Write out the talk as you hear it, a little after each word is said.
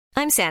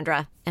I'm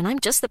Sandra, and I'm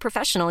just the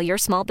professional your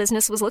small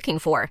business was looking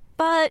for.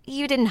 But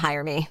you didn't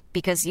hire me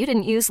because you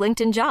didn't use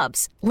LinkedIn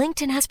Jobs.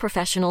 LinkedIn has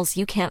professionals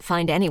you can't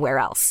find anywhere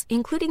else,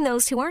 including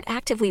those who aren't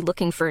actively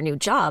looking for a new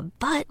job,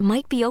 but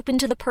might be open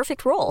to the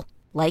perfect role,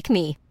 like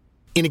me.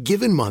 In a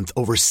given month,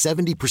 over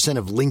 70%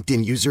 of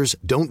LinkedIn users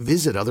don't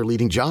visit other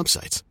leading job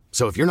sites.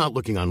 So if you're not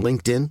looking on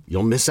LinkedIn,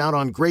 you'll miss out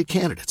on great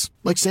candidates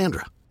like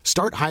Sandra.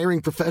 Start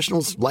hiring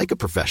professionals like a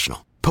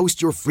professional.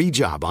 Post your free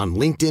job on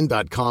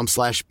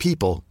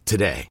linkedin.com/people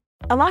today.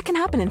 A lot can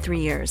happen in 3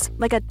 years,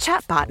 like a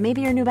chatbot may be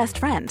your new best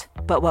friend.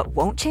 But what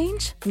won't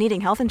change? Needing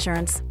health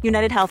insurance.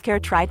 United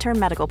Healthcare Tri-Term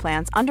Medical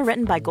Plans,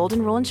 underwritten by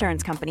Golden Rule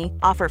Insurance Company,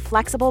 offer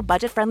flexible,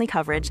 budget-friendly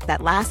coverage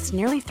that lasts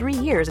nearly 3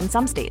 years in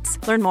some states.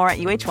 Learn more at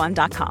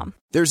uh1.com.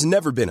 There's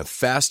never been a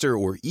faster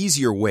or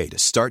easier way to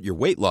start your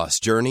weight loss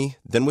journey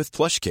than with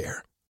PlushCare.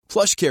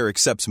 PlushCare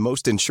accepts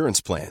most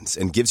insurance plans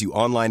and gives you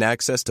online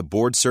access to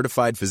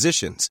board-certified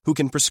physicians who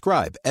can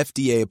prescribe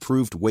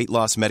FDA-approved weight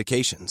loss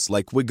medications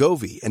like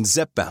Wegovy and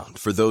Zepbound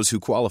for those who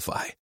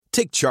qualify.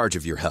 Take charge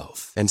of your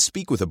health and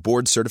speak with a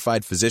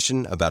board-certified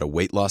physician about a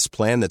weight loss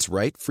plan that's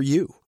right for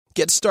you.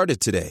 Get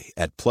started today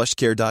at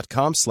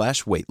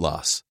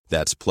plushcare.com/weight-loss.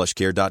 That's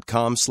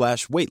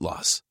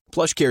plushcare.com/weight-loss.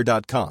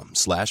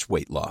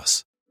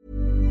 plushcare.com/weight-loss.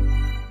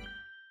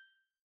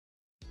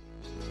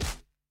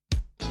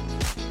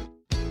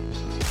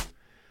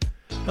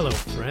 Hello,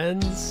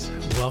 friends.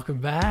 Welcome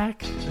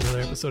back.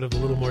 Another episode of A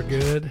Little More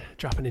Good,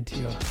 dropping into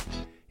your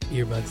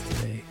earbuds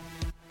today.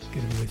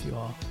 Good to be with you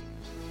all.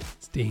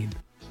 It's Dean.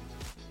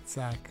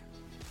 Zach.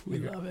 We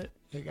love it.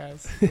 Hey,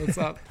 guys. What's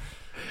up?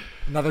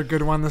 Another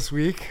good one this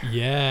week.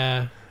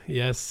 Yeah.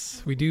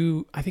 Yes, we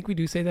do. I think we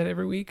do say that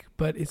every week,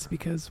 but it's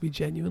because we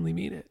genuinely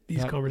mean it.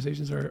 These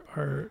conversations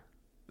are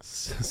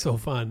so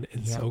fun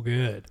and so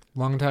good.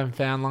 Longtime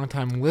fan,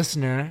 longtime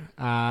listener.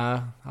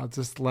 I'll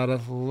just let it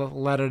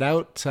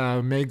out.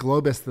 May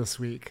Globus this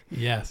week.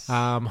 Yes.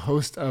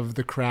 Host of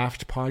the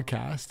Craft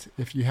podcast.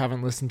 If you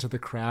haven't listened to the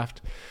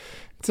Craft,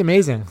 it's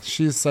amazing.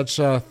 She's such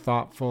a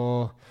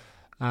thoughtful,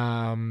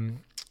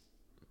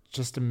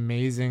 just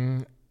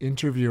amazing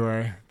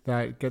interviewer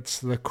that gets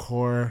to the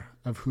core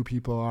of who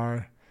people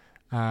are,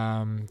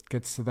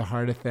 gets to the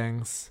heart of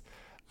things.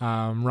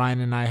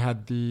 Ryan and I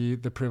had the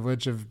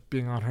privilege of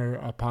being on her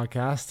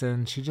podcast,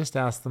 and she just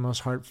asked the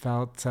most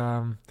heartfelt,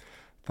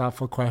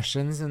 thoughtful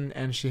questions,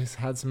 and she's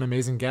had some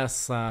amazing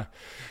guests,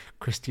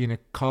 Christina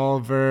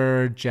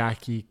Culver,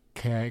 Jackie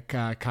Kai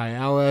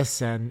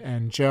Ellis,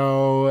 and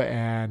Joe,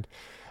 and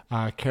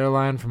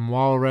Caroline from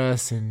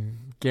Walrus,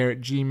 and Garrett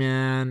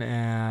G-Man,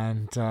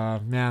 and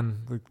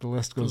man, the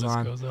list goes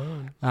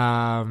on.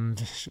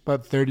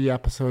 About 30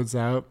 episodes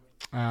out.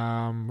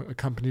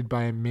 Accompanied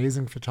by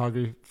amazing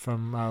photography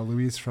from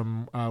Louise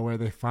from Where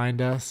They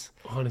Find Us.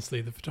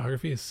 Honestly, the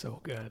photography is so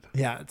good.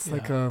 Yeah, it's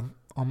like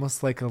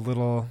almost like a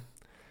little.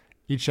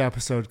 Each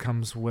episode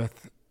comes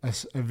with a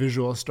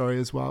visual story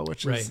as well,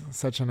 which is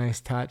such a nice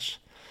touch.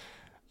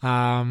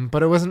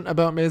 But it wasn't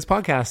about May's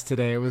podcast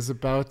today. It was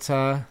about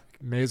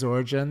May's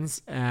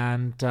origins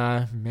and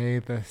May,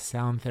 the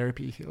sound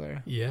therapy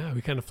healer. Yeah,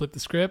 we kind of flipped the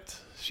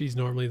script. She's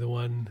normally the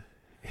one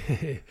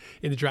in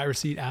the driver's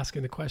seat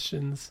asking the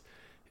questions.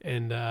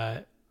 And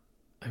I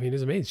mean, it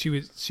was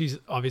amazing. She's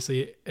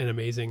obviously an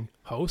amazing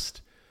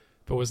host,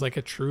 but was like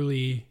a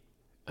truly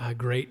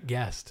great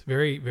guest.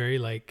 Very, very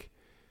like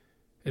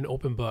an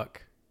open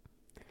book.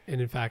 And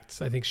in fact,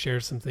 I think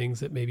shares some things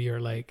that maybe are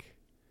like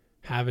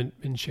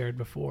haven't been shared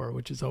before,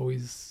 which is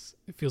always,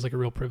 it feels like a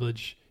real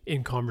privilege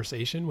in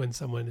conversation when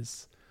someone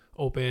is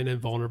open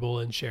and vulnerable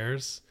and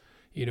shares,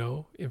 you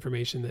know,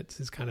 information that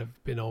has kind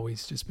of been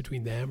always just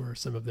between them or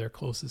some of their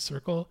closest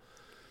circle.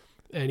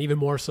 And even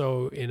more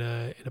so in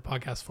a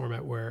podcast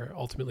format where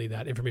ultimately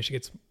that information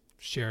gets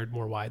shared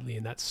more widely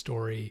and that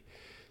story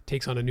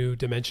takes on a new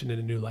dimension and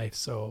a new life.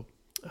 So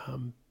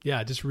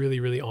just really,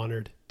 really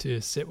honored to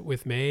sit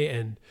with May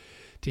and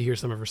to hear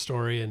some of her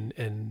story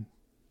and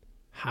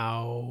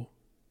how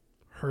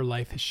her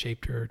life has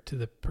shaped her to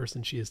the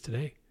person she is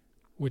today,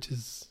 which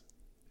is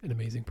an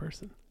amazing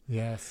person.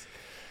 Yes.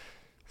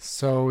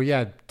 So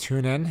yeah,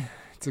 tune in.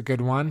 It's a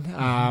good one.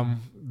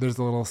 There's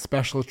a little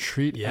special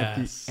treat at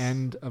the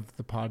end of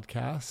the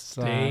podcast.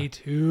 Stay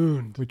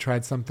tuned. We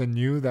tried something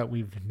new that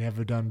we've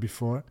never done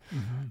before.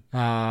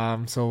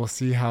 So we'll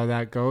see how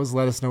that goes.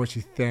 Let us know what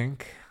you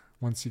think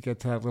once you get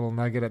to that little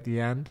nugget at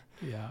the end.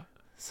 Yeah.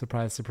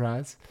 Surprise,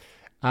 surprise.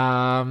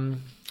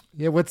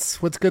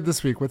 What's good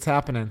this week? What's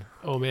happening?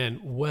 Oh man.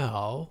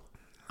 Well,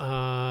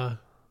 talking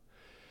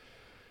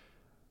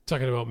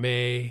about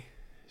May.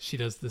 She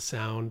does the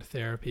sound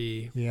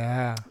therapy.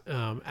 Yeah.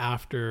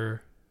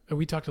 After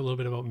we talked a little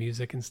bit about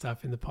music and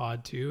stuff in the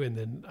pod too. And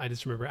then I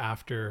just remember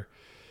after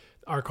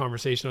our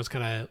conversation, I was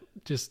kind of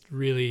just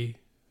really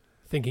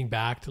thinking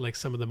back to like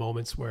some of the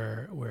moments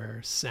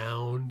where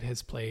sound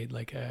has played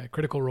like a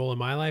critical role in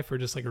my life, or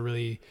just like a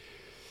really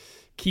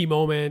key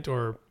moment,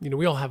 or, you know,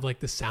 we all have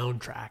like the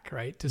soundtrack,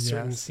 right, to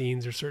certain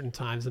scenes or certain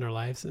times in our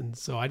lives. And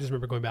so I just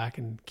remember going back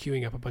and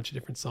queuing up a bunch of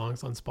different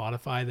songs on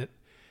Spotify that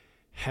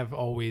have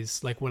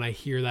always, like, when I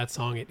hear that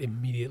song, it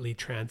immediately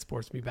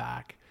transports me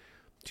back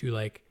to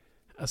like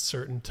a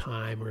certain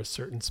time or a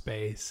certain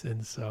space.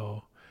 And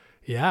so,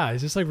 yeah,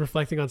 it's just like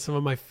reflecting on some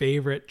of my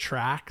favorite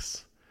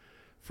tracks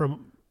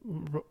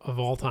of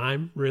all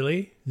time,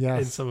 really. Yes.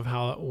 And some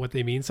of what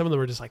they mean. Some of them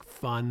are just like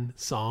fun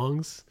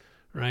songs,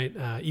 right?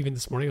 Even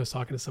this morning I was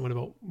talking to someone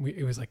about,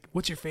 it was like,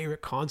 what's your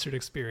favorite concert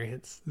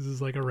experience? This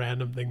is like a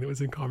random thing that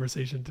was in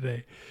conversation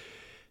today.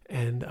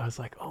 And I was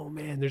like, oh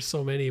man, there's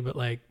so many, but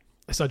like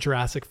I saw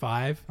Jurassic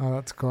 5. Oh,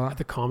 that's cool. At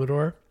the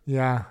Commodore.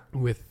 Yeah.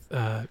 With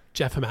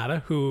Jeff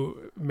Hamada, who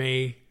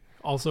May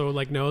also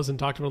like knows and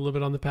talked about a little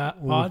bit on the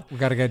pod. We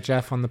got to get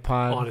Jeff on the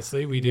pod.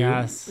 Honestly, we do.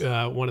 Yes.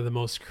 One of the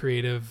most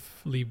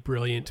creatively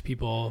brilliant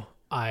people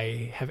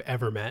I have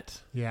ever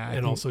met. Yeah.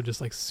 And also just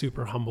like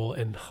super humble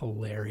and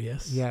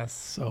hilarious. Yes.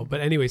 So,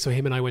 but anyway, so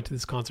him and I went to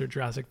this concert,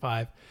 Jurassic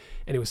 5,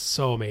 and it was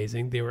so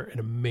amazing. They were an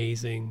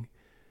amazing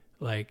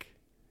like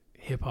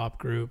hip hop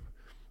group,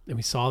 and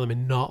we saw them,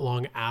 and not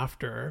long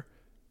after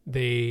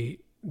they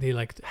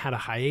like had a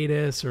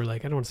hiatus, or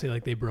like, I don't want to say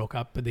like they broke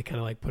up, but they kind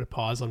of like put a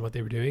pause on what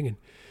they were doing. And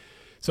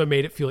so it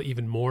made it feel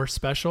even more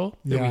special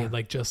that we had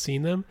like just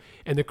seen them.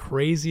 And the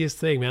craziest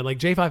thing, man, like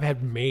J5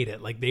 had made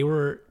it. Like it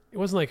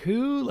wasn't like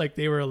who, like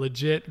they were a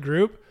legit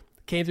group,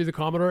 came through the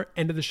Commodore,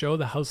 end of the show,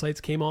 the house lights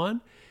came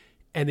on,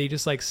 and they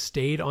just like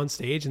stayed on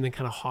stage and then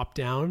kind of hopped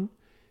down.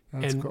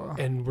 That's cool.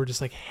 And we're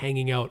just like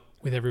hanging out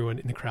with everyone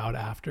in the crowd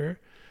after.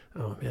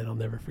 Oh man, I'll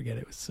never forget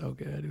it. It was so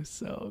good. It was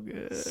so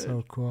good.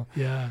 So cool.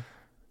 Yeah.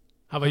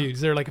 How about you?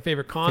 Is there like a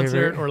favorite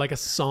concert or like a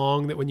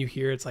song that when you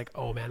hear it's like,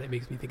 oh man, it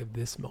makes me think of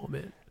this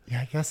moment?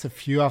 Yeah, I guess a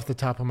few off the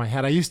top of my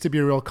head. I used to be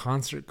a real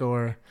concert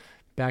goer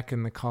back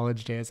in the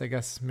college days. I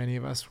guess many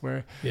of us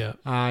were. Yeah.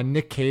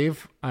 Nick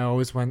Cave, I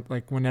always went,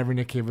 like whenever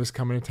Nick Cave was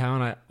coming to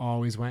town, I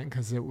always went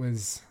because it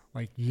was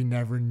like you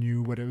never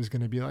knew what it was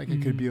going to be like.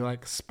 It could be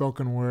like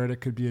spoken word. It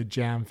could be a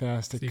jam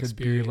fest. It could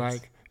be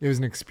like, it was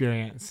an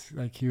experience.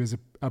 Like he was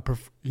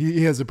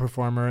he is a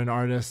performer, an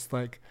artist,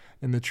 like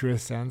in the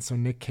truest sense. So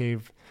Nick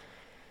Cave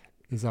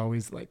is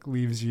always like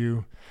leaves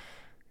you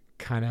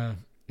kind of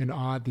in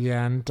awe at the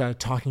end.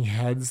 Talking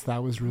Heads,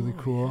 that was really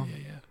cool.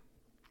 Yeah.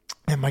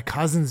 And my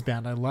cousin's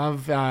band, I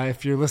love,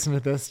 if you're listening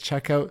to this,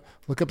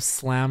 look up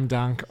Slam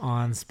Dunk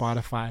on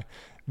Spotify.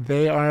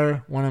 They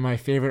are one of my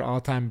favorite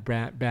all-time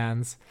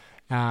bands.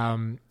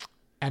 And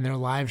their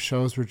live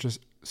shows were just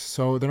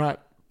they're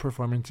not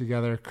performing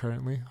together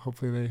currently.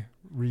 Hopefully they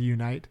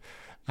reunite.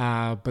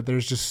 But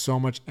there's just so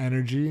much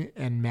energy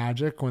and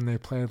magic when they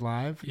play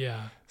live.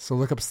 Yeah. So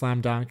look up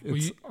Slam Dunk.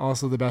 It's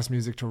also the best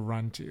music to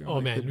run to. Oh,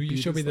 like, man. You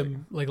showed me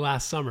them like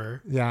last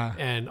summer. Yeah.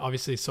 And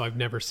obviously, so I've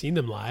never seen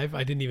them live.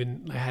 I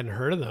hadn't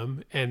heard of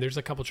them. And there's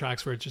a couple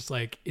tracks where it's just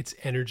like, it's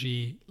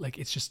energy. Like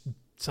it's just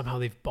somehow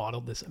they've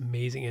bottled this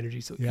amazing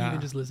energy. So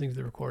even just listening to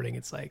the recording,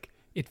 it's like,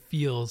 it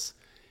feels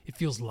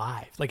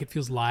live. Like it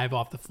feels live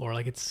off the floor.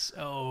 Like it's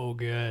so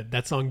good.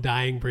 That song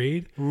Dying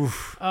Breed.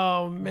 Oof.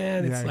 Oh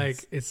man. It's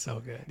like, it's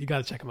so good. You got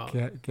to check them out.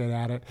 Get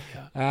at it.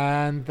 Yeah.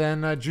 And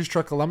then Juice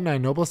Truck alumni,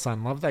 Noble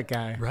Son. Love that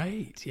guy.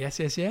 Right.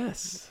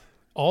 Yes.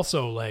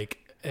 Also like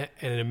an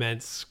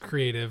immense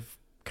creative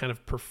kind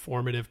of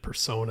performative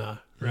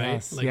persona, right?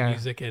 Yes, like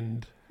music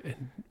and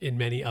in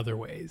many other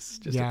ways,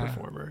 just a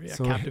performer. Yeah.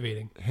 So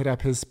captivating. Hit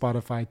up his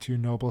Spotify too,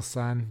 Noble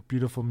Son.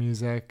 Beautiful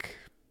music.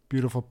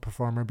 Beautiful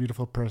performer,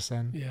 beautiful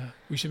person. Yeah.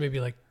 We should maybe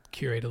like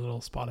curate a little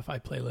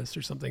Spotify playlist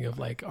or something of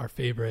like our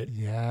favorite.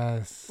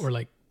 Yes. Or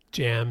like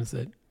jams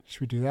that.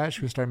 Should we do that?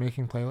 Should we start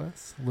making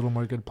playlists? A little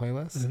more good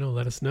playlists? I don't know.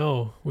 Let us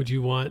know. Would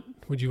you want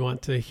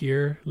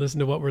to listen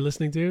to what we're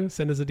listening to?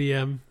 Send us a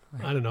DM.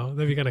 I don't know.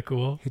 That'd be kind of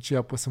cool. Hit you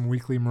up with some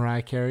weekly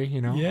Mariah Carey,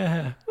 you know?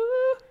 Yeah.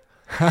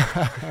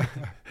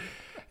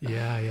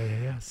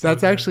 Yeah. So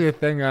that's actually a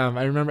thing.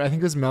 I remember, I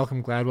think it was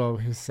Malcolm Gladwell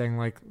who was saying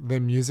like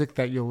the music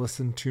that you'll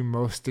listen to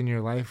most in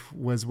your life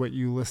was what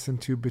you listened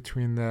to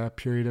between the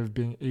period of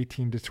being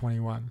 18 to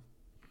 21.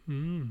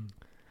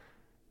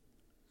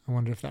 I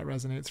wonder if that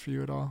resonates for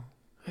you at all.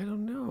 I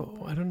don't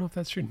know if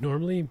that's true.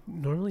 Normally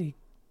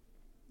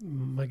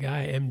my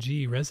guy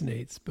MG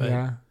resonates, but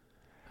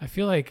I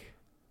feel like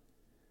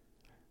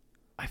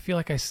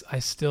I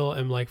still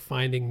am like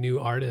finding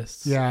new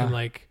artists. Yeah. And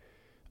like,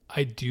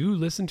 I do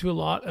listen to a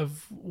lot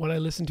of what I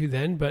listened to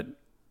then, but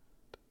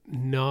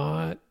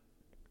not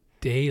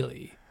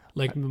daily.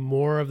 Like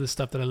more of the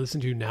stuff that I listen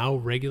to now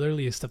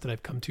regularly is stuff that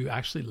I've come to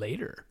actually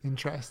later.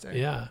 Interesting.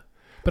 Yeah.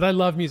 But I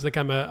love music.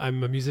 I'm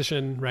a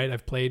musician, right?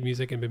 I've played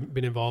music and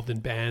been involved in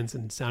bands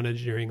and sound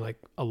engineering like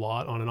a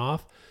lot on and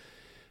off,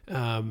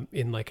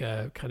 in like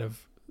a kind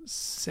of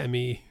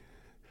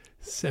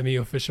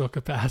semi-official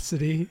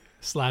capacity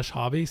 /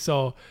 hobby.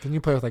 So didn't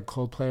you play with like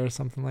Coldplay or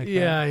something like that?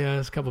 Yeah.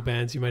 There's a couple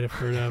bands you might have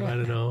heard of. I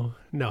don't know.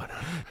 No.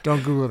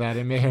 Don't Google that.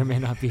 It may or may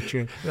not be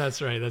true.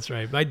 That's right.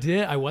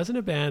 I was in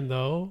a band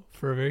though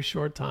for a very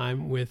short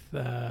time with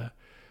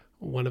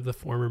one of the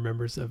former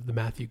members of the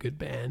Matthew Good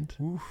Band.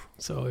 Oof.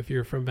 So if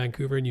you're from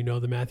Vancouver and you know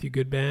the Matthew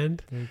Good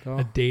Band, There you go.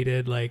 a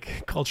dated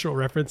like cultural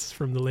reference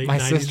from the late 90s. My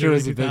sister early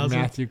was a big 2000s.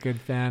 Matthew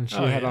Good fan. She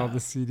had all the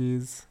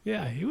CDs.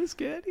 Yeah, he was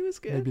good.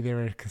 Maybe they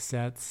were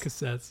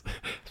cassettes.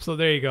 So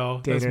there you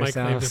go. That's my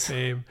claim to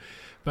fame.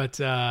 But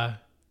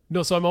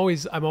no, so I'm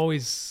always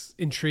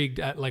intrigued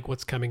at like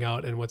what's coming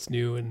out and what's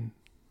new. And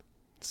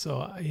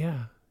so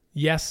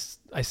yes,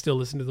 I still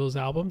listen to those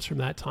albums from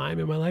that time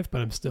in my life,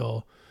 but I'm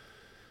still,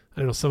 I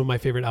don't know, some of my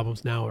favorite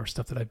albums now are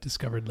stuff that I've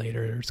discovered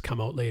later or it's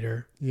come out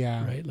later.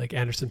 Yeah. Right? Like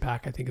Anderson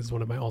 .Paak, I think, is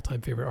one of my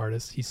all-time favorite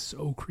artists. He's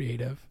so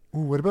creative.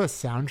 Ooh, what about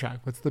soundtrack?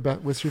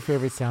 What's your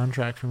favorite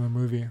soundtrack from a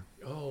movie?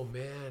 Oh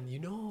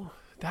man,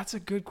 that's a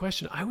good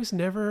question. I was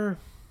never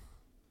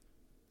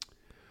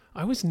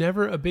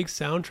a big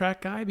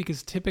soundtrack guy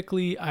because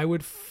typically I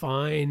would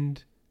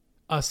find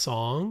a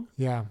song.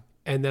 Yeah.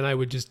 And then I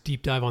would just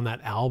deep dive on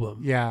that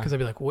album. Yeah. Because I'd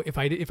be like, well, if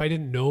I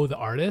didn't know the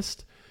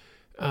artist,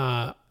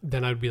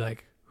 then I'd be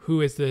like,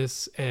 who is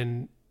this?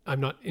 And I'm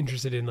not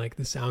interested in like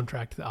the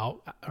soundtrack to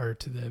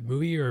the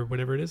movie or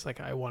whatever it is. Like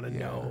I want to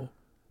know,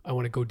 I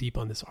want to go deep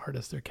on this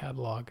artist, their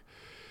catalog.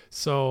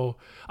 So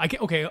I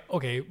think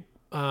the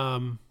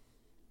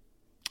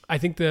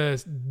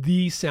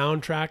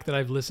soundtrack that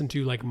I've listened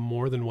to like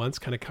more than once,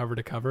 kind of cover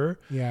to cover.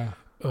 Yeah.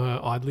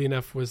 Oddly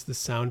enough, was the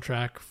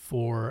soundtrack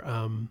for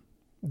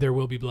There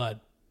Will Be Blood.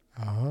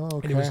 Oh,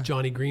 okay. And it was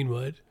Johnny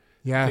Greenwood,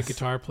 the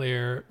guitar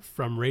player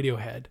from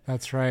Radiohead.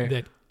 That's right.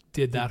 That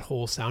did that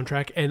whole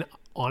soundtrack. And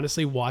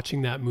honestly,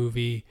 watching that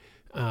movie,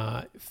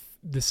 the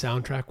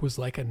soundtrack was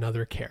like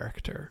another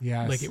character.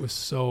 Yes. Like it was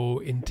so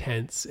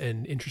intense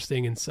and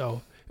interesting and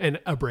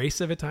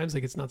abrasive at times.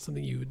 Like it's not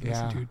something you would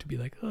listen to be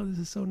like, oh, this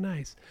is so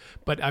nice.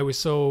 But I was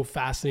so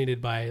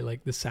fascinated by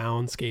like the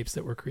soundscapes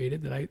that were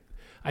created that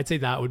I'd say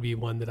that would be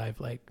one that I've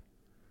like,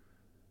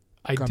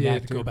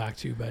 go back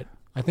to, but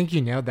I think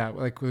you nailed that.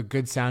 Like with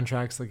good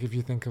soundtracks, like if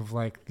you think of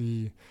like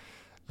the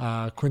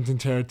Quentin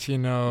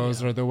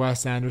Tarantino's or the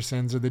Wes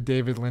Andersons or the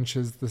David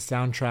Lynch's, the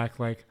soundtrack,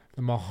 like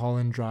the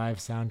Mulholland Drive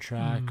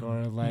soundtrack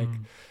or like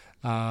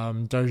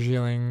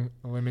Darjeeling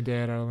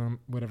Limited or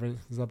whatever,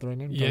 is that the right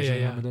name?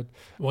 Limited.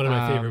 One of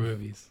my favorite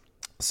movies.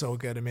 So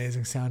good,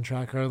 amazing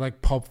soundtrack. Or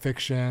like Pulp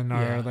Fiction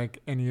or like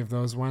any of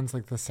those ones.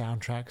 Like the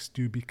soundtracks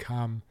do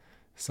become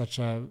such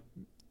a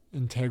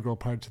integral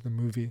part to the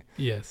movie.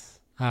 Yes.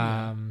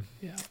 Yeah,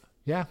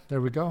 there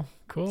we go.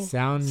 Cool.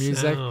 Sound,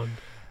 music.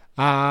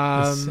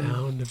 The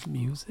sound of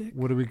music.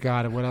 What do we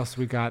got? What else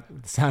do we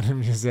got? The sound of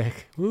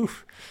music.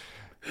 Oof.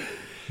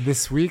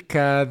 This week,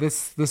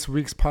 this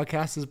week's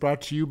podcast is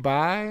brought to you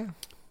by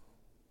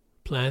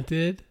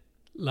Planted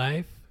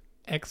Life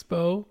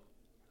Expo.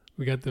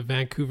 We got the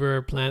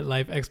Vancouver Plant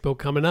Life Expo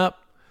coming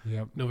up.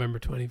 Yep. November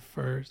 20th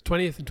and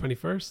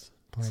 21st.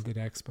 Planted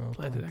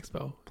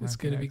Expo. It's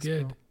going to be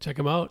good. Check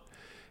them out.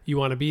 You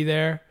want to be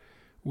there?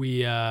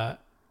 You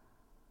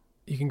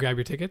can grab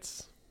your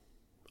tickets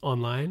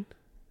online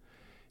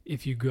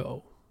if you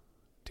go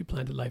to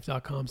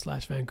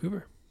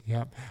plantedlife.com/Vancouver.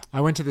 Yep.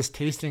 I went to this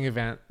tasting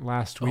event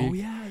last week. Oh,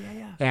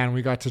 yeah. And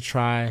we got to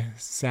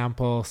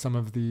sample some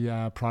of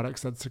the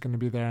products that's going to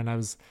be there. And I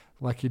was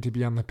lucky to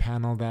be on the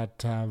panel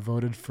that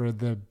voted for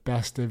the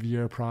best of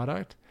year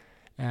product.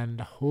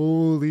 And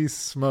holy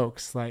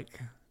smokes,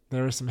 like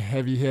there were some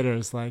heavy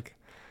hitters. Like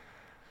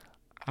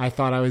I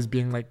thought I was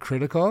being like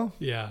critical.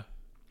 Yeah.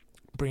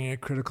 Bringing a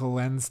critical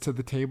lens to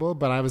the table.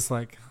 But I was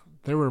like,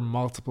 there were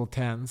multiple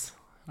 10s.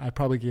 I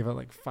probably gave it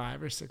like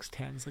 5 or 6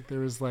 10s. Like there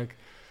was like...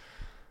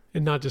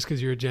 And not just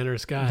because you're a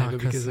generous guy,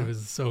 but because it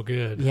was so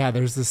good. Yeah,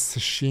 there's this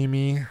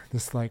sashimi,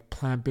 this like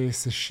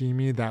plant-based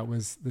sashimi that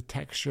was, the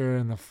texture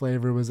and the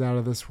flavor was out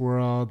of this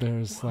world.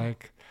 There's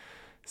like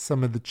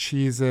some of the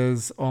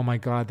cheeses. Oh my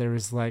God, there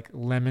was like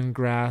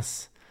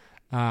lemongrass,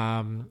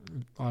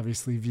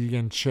 obviously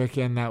vegan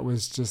chicken. That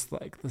was just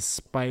like, the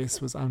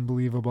spice was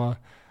unbelievable.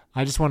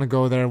 I just want to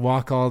go there,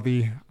 walk all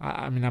the,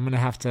 I mean, I'm going to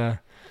have to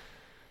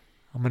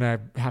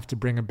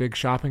bring a big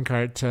shopping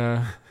cart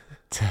to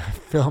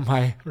fill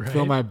my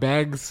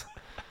bags,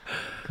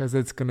 because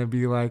it's going to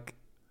be like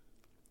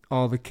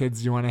all the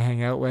kids you want to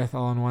hang out with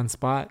all in one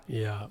spot.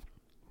 Yeah.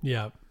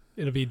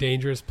 It'll be a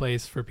dangerous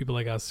place for people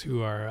like us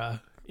who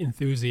are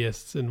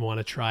enthusiasts and want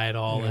to try it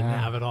all and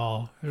have it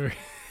all.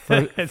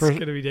 It's going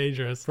to be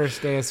dangerous.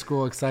 First day of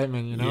school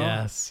excitement, you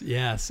know?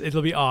 Yes.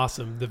 It'll be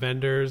awesome. The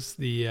vendors,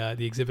 the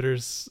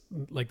exhibitors,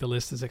 like the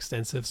list is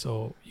extensive,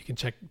 so you can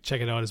check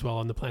it out as well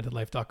on the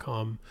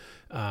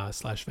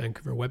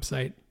plantedlife.com/Vancouver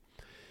website.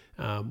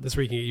 This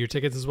where you can get your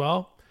tickets as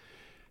well.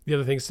 The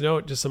other things to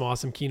note, just some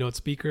awesome keynote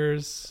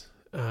speakers.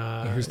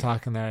 Who's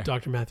talking there?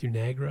 Dr. Matthew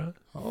Nagra,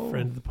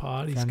 friend of the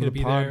pod. He's going to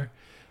be there.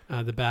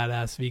 The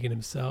badass vegan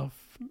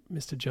himself,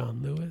 Mr.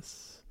 John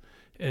Lewis.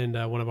 And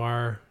one of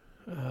our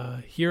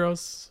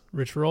heroes,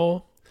 Rich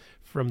Roll,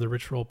 from the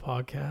Rich Roll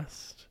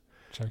podcast.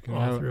 Check it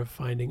out. Author of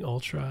Finding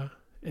Ultra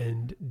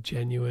and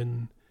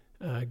genuine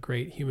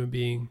great human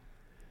being.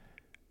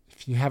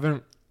 If you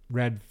haven't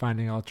read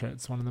Finding Ultra.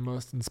 It's one of the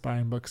most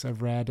inspiring books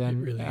I've read.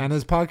 And really and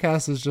his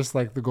podcast is just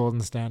like the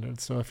golden standard.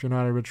 So if you're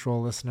not a Rich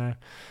Roll listener,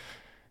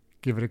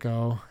 give it a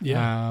go.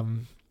 Yeah.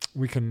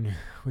 We could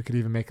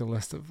even make a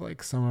list of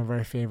like some of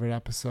our favorite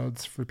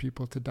episodes for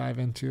people to dive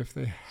into if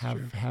they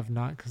have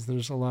not, because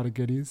there's a lot of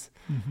goodies.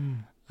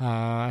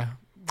 I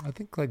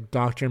think like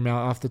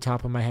off the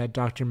top of my head,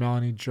 Dr.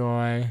 Melanie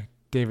Joy,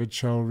 David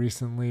Cho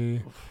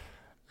recently.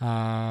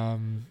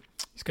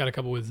 He's got a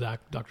couple with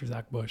Dr.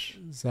 Zach Bush.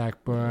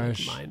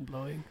 Mind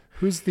blowing.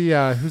 Who's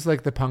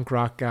like the punk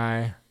rock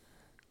guy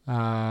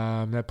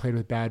that played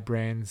with Bad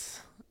Brains?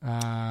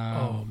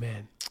 Oh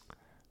man.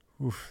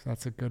 Oof,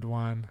 that's a good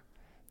one.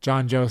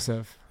 John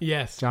Joseph.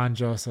 Yes. John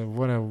Joseph.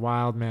 What a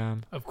wild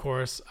man. Of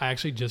course. I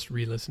actually just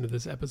re-listened to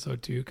this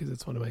episode too, because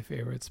it's one of my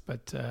favorites.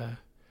 But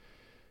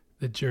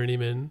the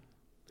journeyman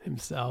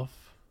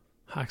himself,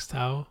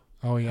 Haxtau.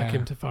 Oh yeah.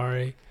 Hakim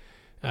Tafari.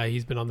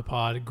 He's been on the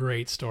pod.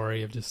 Great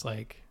story of just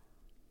like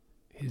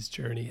his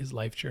journey, his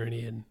life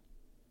journey, and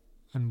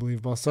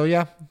unbelievable. So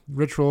yeah,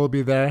 Rich Roll will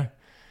be there,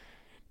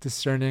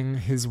 discerning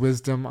his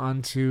wisdom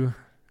onto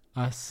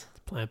us.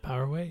 The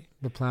plant-powered way.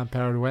 The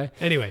plant-powered way.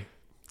 Anyway.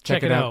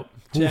 Check it out.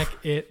 Check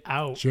it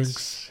out.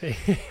 Jinx.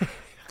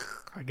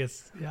 I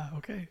guess, yeah,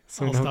 okay.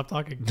 So I'll stop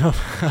talking. No,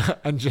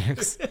 and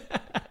jinx.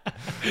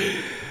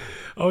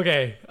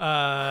 Okay,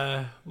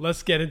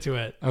 let's get into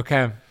it.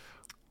 Okay.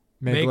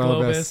 May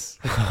Globus.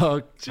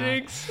 Oh,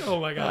 jinx. Oh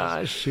my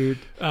gosh. Shoot.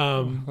 May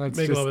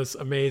Globus,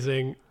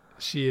 amazing.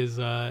 She is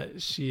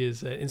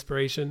an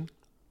inspiration.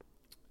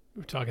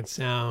 We're talking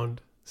sound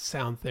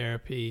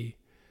therapy,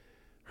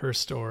 her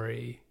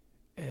story,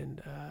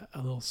 and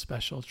a little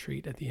special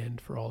treat at the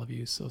end for all of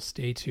you. So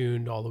stay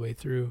tuned all the way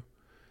through.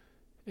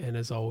 And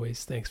as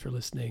always, thanks for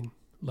listening.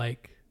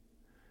 Like,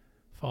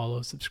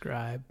 follow,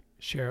 subscribe,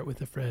 share it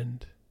with a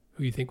friend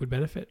who you think would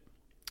benefit.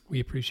 We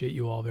appreciate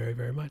you all very,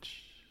 very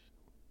much.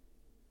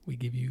 We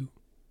give you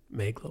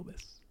May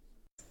Globus.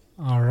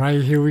 All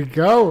right, here we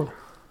go.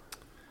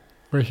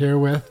 We're here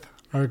with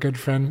our good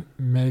friend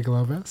May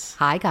Globus.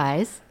 Hi,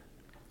 guys.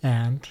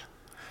 And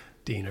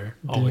Diener,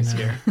 always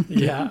here.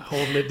 Yeah,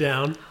 holding it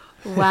down.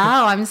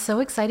 Wow, I'm so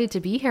excited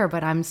to be here,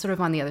 but I'm sort of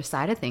on the other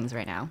side of things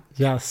right now.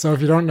 Yeah, so if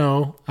you don't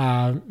know,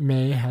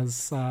 May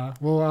has,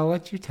 well, I'll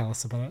let you tell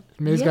us about it.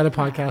 May's got a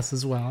podcast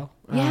as well.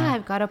 Yeah,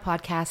 I've got a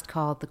podcast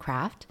called The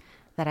Craft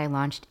that I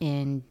launched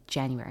in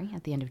January,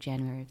 at the end of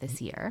January of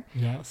this year.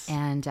 Yes.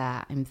 And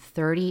I'm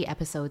 30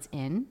 episodes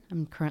in.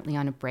 I'm currently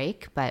on a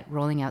break, but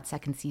rolling out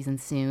second season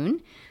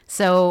soon.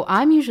 So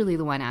I'm usually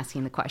the one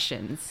asking the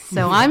questions.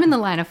 So I'm in the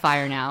line of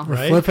fire now.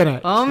 We're flipping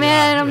it. Oh,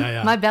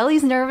 man, my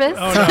belly's nervous.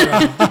 Oh,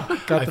 no.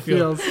 Got the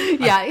feels.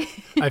 Yeah.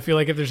 I feel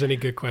like if there's any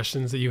good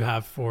questions that you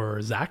have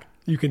for Zach,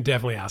 you can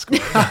definitely ask him.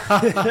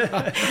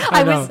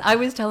 I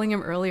was telling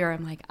him earlier,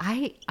 I'm like,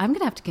 I'm going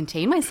to have to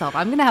contain myself.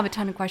 I'm going to have a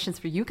ton of questions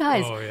for you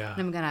guys. Oh, yeah.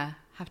 And I'm going to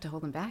have to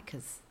hold them back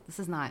because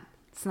it's not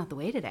the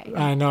way today.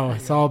 I know.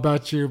 It's all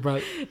about you,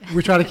 but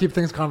we try to keep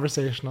things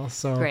conversational.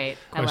 So great.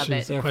 I love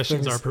it.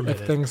 Questions are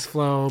permitted. If things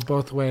flow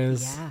both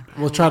ways, yeah,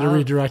 we'll try to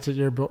redirect it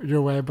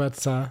your way.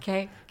 But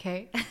okay.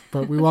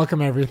 But we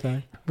welcome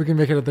everything. We can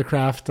make it at the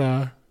craft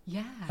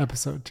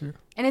episode too.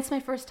 And it's my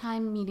first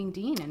time meeting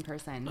Dean in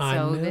person.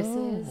 So this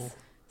is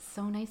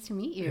so nice to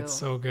meet you. It's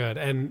so good.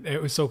 And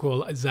it was so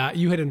cool. Zach,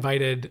 you had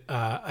invited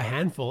a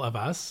handful of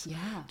us,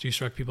 Juice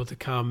Truck people, to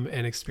come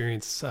and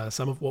experience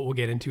some of what we'll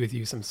get into with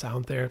you, some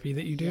sound therapy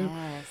that you do.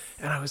 Yes.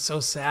 And I was so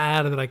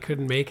sad that I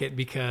couldn't make it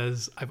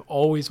because I've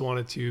always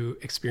wanted to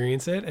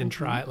experience it and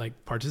try, like,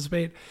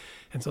 participate.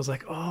 And so I was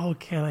like, oh,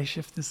 can I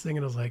shift this thing?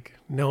 And I was like,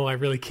 no, I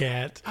really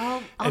can't.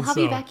 I'll have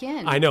you back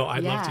in. I know,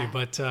 I'd love to.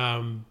 But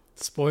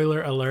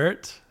spoiler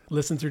alert,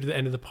 listen through to the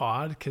end of the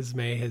pod because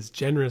May has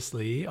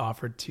generously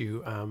offered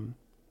to,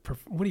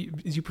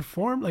 you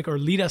perform, like, or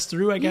lead us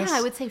through, I guess? Yeah,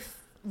 I would say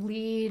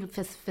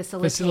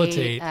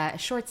facilitate a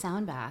short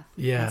sound bath.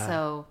 Yeah. And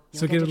so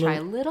you'll get to try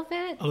a little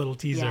bit. A little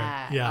teaser.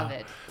 Yeah. Love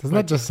it. Doesn't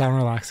that just sound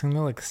relaxing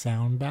though? Like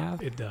sound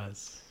bath? It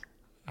does.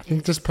 I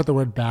think just put the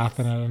word bath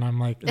in it and I'm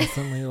like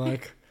instantly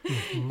like,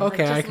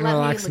 okay, I can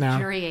relax now.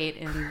 Luxuriate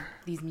in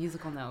these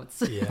musical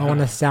notes. Yeah. I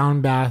want a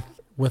sound bath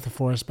with a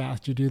forest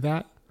bath. Do you do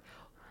that?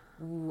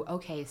 Ooh,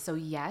 okay, so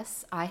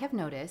yes, I have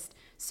noticed.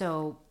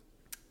 So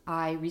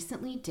I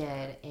recently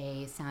did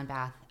a sound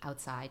bath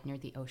outside near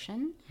the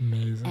ocean.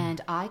 Amazing. And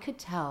I could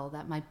tell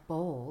that my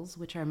bowls,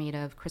 which are made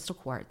of crystal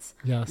quartz,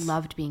 yes,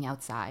 loved being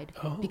outside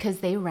because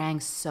they rang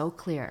so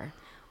clear.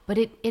 But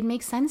it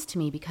makes sense to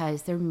me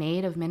because they're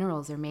made of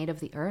minerals, they're made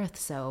of the earth.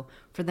 So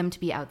for them to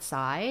be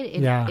outside,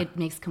 it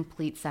makes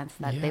complete sense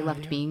that they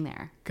loved being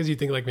there. Because you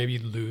think like maybe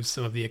you'd lose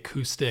some of the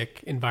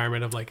acoustic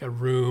environment of like a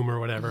room or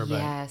whatever.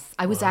 Yes.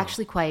 I was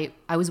actually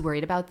I was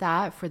worried about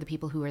that for the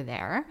people who were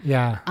there.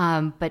 Yeah.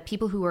 But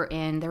people who were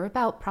there were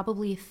about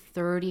probably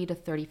 30 to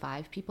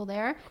 35 people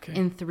there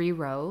in 3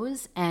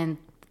 rows. And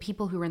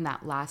people who were in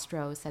that last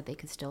row said they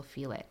could still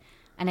feel it.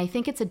 And I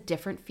think it's a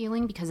different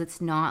feeling because it's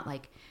not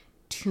like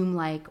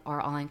tomb-like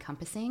or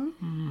all-encompassing.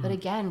 But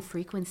again,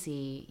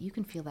 frequency, you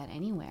can feel that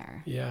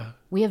anywhere. Yeah.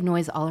 We have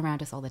noise all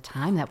around us all the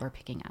time that we're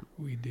picking up.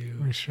 We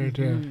do. We sure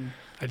do.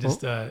 I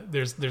just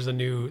there's a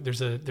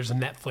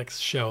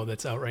Netflix show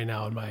that's out right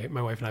now, and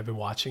my wife and I have been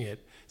watching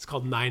it. It's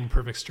called 9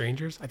 Perfect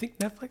Strangers. I think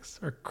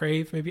Netflix or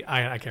Crave, maybe.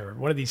 I can't remember.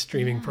 One of these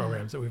streaming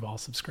programs that we've all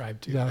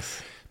subscribed to.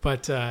 Yes.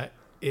 But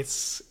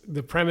it's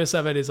the premise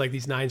of it is like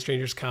these 9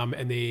 strangers come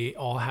and they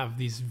all have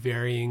these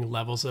varying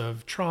levels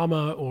of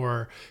trauma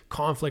or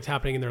conflict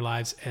happening in their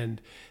lives,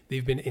 and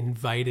they've been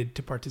invited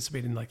to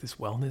participate in like this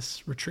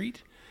wellness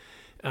retreat.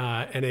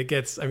 And it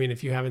gets, I mean,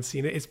 if you haven't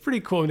seen it, it's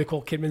pretty cool.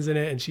 Nicole Kidman's in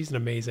it, and she's an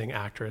amazing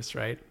actress,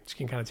 right? She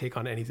can kind of take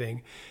on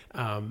anything.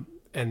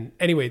 And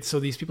anyway, so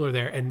these people are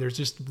there, and there's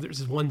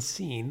this one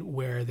scene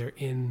where they're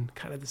in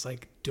kind of this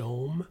like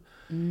dome,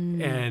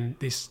 and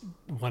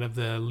one of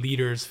the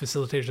leaders,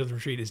 facilitators of the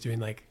retreat, is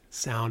doing like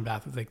sound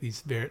bath with like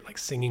these very like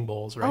singing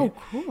bowls, right?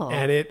 Oh, cool.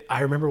 And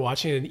I remember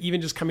watching it, and even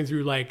just coming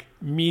through like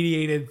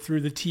mediated through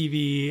the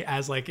TV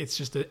as like it's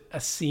just a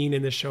scene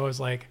in the show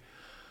is like,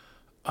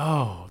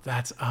 oh,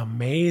 that's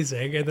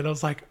amazing. And then I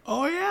was like,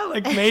 oh yeah,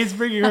 like May's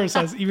bringing her,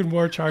 so I was even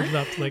more charged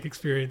up to like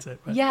experience it.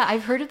 But, yeah,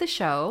 I've heard of the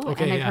show,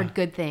 and I've heard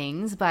good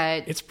things,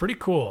 but it's pretty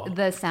cool.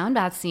 The sound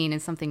bath scene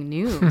is something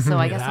new, so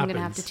I guess I'm gonna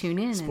have to tune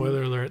in.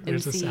 Spoiler alert!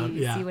 There's and a sound.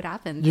 Yeah, see what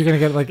happens. You're gonna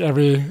get like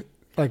every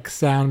like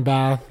sound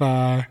bath,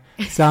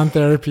 sound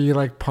therapy,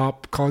 like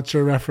pop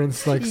culture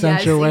reference, like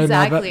central way.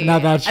 Exactly. Now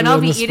that and I'll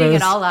be eating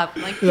it all up.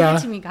 Like, give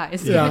it to me,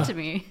 guys. Give it to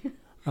me.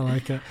 I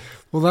like it.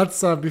 Well,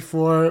 let's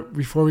before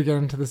we get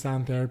into the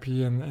sound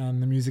therapy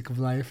and the music of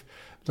life,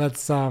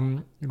 let's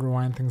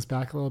rewind things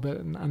back a little bit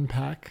and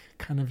unpack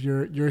kind of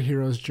your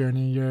hero's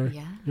journey,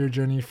 your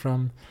journey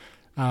from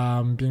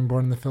being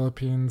born in the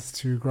Philippines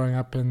to growing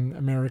up in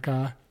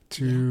America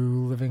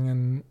to living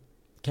in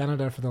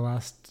Canada for the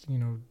last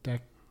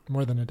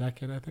more than a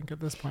decade, I think, at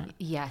this point.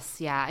 Yes,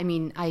 yeah. I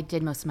mean, I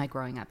did most of my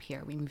growing up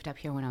here. We moved up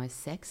here when I was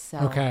 6. So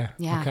I'm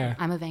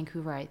a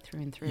Vancouverite through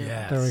and through.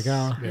 Yes. There we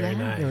go. Very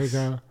nice. There we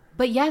go.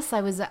 But yes,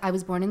 I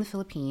was born in the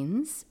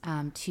Philippines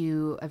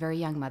to a very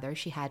young mother.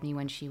 She had me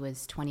when she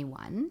was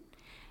 21,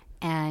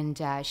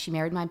 and she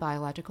married my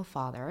biological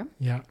father.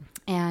 Yeah.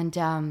 And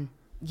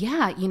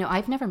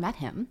I've never met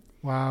him.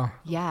 Wow.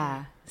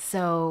 Yeah.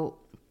 So,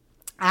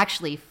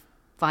 actually,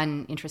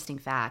 fun, interesting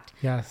fact.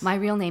 Yes. My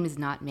real name is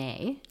not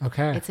May.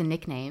 Okay. It's a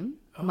nickname.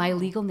 Oh. My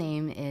legal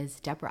name is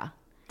Deborah.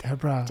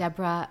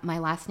 Deborah. My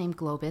last name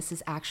Globus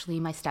is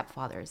actually my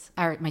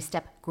my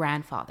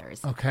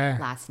step-grandfather's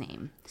last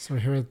name. So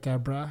we're here with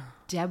Deborah.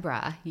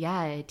 Deborah,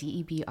 yeah,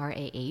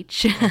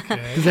 Debrah.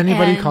 Okay. Does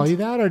anybody call you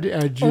that, or do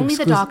you only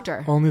the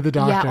doctor? Only the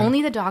doctor. Yeah,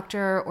 only the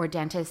doctor or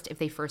dentist if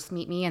they first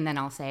meet me, and then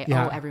I'll say,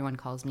 "Oh, everyone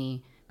calls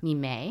me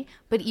May."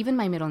 But even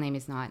my middle name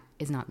is not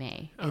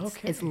May.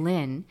 It's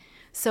Lynn.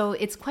 So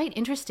it's quite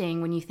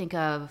interesting when you think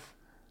of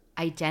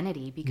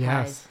identity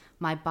because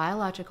my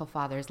biological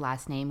father's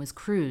last name was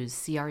Cruz,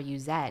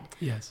 C-R-U-Z.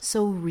 Yes.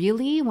 So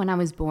really, when I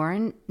was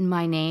born,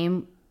 my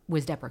name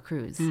was Deborah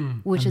Cruz,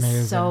 which amazing.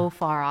 is so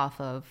far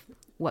off of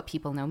what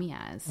people know me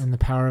as. And the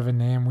power of a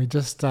name. We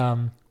just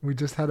had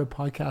a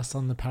podcast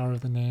on the power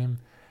of the name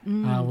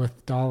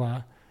with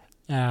Dala,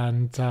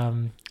 and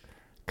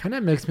kind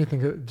of makes me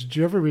think. Did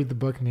you ever read the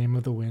book Name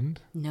of the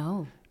Wind?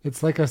 No.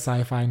 It's like a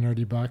sci-fi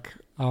nerdy book.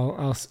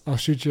 I'll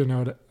shoot you a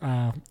note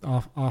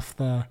off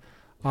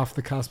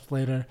the cusp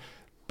later.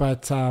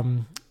 But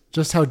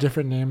just how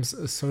different names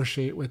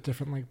associate with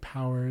different like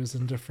powers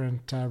and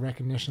different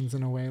recognitions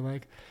in a way,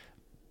 like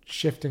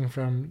shifting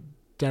from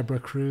Deborah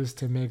Cruz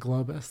to May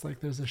Globus,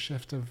 like there's a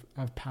shift of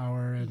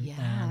power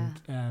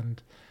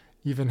and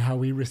even how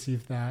we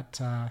receive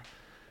that.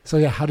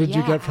 So how did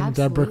you get from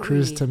Deborah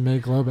Cruz to May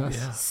Globus?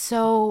 Yeah.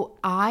 So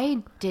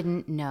I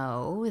didn't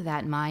know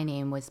that my real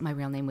name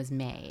was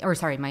May,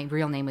 my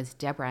real name was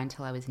Deborah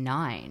until I was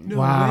 9.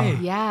 No way.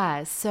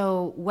 Yeah.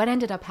 So what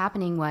ended up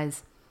happening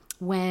was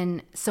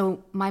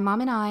my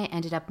mom and I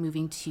ended up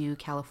moving to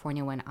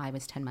California when I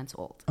was 10 months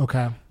old.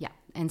 Okay. Yeah.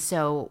 And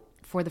so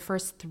for the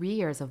first 3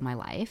 years of my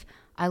life,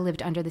 I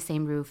lived under the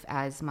same roof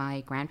as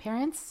my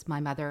grandparents,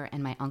 my mother,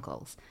 and my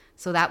uncles.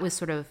 So that was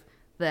sort of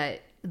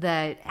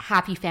the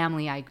happy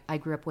family I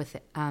grew up with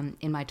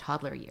in my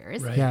toddler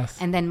years. Right. Yes.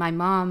 And then my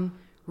mom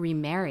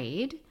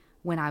remarried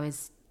when I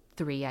was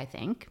 3, I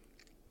think.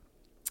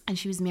 And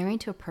she was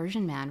married to a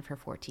Persian man for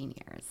 14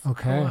 years.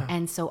 Okay. Oh, wow.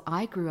 And so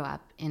I grew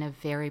up in a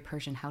very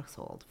Persian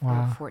household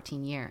for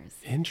 14 years.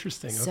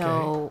 Interesting. Okay.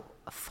 So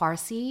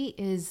Farsi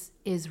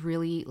is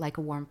really like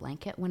a warm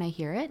blanket when I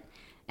hear it.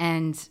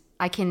 And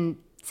I can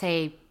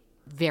say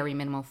very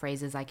minimal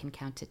phrases. I can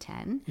count to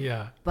 10.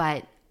 Yeah.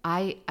 But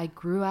I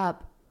grew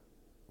up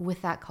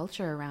with that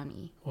culture around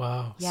me.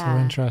 Wow. Yeah.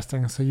 So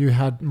interesting. So you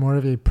had more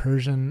of a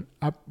Persian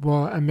a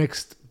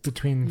mixed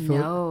between.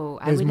 No,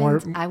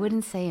 I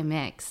wouldn't say a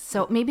mix.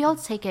 So maybe I'll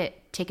take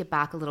it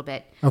back a little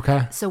bit.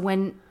 Okay. So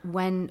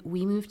when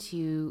we moved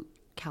to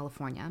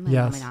California, my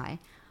mom and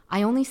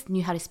I only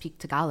knew how to speak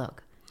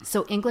Tagalog.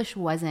 So English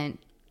wasn't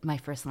my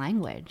first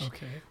language.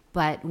 Okay.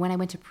 But when I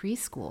went to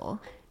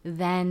preschool,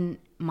 then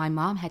my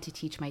mom had to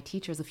teach my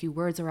teachers a few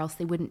words, or else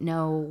they wouldn't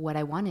know what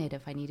I wanted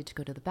if I needed to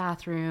go to the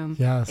bathroom,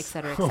 yes. et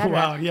cetera, et cetera. Oh,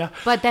 wow, yeah.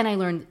 But then I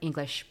learned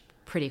English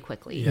pretty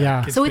quickly.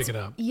 Yeah. Kids So pick it's it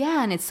up.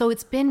 yeah, and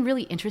it's been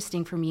really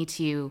interesting for me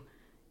to,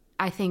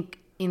 I think,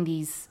 in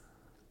these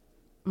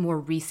more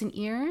recent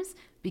years,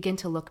 begin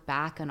to look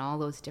back on all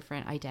those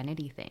different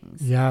identity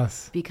things.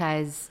 Yes.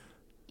 Because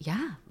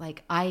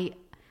like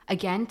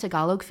again,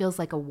 Tagalog feels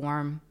like a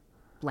warm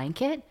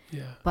blanket,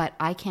 but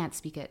I can't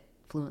speak it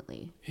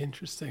fluently.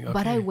 Interesting. Okay.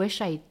 But I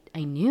wish I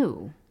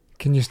knew.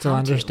 Can you still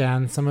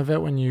understand some of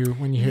it when you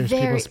hear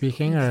people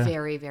speaking? Or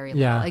Very, very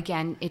little.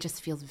 Again, it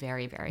just feels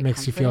very, very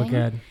makes you feel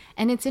good.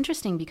 And it's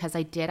interesting because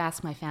I did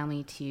ask my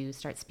family to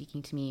start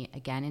speaking to me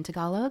again in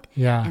Tagalog.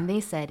 Yeah. And they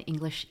said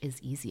English is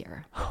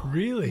easier.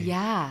 Really?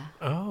 Yeah.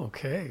 Oh,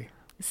 okay.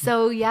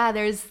 So yeah,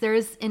 there's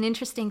an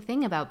interesting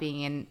thing about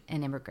being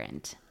an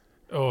immigrant.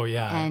 Oh,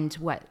 yeah. And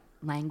what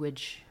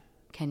language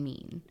can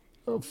mean.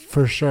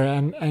 For sure.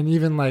 And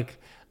even like,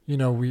 you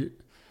know,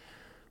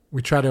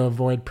 we try to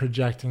avoid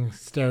projecting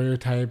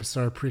stereotypes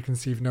or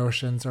preconceived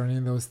notions or any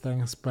of those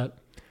things. But,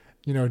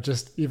 you know,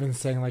 just even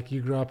saying like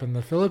you grew up in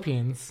the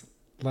Philippines,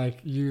 like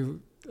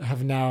you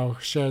have now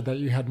shared that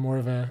you had more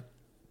of a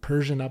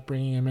Persian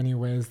upbringing in many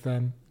ways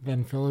than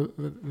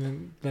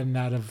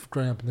that of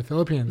growing up in the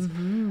Philippines.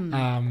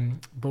 Mm-hmm.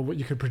 But what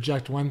you could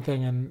project one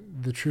thing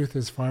and the truth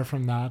is far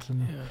from that.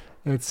 And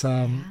it's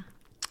a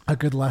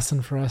good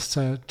lesson for us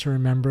to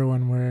remember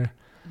when we're,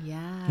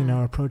 you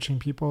know, approaching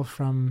people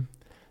from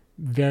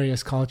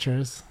various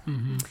cultures.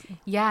 Mm-hmm.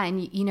 Yeah.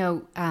 And, you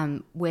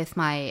know, with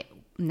my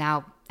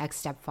now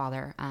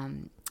ex-stepfather,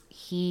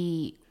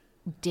 he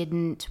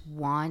didn't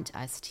want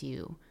us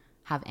to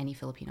have any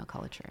Filipino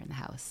culture in the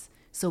house.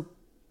 So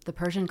the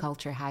Persian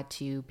culture had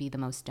to be the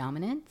most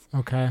dominant.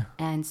 Okay.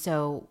 And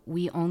so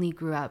we only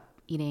grew up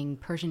eating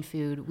Persian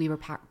food. We were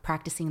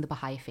practicing the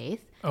Baha'i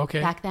faith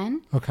back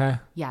then. Okay.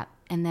 Yeah.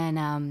 And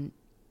then,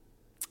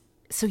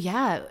 so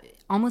yeah,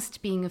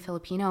 almost being a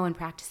Filipino and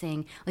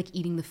practicing, like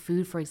eating the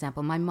food, for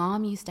example. My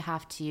mom used to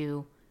have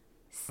to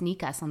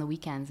sneak us on the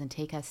weekends and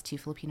take us to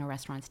Filipino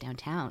restaurants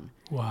downtown.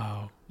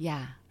 Wow.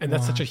 Yeah. And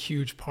that's such a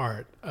huge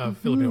part of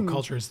Filipino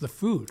culture is the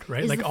food,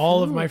 right? Like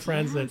all of my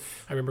friends that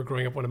I remember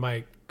growing up, one of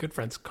my good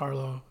friends,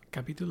 Carlo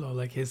Capitulo,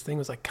 like his thing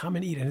was like, come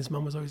and eat. And his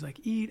mom was always like,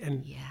 eat.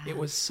 And it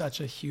was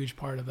such a huge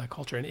part of that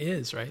culture and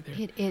is, right?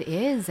 It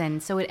is.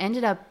 And so it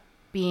ended up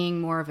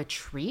being more of a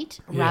treat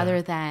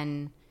rather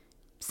than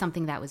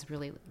something that was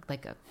really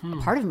like a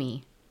part of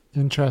me.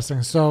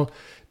 Interesting. So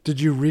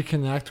did you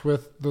reconnect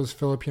with those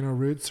Filipino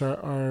roots or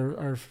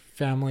our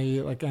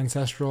family, like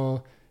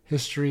ancestral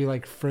history,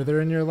 like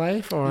further in your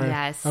life? Or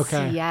yes.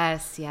 Okay.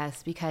 Yes.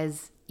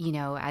 Because, you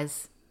know,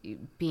 as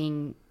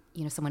being,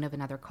 you know, someone of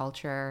another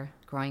culture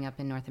growing up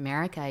in North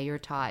America, you're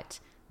taught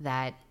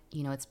that,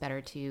 you know, it's better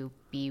to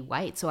be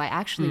white. So I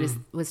actually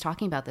was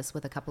talking about this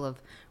with a couple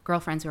of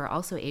girlfriends who are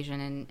also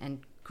Asian and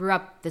grew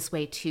up this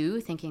way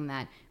too, thinking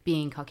that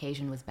being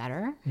Caucasian was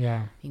better.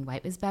 Yeah. Being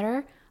white was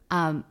better.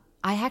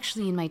 I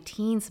actually, in my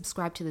teens,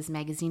 subscribed to this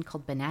magazine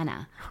called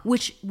Banana,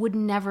 which would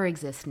never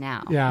exist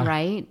now,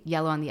 right?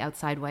 Yellow on the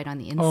outside, white on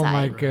the inside. Oh,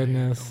 my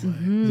goodness.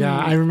 Yeah,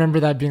 I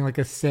remember that being like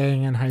a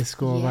saying in high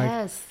school.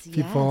 Yes, like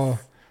people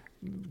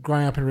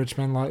growing up in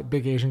Richmond,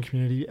 big Asian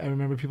community, I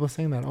remember people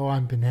saying that, oh,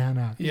 I'm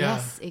banana. Yeah.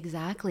 Yes,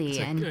 exactly.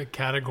 It's like a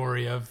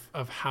category of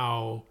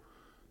how...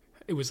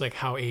 It was like,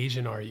 how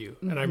Asian are you?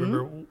 And I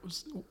remember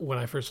when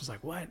I first was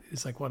like, what?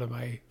 It's like one of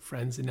my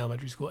friends in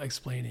elementary school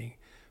explaining,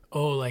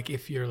 oh, like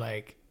if you're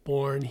like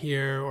born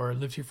here or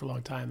lived here for a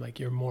long time, like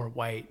you're more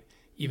white,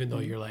 even though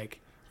you're like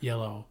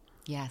yellow.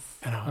 Yes.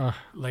 And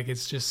like,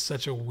 it's just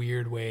such a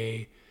weird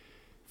way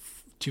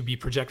to be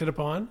projected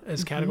upon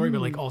as category,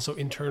 but like also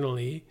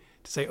internally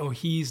to say, oh,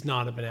 he's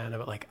not a banana,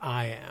 but like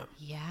I am.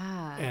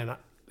 Yeah. And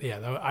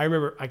I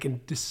remember, I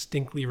can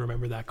distinctly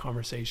remember that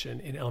conversation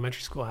in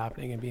elementary school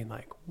happening and being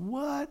like,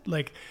 what?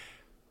 Like,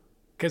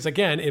 because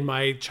again, in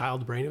my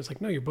child brain, it was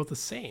like, no, you're both the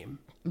same,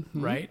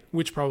 right?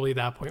 Which probably at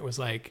that point was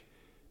like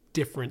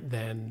different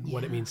than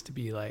what it means to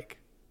be like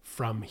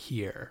from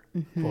here,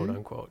 quote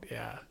unquote.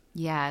 Yeah.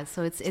 Yeah.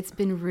 So it's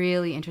been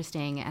really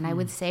interesting. And I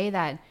would say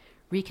that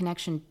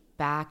reconnection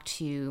back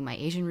to my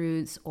Asian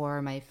roots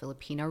or my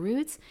Filipino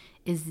roots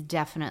is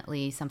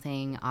definitely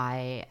something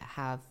I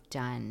have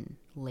done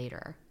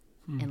later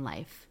in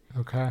life.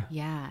 Okay.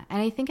 Yeah.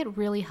 And I think it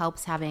really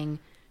helps having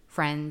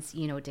friends,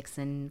 you know,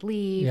 Dixon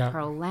Lee,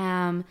 Pearl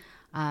Lam,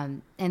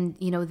 and,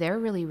 you know, they're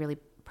really, really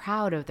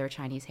proud of their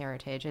Chinese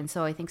heritage. And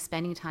so I think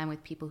spending time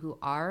with people who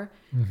are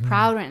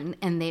proud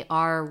and they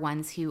are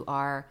ones who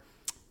are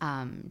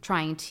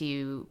trying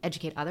to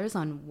educate others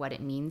on what it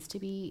means to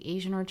be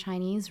Asian or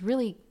Chinese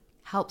really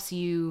helps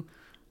you,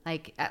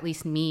 like, at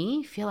least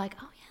me, feel like,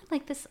 oh yeah,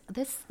 like this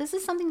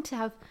is something to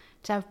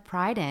have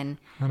pride in.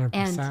 100%.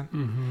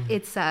 And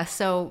it's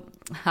so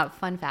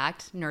fun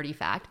fact, nerdy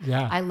fact.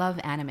 Yeah, I love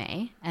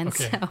anime, and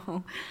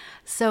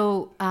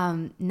so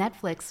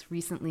Netflix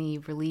recently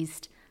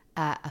released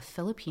a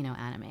Filipino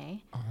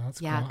anime. Oh, that's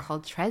cool.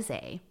 Called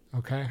Treze.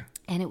 Okay.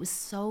 And it was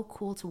so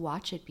cool to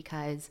watch it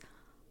because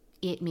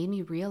it made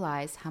me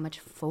realize how much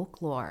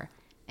folklore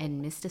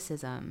and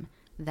mysticism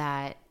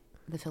that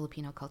the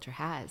Filipino culture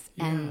has.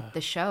 Yeah. And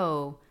the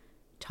show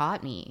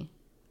taught me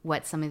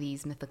what some of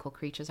these mythical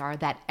creatures are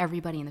that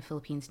everybody in the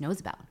Philippines knows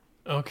about.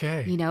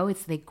 Okay. You know,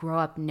 they grow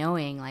up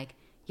knowing like,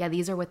 yeah,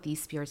 these are what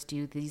these spirits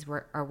do. These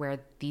are where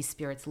these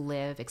spirits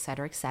live, et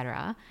cetera, et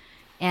cetera.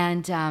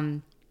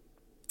 And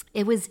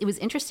it was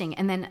interesting.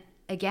 And then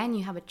again,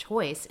 you have a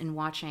choice in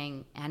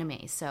watching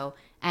anime. So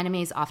anime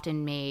is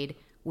often made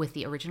with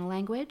the original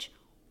language,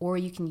 or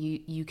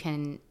you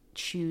can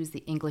choose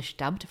the English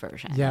dubbed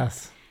version.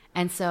 Yes.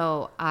 And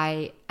so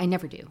I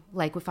never do.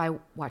 Like if I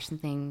watch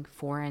something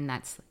foreign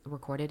that's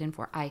recorded in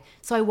I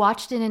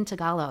watched it in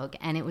Tagalog,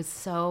 and it was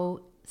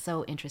so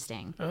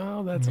interesting.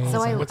 Oh, that's awesome.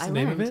 So what's the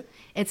name of it?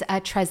 It's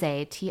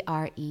Trese,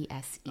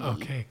 Trese.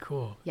 Okay,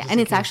 cool. Yeah, and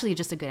it's actually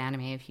just a good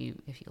anime if you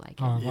like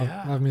it. Oh,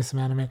 love me some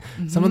anime.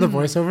 Some of the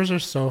voiceovers are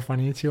so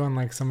funny too on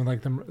like some of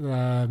like the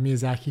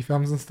Miyazaki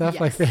films and stuff.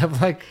 Yes. Like they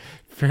have like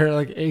very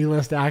like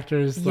A-list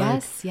actors.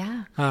 Yes, like,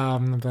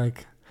 yeah.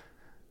 Like.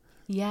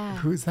 Yeah.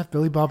 Who is that?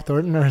 Billy Bob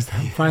Thornton, or is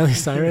that Miley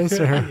Cyrus?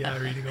 Or yeah,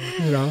 reading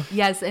over. You know.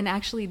 Yes, and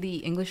actually the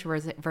English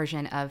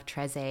version of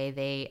Trese,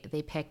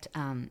 they picked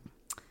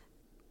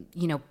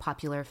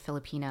popular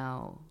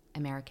Filipino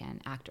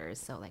American actors,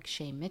 so like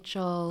Shay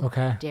Mitchell,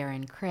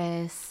 Darren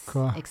Criss,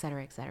 cool. et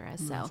cetera, et cetera.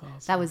 So awesome.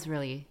 That was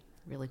really,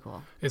 really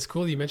cool. It's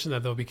cool that you mentioned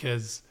that though,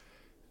 because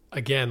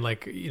again,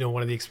 like,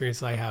 one of the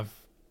experiences I have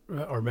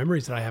or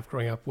memories that I have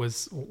growing up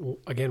was,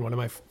 again, one of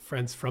my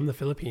friends from the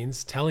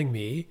Philippines telling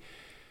me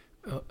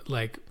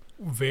like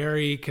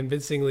very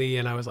convincingly,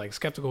 and I was like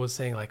skeptical, was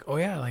saying like, oh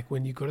yeah, like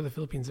when you go to the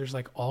Philippines, there's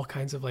like all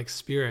kinds of like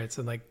spirits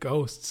and like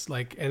ghosts,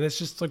 like, and it's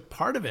just like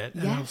part of it.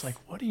 And I was like,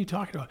 what are you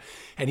talking about?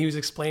 And he was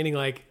explaining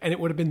like, and it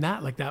would have been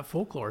that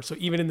folklore. So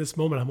even in this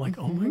moment, I'm like,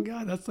 oh my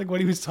God, that's like what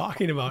he was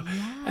talking about.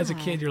 Yeah. As a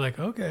kid, you're like,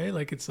 okay,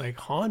 like it's like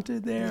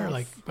haunted there. Yes.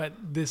 Like, but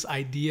this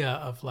idea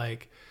of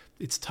like,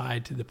 it's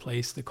tied to the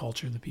place, the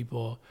culture, the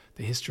people,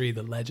 the history,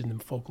 the legend,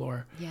 and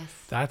folklore. Yes.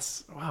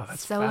 That's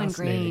so fascinating.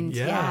 Ingrained.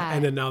 Yeah.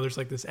 And then now there's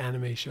like this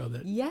anime show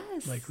that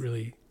like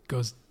really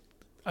goes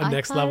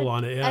next level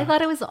on it. Yeah. I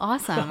thought it was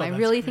awesome. I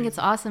really think crazy. it's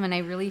awesome. And I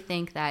really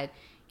think that,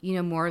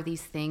 more of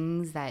these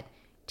things that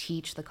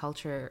teach the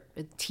culture,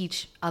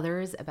 teach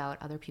others about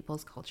other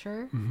people's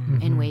culture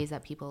in ways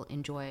that people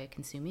enjoy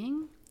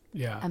consuming.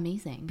 Yeah.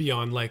 Amazing.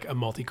 Beyond like a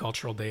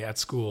multicultural day at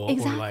school.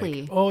 Exactly.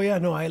 Or like, oh yeah,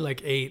 no, I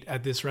like ate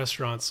at this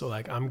restaurant. So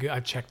like I'm good. I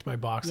checked my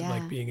box of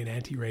like being an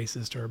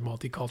anti-racist or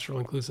multicultural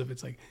inclusive.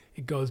 It's like,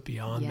 it goes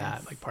beyond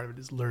that. Like part of it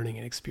is learning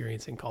and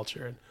experiencing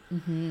culture.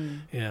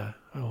 And yeah.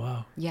 Oh,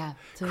 wow. Yeah.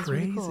 So it's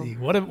crazy. really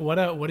cool.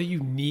 What a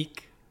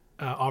unique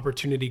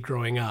opportunity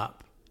growing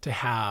up to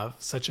have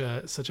such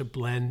a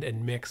blend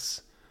and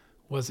mix.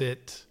 Was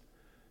it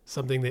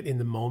something that in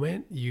the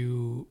moment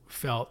you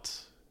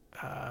felt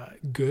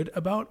good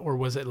about, or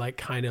was it like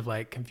kind of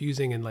like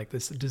confusing and like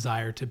this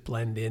desire to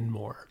blend in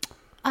more?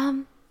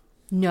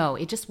 No,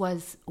 it just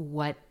was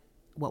what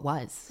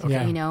was,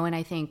 and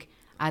I think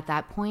at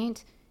that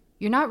point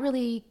you're not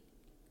really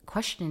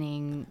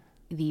questioning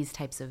these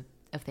types of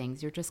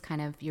things. You're just kind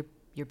of,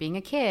 you're being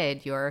a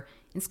kid, you're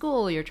in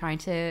school, you're trying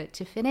to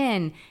fit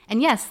in.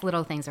 And yes,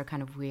 little things are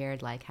kind of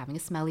weird, like having a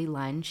smelly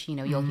lunch,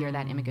 you'll hear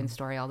that immigrant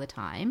story all the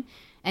time.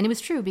 And it was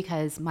true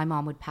because my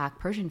mom would pack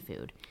Persian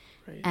food.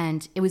 Right.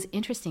 And it was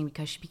interesting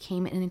because she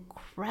became an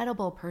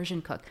incredible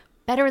Persian cook,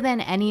 better than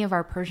any of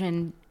our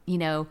Persian,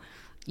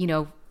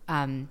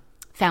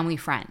 family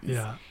friends.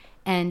 Yeah.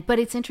 But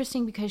it's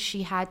interesting because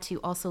she had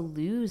to also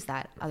lose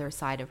that other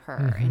side of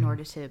her in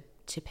order to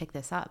pick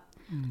this up.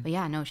 But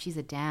yeah, no, she's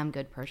a damn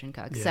good Persian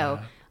cook. Yeah. So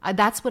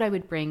that's what I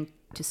would bring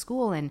to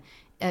school. And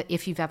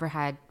if you've ever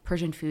had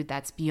Persian food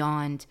that's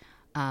beyond,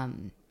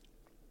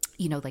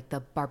 like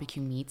the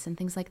barbecue meats and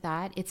things like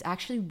that, it's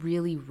actually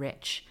really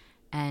rich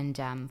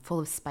and full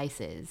of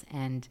spices,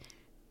 and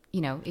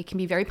it can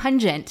be very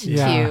pungent to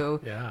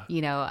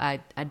a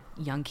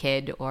young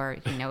kid, or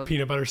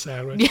peanut butter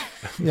sandwich.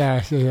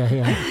 yeah.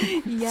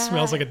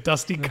 Smells like a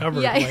dusty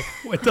cupboard. Yeah. Like,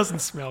 it doesn't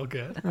smell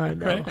good. I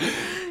know. Right?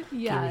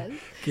 Yes.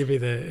 Give me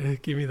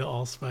the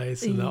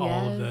allspice and all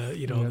of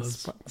the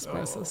those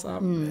spices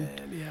up.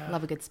 Man, yeah.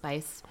 Love a good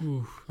spice.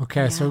 Ooh.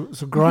 Okay, so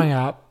growing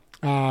up,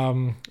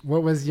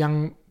 what was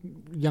young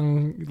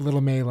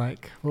little May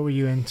like? What were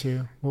you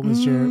into? What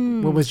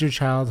was your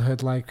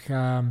childhood like?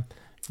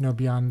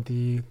 Beyond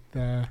the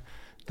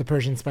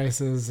Persian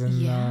spices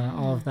and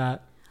all of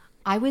that.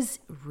 I was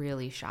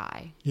really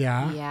shy.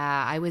 Yeah.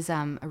 Yeah, I was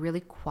a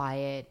really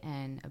quiet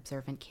and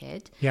observant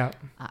kid. Yeah.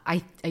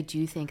 I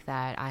do think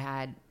that I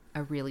had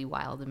a really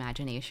wild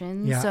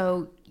imagination. Yeah.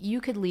 So you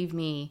could leave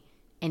me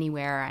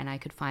anywhere and I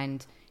could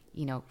find,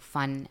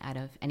 fun out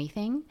of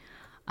anything.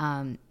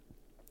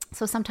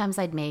 So sometimes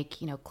I'd make,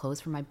 clothes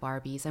for my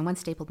Barbies. I once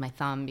stapled my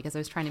thumb because I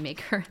was trying to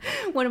make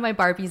one of my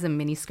Barbies a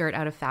mini skirt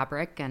out of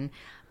fabric. And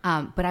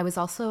but I was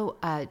also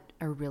a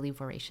really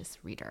voracious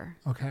reader.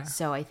 Okay.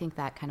 So I think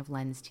that kind of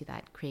lends to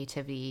that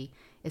creativity,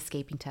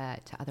 escaping to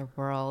other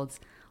worlds.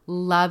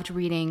 Loved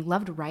reading,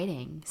 loved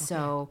writing. Okay.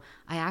 So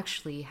I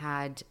actually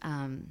had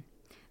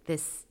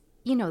this,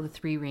 the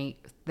three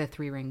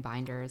ring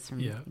binders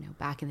from,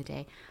 back in the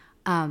day.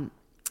 And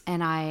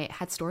I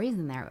had stories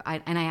in there.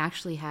 I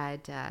actually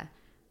had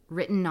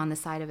written on the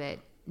side of it,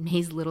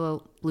 May's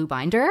little blue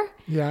binder.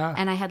 Yeah.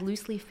 And I had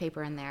loose leaf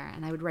paper in there,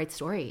 and I would write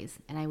stories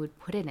and I would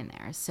put it in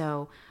there.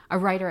 So a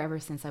writer ever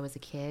since I was a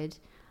kid.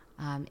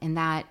 And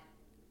that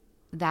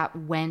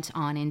went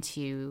on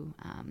into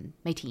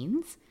my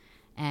teens,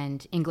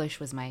 and English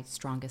was my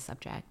strongest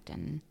subject.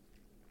 And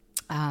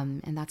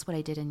that's what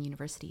I did in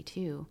university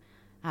too.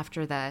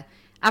 After the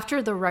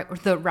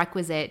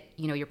requisite,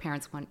 your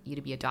parents want you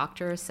to be a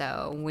doctor.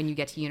 So when you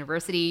get to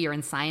university, you're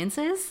in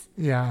sciences.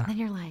 Yeah. And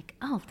you're like,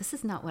 oh, this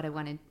is not what I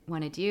want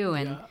to do.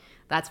 And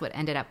that's what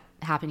ended up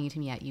happening to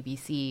me at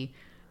UBC.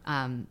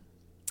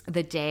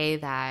 The day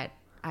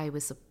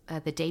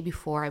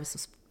before I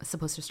was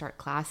supposed to start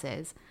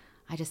classes,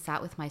 I just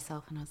sat with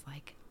myself and I was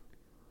like,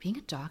 being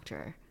a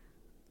doctor,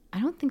 I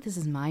don't think this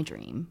is my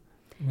dream.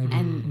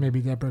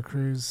 Maybe Deborah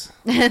Cruz.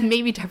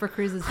 Maybe Deborah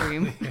Cruz's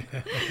dream.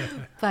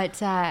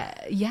 But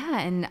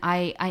and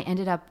I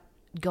ended up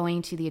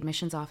going to the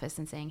admissions office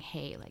and saying,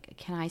 hey, like,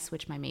 can I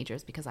switch my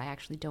majors because I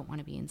actually don't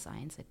want to be in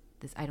science.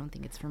 I don't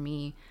think it's for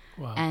me.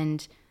 Wow.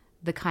 And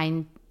the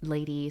kind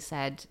lady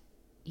said,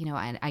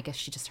 I guess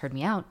she just heard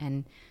me out,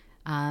 and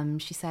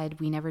she said,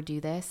 we never do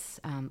this,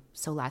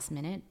 so last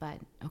minute, but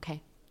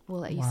okay,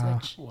 we'll let you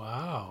switch.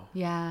 Wow.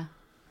 Yeah.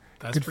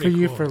 That's good for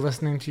you for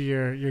listening to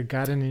your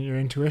gut and your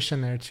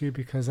intuition there too,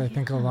 because I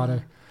think a lot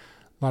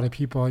of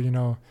people,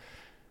 you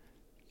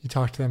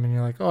talk to them and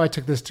you're like, oh, I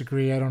took this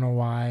degree, I don't know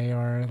why,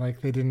 or like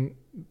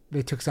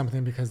they took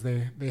something because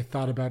they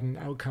thought about an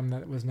outcome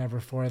that was never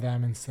for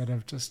them instead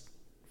of just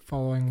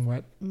following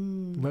what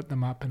lit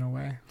them up in a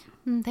way.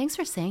 Thanks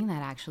for saying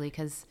that, actually,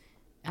 because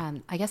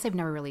I guess I've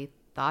never really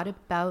thought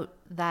about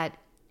that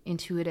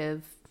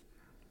intuitive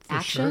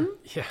action.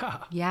 Sure.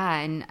 Yeah.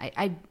 And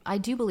I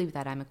do believe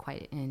that I'm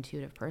quite an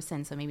intuitive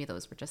person. So maybe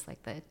those were just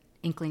like the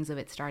inklings of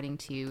it starting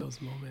to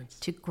those moments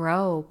to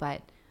grow.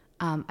 But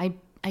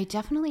I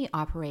definitely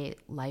operate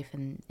life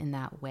in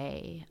that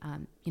way.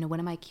 What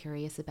am I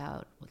curious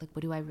about? Like,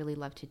 what do I really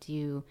love to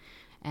do?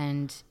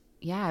 And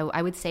yeah,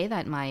 I would say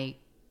that my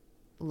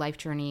life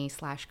journey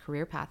 /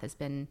 career path has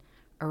been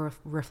a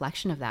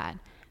reflection of that,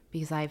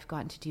 because I've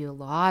gotten to do a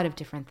lot of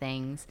different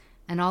things.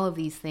 And all of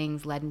these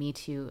things led me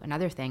to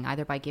another thing,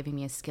 either by giving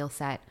me a skill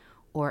set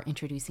or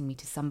introducing me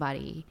to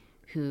somebody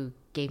who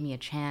gave me a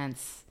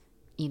chance,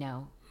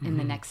 in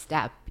the next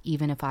step,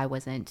 even if I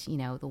wasn't,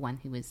 the one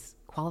who was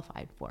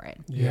qualified for it.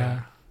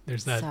 Yeah.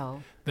 There's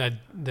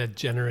that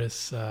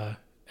generous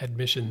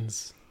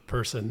admissions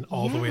person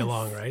all the way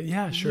along, right?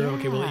 Yeah, sure. Yeah.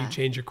 Okay, we'll let you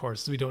change your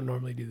course. We don't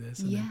normally do this.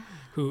 And then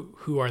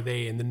who are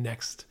they in the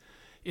next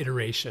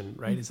iteration,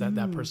 right? Is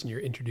that person you're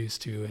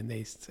introduced to, and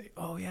they say,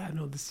 oh yeah,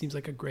 no, this seems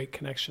like a great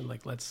connection,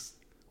 like let's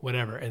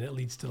whatever, and it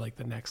leads to like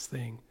the next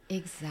thing.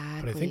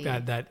 Exactly. But I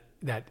think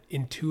that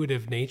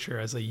intuitive nature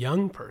as a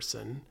young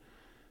person,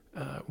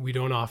 we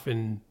don't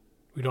often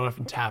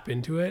tap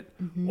into it,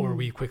 or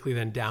we quickly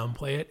then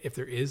downplay it if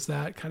there is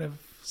that kind of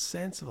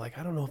sense of like,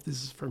 I don't know if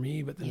this is for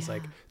me, but then it's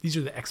like, these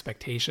are the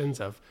expectations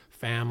of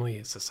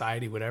family,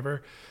 society,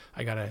 whatever.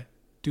 I gotta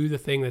do the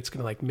thing that's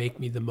gonna like make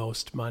me the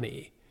most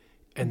money.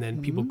 And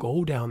then people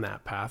go down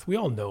that path. We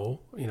all know,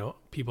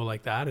 people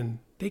like that, and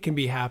they can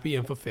be happy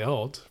and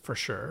fulfilled for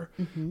sure.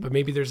 But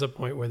maybe there's a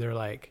point where they're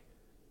like,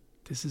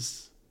 this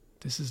is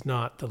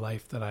not the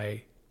life that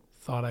I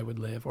thought I would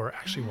live or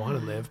actually want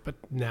to live. But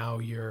now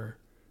you're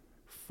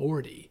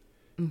 40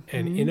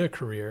 and in a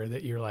career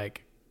that you're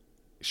like,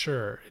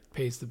 sure, it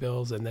pays the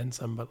bills and then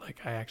some, but like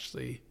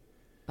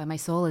but my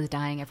soul is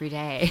dying every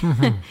day,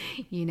 and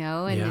And,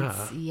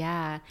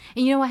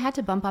 I had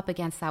to bump up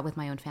against that with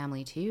my own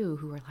family too,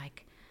 who were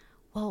like,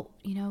 well,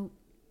 you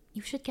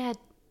should get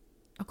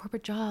a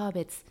corporate job.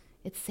 It's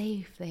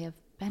safe. They have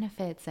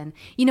benefits. And,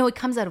 it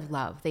comes out of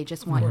love. They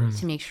just want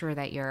to make sure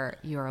that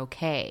you're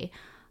okay.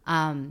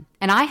 And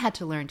I had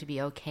to learn to be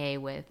okay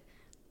with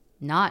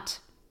not,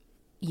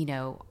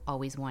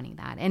 always wanting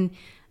that. And,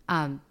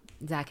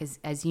 Zach,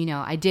 as you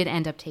know, I did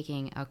end up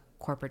taking a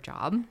corporate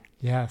job.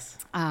 Yes.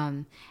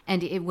 And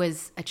it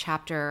was a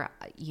chapter,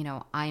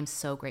 I am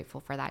so grateful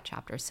for that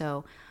chapter.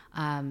 So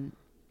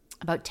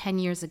about 10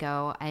 years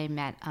ago, I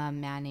met a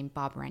man named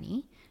Bob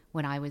Rennie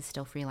when I was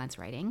still freelance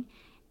writing.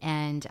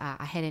 And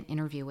I had an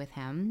interview with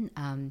him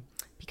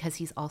because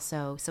he's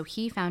also, so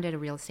he founded a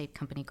real estate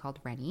company called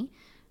Rennie.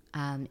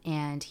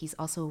 And he's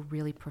also a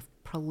really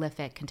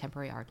prolific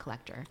contemporary art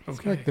collector. Okay.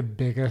 It's like the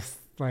biggest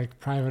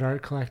private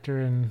art collector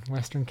in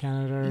Western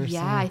Canada or something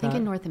I think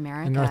in North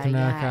America. In North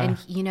America. Yeah.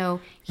 And,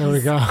 there we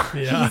go.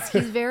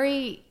 He's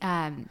very,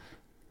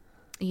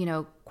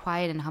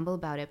 quiet and humble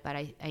about it, but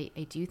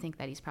I do think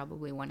that he's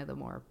probably one of the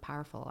more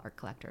powerful art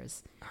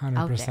collectors 100%.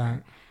 Out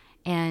there.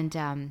 And,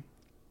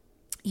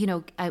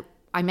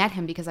 I met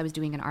him because I was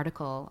doing an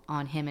article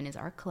on him and his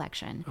art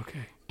collection.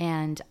 Okay.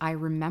 And I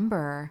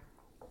remember,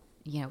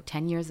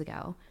 10 years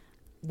ago,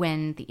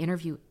 when the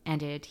interview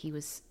ended, he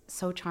was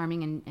so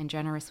charming and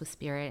generous with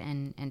spirit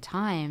and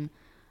time.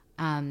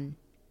 I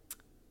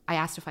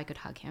asked if I could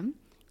hug him,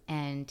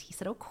 And he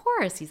said, of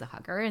course, he's a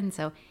hugger. And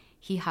so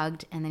he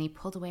hugged, and then he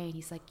pulled away, and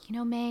he's like,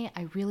 May,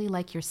 I really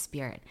like your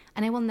spirit.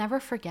 And I will never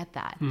forget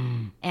that.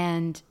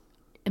 And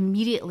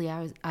immediately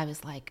I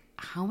was like,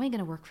 how am I going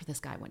to work for this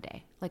guy one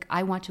day? Like,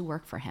 I want to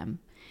work for him.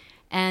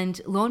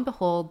 And lo and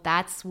behold,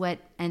 that's what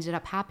ended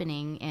up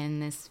happening in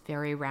this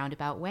very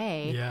roundabout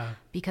way. Yeah.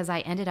 Because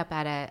I ended up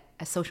at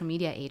a social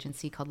media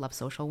agency called Love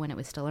Social when it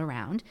was still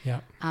around.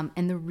 Yeah.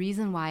 And the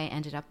reason why I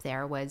ended up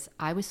there was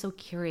I was so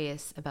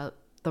curious about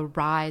the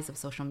rise of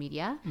social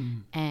media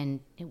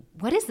and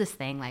what is this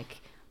thing?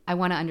 Like, I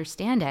want to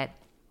understand it.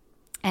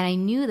 And I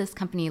knew this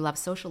company, Love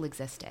Social,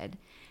 existed.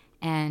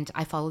 And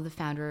I followed the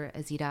founder,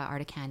 Azita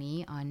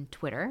Ardakani, on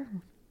Twitter.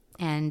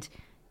 And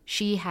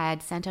she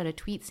had sent out a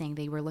tweet saying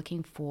they were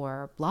looking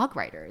for blog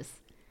writers.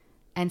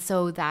 And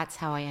so that's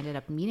how I ended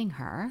up meeting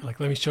her.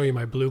 Like, let me show you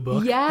my blue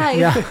book.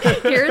 Yeah.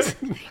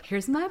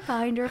 Here's my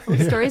binder full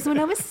of stories when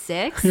I was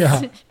 6.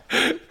 Yeah.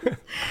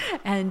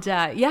 And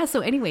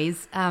so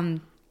anyways,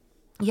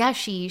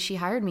 she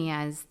hired me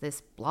as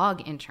this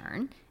blog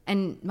intern.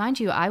 And mind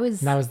you, I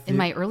was in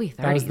my early 30s.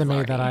 That was the May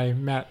already. that I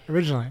met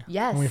originally.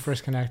 Yes. When we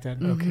first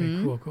connected.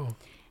 Okay, cool.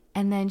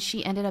 And then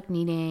she ended up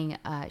needing,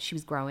 she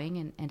was growing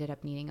and ended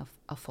up needing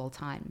a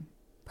full-time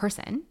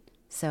person.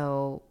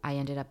 So I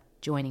ended up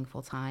joining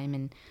full-time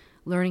and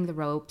learning the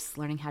ropes,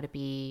 learning how to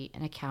be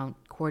an account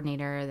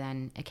coordinator,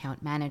 then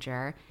account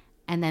manager.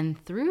 And then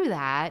through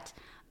that,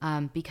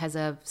 because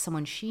of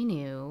someone she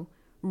knew,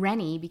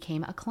 Rennie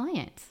became a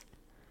client.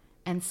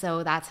 And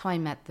so that's how I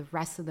met the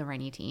rest of the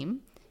Rennie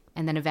team.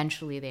 And then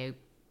eventually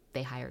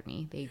they hired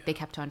me. They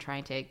kept on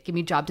trying to give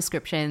me job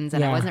descriptions,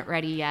 and I wasn't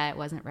ready yet.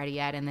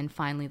 And then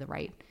finally the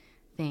right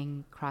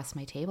thing crossed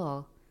my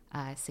table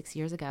 6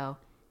 years ago.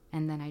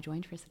 And then I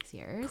joined for 6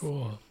 years.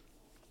 Cool.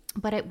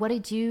 But what I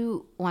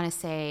do want to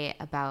say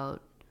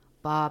about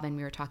Bob, and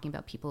we were talking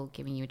about people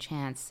giving you a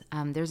chance,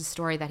 there's a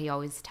story that he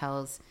always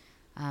tells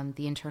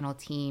the internal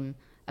team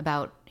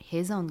about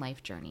his own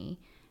life journey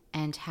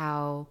and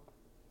how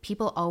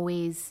people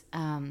always,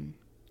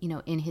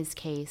 in his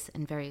case,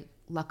 and very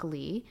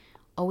luckily,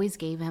 always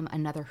gave him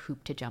another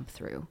hoop to jump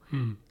through.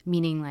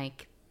 Meaning,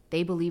 like,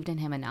 they believed in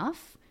him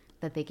enough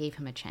that they gave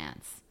him a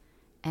chance.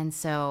 And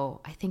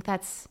so I think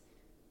that's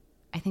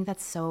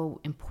so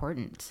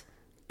important.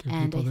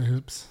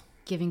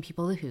 Giving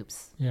people the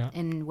hoops. Yeah.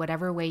 In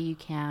whatever way you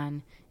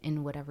can,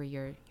 in whatever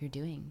you're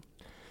doing.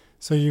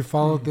 So you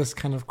followed this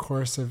kind of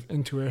course of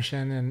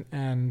intuition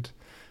and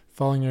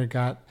following your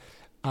gut.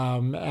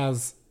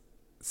 As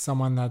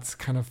someone that's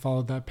kind of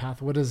followed that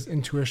path, what does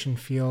intuition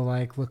feel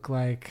like, look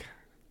like,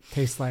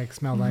 taste like,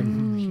 smell like?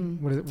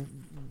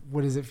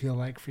 What does it feel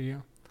like for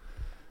you?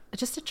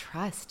 Just a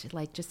trust,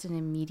 like just an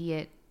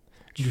immediate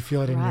Do you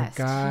feel it in your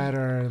gut,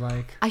 or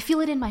like? I feel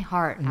it in my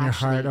heart. In your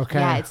heart, okay.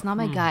 Yeah, it's not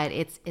my gut.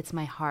 It's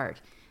my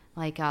heart.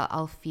 Like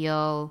I'll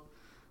feel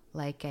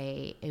like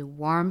a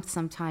warmth.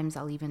 Sometimes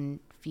I'll even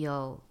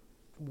feel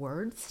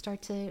words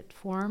start to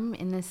form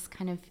in this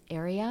kind of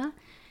area.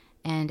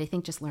 And I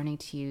think just learning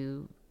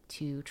to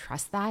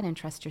trust that and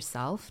trust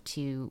yourself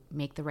to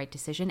make the right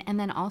decision. And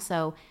then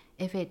also,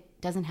 if it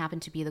doesn't happen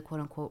to be the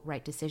quote unquote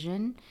right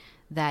decision,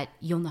 that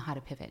you'll know how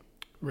to pivot.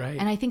 Right.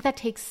 And I think that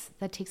takes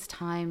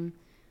time.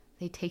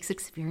 It takes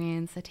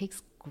experience. It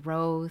takes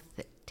growth.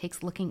 It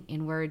takes looking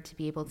inward to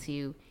be able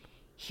to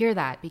hear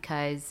that,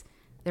 because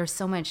there's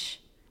so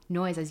much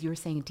noise, as you were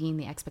saying, Dean,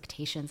 the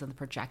expectations and the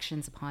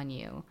projections upon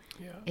you.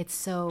 Yeah. It's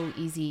so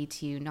easy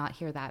to not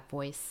hear that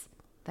voice,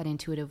 that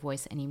intuitive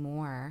voice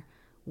anymore,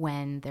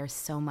 when there's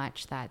so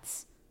much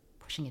that's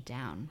pushing it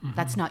down. Mm-hmm.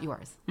 That's not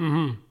yours.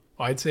 Mm-hmm.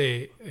 Well, I'd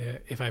say,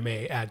 if I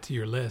may add to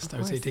your list, I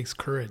would say it takes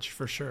courage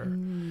for sure.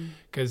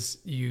 Because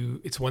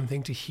it's one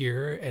thing to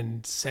hear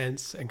and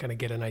sense and kind of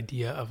get an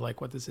idea of like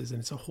what this is,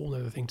 and it's a whole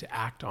other thing to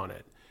act on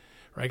it,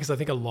 right? Because I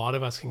think a lot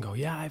of us can go,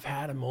 yeah, I've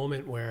had a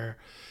moment where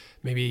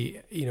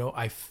maybe,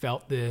 I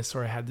felt this,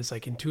 or I had this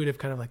like intuitive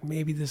kind of like,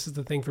 maybe this is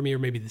the thing for me, or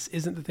maybe this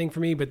isn't the thing for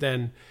me. But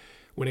then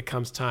when it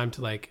comes time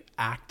to like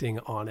acting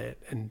on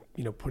it and,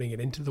 putting it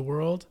into the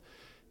world,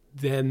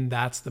 then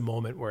that's the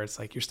moment where it's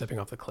like you're stepping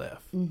off the cliff.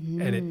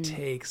 Mm-hmm. And it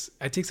takes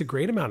a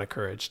great amount of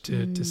courage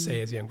to say,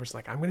 as a young person,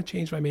 like, I'm going to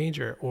change my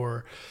major,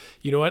 or,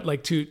 you know what,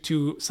 like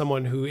to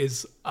someone who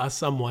is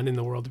someone in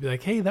the world, to be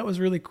like, hey, that was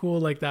really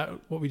cool. Like that,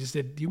 what we just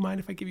did. Do you mind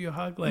if I give you a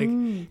hug? Like,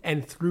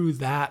 and through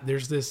that,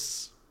 there's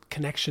this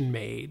connection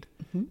made,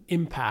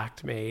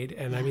 impact made.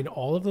 And I mean,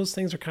 all of those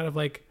things are kind of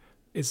like,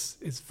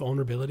 it's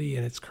vulnerability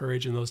and it's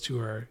courage, and those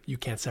two you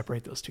can't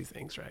separate those two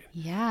things, right?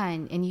 Yeah,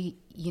 and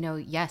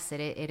yes,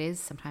 it is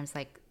sometimes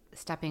like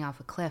stepping off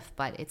a cliff,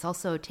 but it's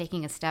also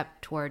taking a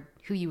step toward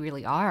who you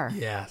really are.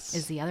 Yes,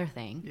 is the other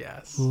thing.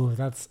 Yes. Ooh,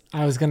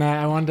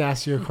 I wanted to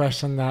ask you a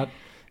question that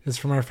is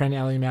from our friend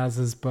Ellie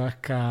Maz's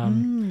book,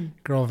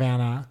 Girl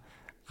Vanna.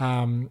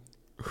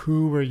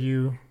 Who were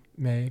you,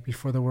 May,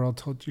 before the world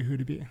told you who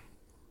to be?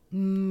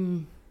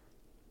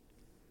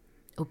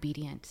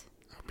 Obedient.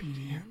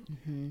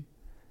 Mm-hmm.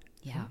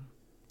 Yeah.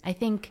 I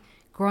think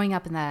growing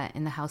up in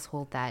the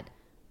household that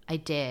I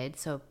did,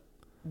 so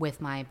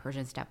with my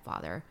Persian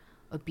stepfather,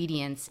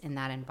 obedience in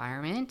that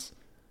environment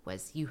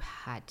was you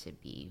had to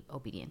be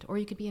obedient, or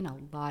you could be in a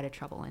lot of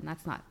trouble, and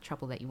that's not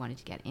trouble that you wanted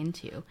to get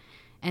into.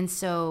 And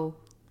so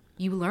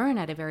you learn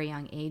at a very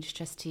young age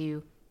just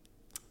to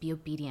be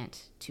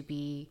obedient, to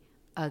be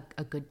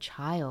a good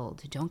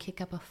child, don't kick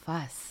up a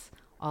fuss,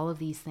 all of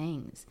these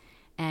things.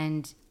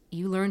 And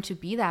you learn to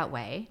be that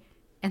way.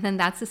 And then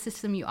that's the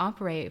system you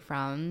operate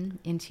from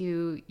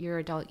into your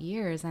adult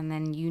years. And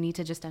then you need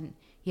to just,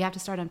 you have to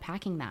start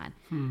unpacking that.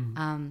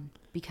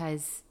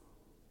 Because,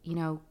 you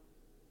know,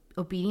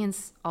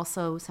 obedience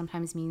also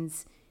sometimes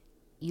means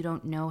you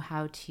don't know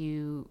how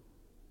to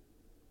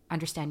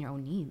understand your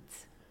own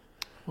needs.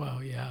 Wow.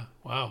 Yeah.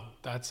 Wow.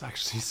 That's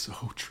actually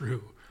so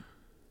true.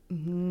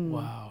 Mm-hmm.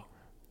 Wow.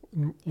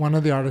 One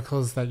of the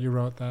articles that you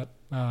wrote that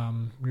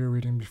we were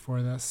reading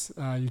before this,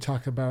 you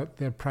talk about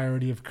the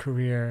priority of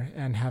career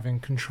and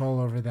having control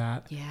over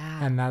that.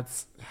 Yeah. And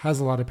that's has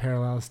a lot of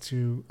parallels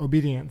to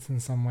obedience in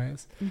some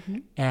ways. Mm-hmm.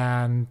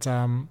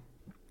 And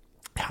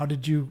how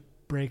did you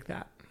break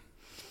that?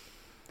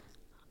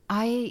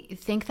 I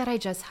think that I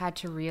just had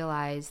to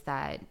realize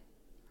that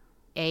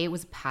it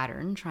was a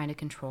pattern, trying to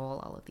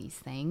control all of these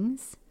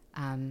things,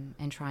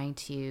 and trying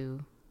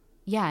to,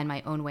 in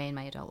my own way in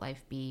my adult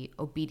life, be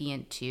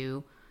obedient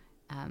to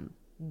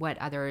what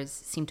others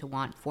seem to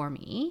want for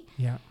me.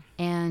 Yeah.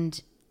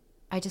 And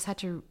I just had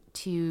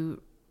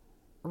to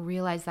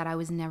realize that I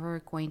was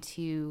never going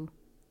to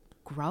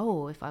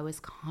grow if I was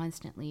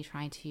constantly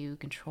trying to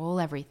control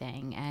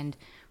everything and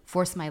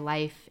force my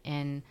life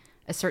in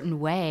a certain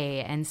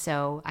way. And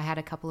so I had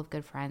a couple of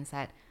good friends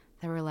that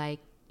were like,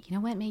 you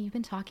know what, May, you've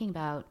been talking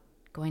about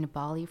going to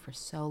Bali for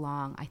so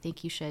long. I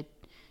think you should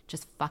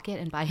just fuck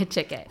it and buy a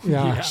ticket.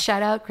 Yeah.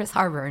 Shout out Chris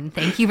Harburn.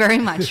 Thank you very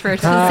much for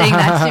saying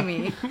that to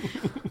me.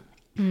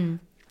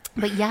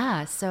 But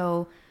yeah,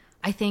 so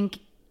I think,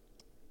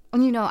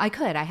 you know, I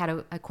had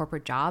a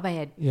corporate job. I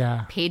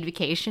had paid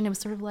vacation. It was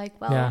sort of like,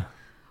 well,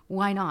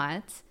 why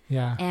not?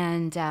 Yeah.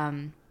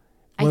 And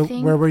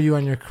where were you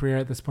on your career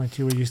at this point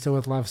too? Were you still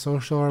with Love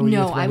Social? Or were you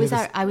with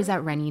Rennie? I was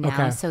at Rennie now.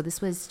 Okay. So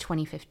this was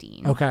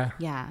 2015. Okay.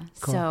 Yeah.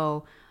 Cool.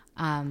 So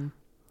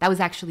that was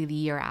actually the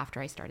year after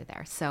I started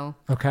there. So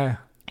okay.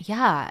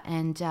 Yeah,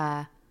 and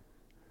I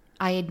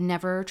had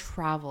never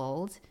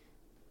traveled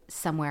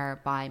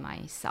somewhere by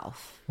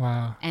myself.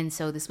 Wow. And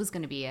so this was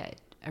going to be a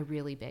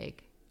really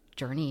big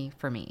journey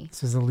for me.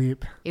 This was a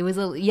leap. It was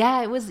a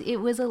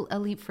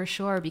leap for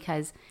sure,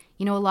 because,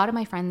 you know, a lot of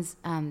my friends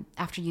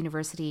after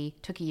university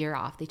took a year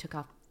off. They took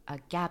off a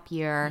gap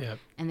year,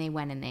 and they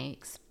went and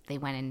they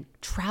went and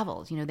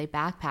traveled. You know, they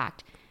backpacked.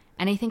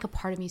 And I think a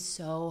part of me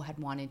had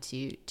wanted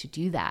to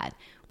do that,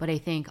 but I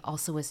think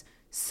also was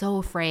so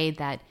afraid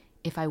that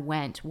if I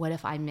went, what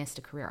if I missed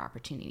a career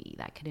opportunity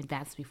that could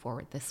advance me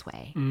forward this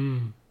way?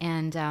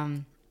 And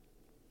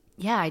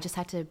I just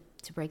had to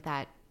break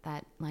that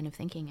line of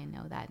thinking and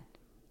know that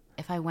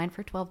if I went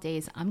for 12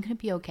 days, I'm going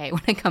to be okay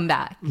when I come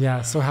back.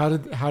 Yeah. So how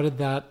did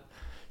that,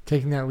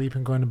 taking that leap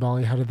and going to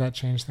Bali, how did that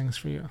change things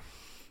for you?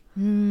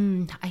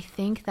 I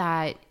think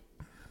that,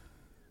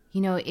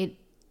 you know, it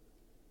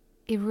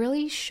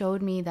really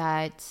showed me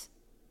that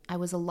I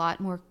was a lot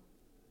more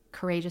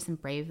courageous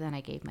and brave than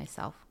I gave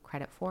myself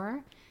credit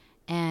for,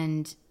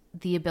 and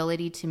the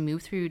ability to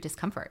move through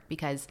discomfort,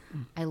 because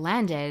I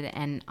landed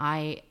and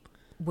I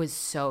was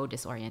so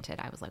disoriented.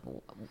 I was like,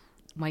 oh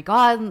my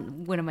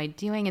God, what am I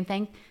doing? And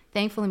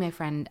thankfully my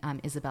friend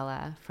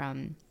Isabella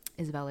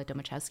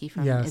Domachowski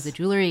from Isa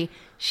Jewelry,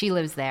 she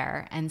lives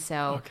there. And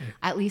so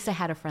at least I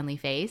had a friendly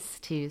face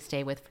to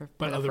stay with for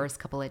the first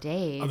couple of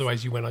days.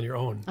 Otherwise you went on your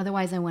own.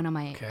 Otherwise I went on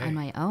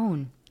my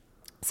own.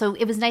 So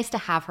it was nice to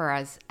have her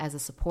as a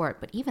support.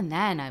 But even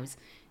then I was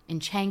in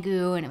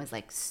Canggu and it was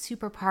like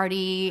super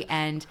party.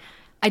 And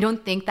I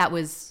don't think that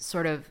was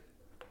sort of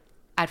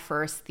at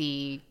first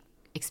the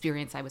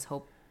experience I was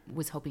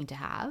hoping to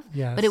have.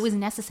 Yes. But it was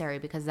necessary,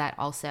 because that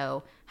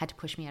also had to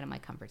push me out of my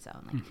comfort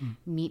zone. Like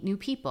meet new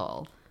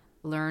people,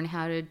 learn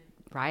how to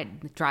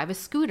drive a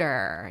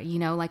scooter, you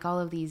know, like all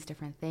of these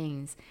different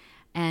things.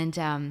 And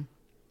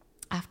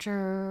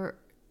after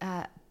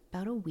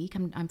about a week,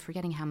 I'm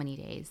forgetting how many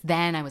days,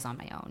 then I was on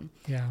my own.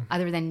 Yeah.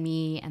 Other than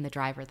me and the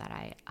driver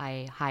that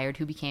I hired,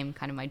 who became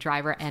kind of my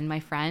driver and my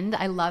friend.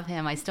 I love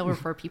him. I still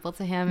refer people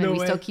to him, and we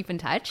still keep in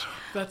touch.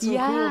 That's so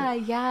cool.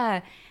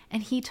 Yeah.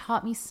 And he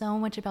taught me so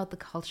much about the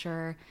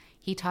culture.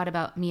 He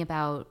taught me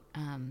about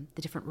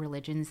the different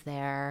religions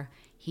there.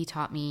 He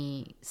taught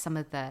me some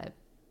of the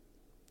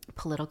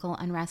political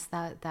unrest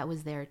that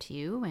was there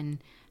too, and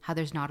how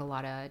there's not a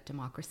lot of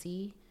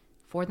democracy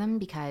for them,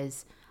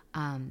 because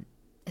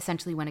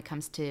essentially when it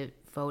comes to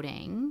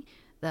voting,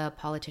 the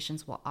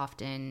politicians will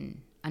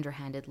often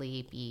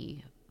underhandedly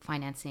be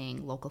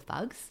financing local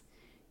thugs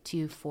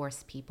to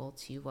force people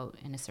to vote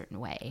in a certain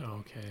way.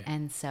 Okay.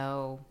 And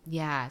so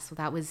so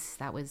that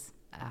was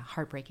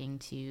heartbreaking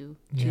to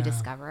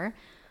discover.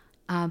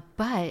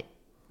 But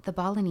the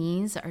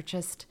Balinese are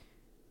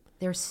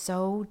they're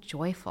so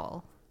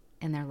joyful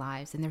in their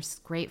lives, and they're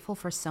grateful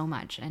for so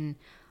much. And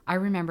I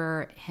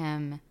remember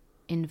him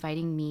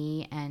inviting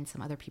me and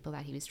some other people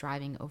that he was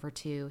driving over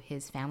to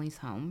his family's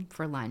home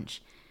for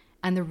lunch.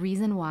 And the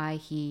reason why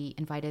he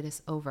invited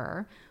us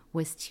over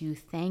was to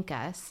thank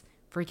us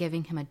for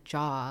giving him a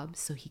job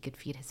so he could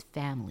feed his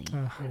family.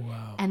 Oh,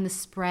 wow. And the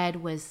spread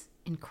was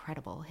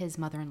incredible. His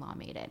mother-in-law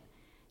made it.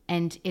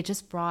 And it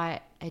just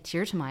brought a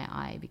tear to my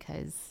eye,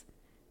 because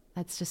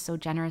that's just so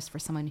generous for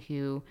someone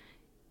who,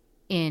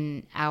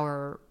 in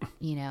our,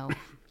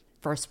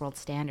 first world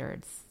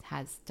standards,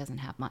 doesn't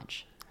have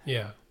much.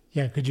 Yeah.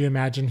 Yeah. Could you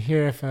imagine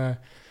here if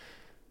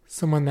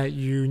someone that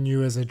you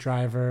knew as a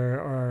driver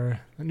or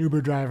an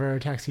Uber driver or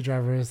taxi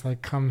driver is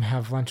like, come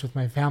have lunch with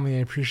my family. I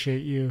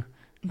appreciate you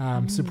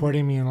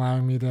supporting me and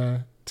allowing me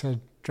to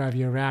drive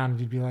you around.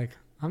 You'd be like,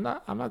 I'm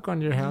not going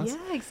to your house.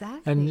 Yeah,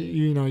 exactly. And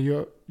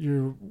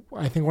you're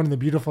I think one of the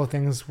beautiful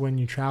things when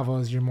you travel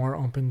is you're more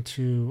open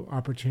to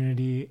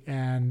opportunity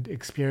and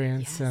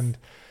experience. Yes. And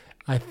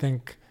I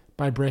think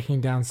by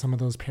breaking down some of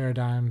those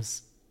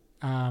paradigms,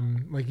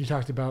 like you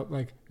talked about,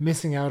 like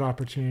missing out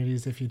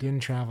opportunities if you didn't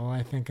travel,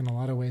 I think in a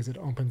lot of ways it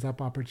opens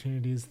up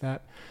opportunities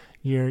that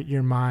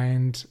your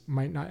mind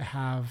might not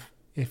have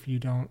if you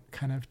don't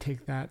kind of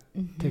take that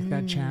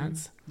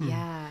chance.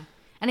 Yeah.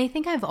 And I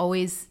think I've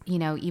always,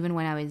 even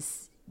when I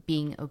was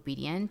being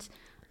obedient,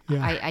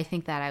 I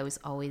think that I was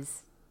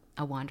always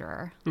a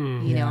wanderer,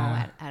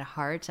 at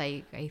heart.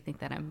 I think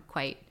that I'm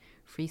quite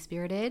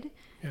free-spirited.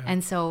 Yeah.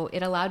 And so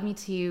it allowed me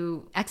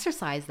to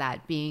exercise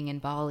that, being in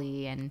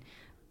Bali and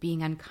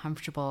being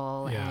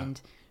uncomfortable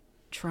and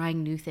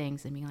trying new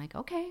things and being like,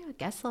 okay, I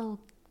guess I'll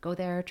go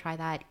there, try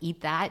that,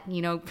 eat that.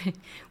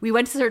 We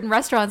went to certain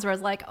restaurants where I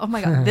was like, oh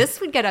my God,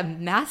 this would get a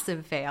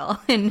massive fail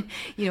in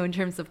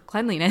terms of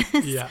cleanliness.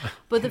 Yeah.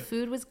 But the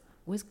food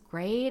was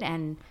great.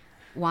 And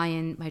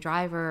Wyan, my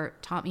driver,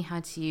 taught me how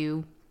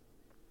to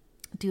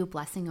do a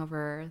blessing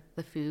over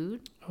the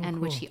food, cool.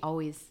 Which he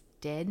always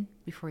did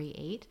before he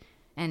ate.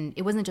 And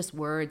it wasn't just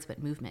words,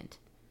 but movement.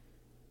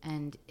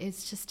 And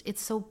it's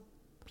so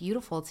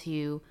beautiful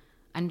to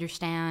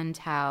understand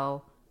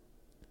how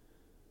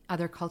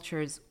other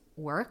cultures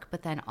work,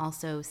 but then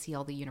also see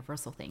all the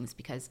universal things,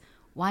 because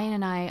Wyan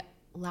and I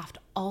laughed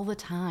all the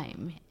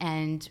time.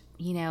 And,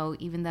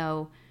 even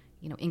though,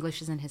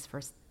 English isn't his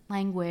first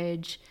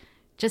language,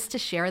 just to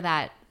share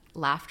that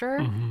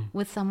laughter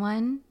with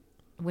someone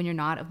when you're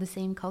not of the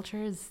same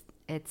cultures,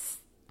 it's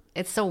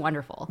so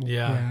wonderful.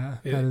 Yeah,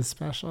 that is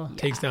special. It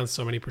takes down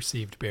so many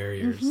perceived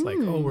barriers. Like,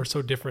 we're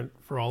so different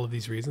for all of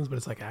these reasons, but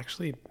it's like,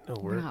 actually,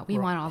 no, we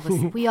want all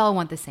this. We all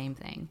want the same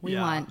thing. We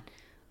want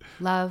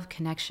love,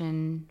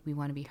 connection. We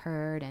want to be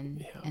heard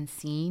and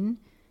seen.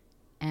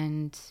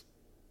 And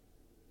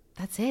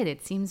that's it.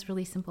 It seems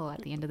really simple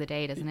at the end of the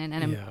day, doesn't it?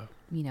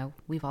 And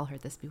we've all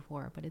heard this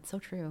before, but it's so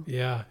true.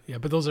 Yeah. Yeah.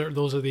 But those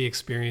are the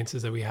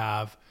experiences that we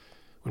have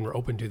when we're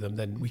open to them.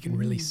 Then we can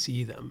really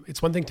see them.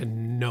 It's one thing to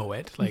know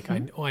it. Like,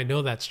 I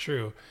know that's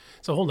true.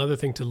 It's a whole nother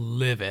thing to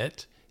live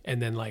it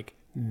and then like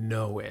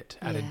know it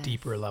at a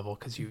deeper level,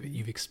 because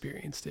you've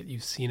experienced it.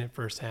 You've seen it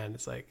firsthand.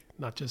 It's like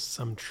not just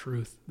some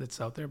truth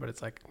that's out there, but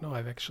it's like, no,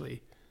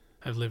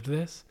 I've lived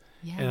this.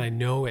 Yeah. And I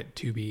know it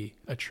to be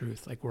a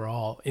truth. Like, we're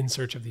all in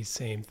search of these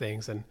same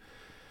things. And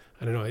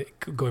I don't know,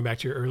 going back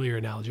to your earlier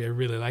analogy, I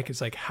really like,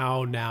 it's like,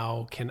 how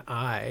now can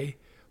I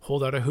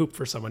hold out a hoop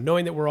for someone,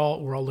 knowing that we're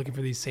all looking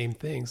for these same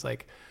things?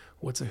 Like,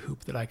 what's a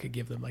hoop that I could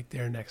give them, like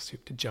their next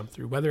hoop to jump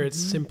through, whether it's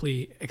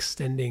simply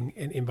extending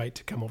an invite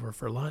to come over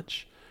for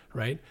lunch,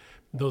 right?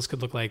 Those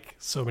could look like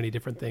so many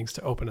different things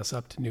to open us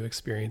up to new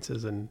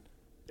experiences and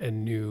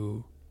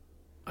new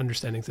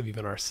understandings of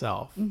even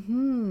ourselves.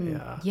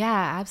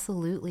 Yeah,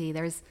 absolutely.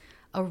 There's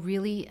a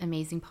really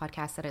amazing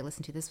podcast that I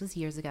listened to. This was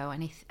years ago,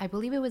 and I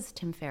believe it was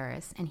Tim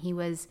Ferriss, and he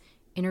was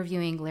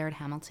interviewing Laird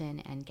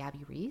Hamilton and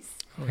Gabby Reese.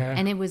 Okay.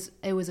 And it was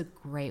a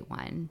great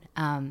one.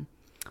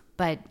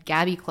 But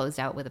Gabby closed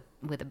out with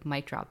a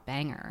mic drop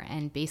banger,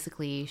 and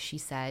basically she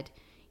said,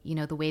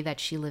 the way that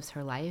she lives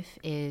her life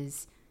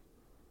is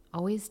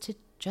always to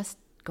just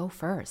go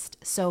first.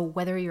 So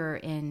whether you're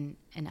in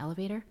an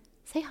elevator,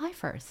 say hi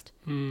first.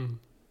 And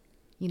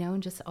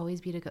just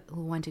always be the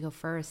one to go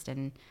first.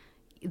 And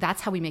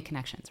that's how we make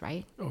connections,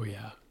 right? Oh,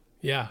 yeah.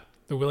 Yeah.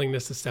 The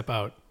willingness to step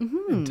out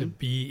and to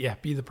be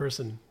the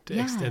person to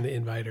extend the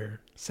invite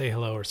or say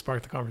hello or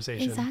spark the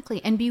conversation.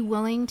 Exactly. And be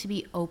willing to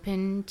be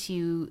open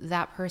to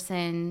that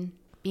person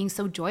being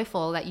so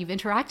joyful that you've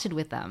interacted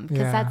with them.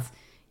 Because that's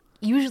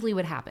usually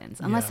what happens.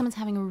 Unless someone's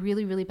having a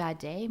really, really bad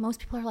day, most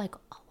people are like,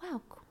 oh,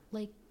 wow.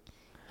 Like,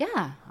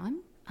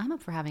 I'm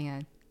up for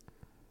having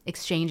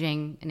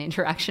exchanging an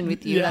interaction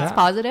with you that's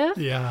positive.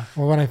 Yeah.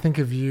 Well, when I think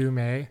of you,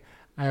 May,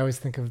 I always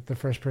think of the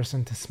first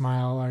person to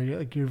smile, or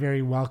you're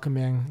very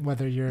welcoming,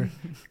 whether you're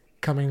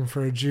coming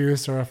for a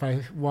juice or if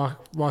I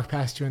walk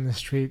past you in the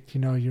street,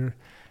 you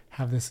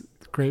have this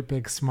great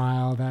big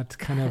smile that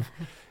kind of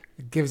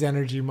gives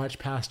energy much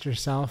past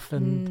yourself.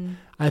 And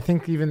I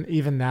think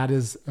even that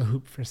is a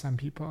hoop for some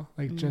people,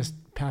 like just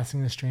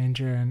passing a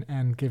stranger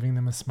and giving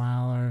them a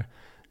smile or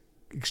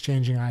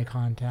exchanging eye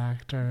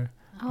contact or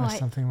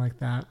something like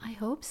that. I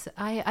hope so.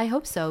 I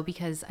hope so,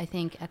 because I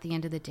think at the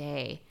end of the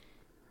day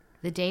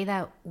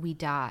that we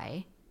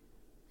die,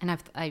 And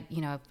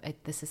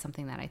this is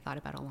something that I thought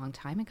about a long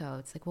time ago.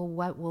 It's like, well,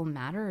 what will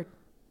matter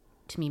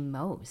to me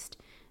most?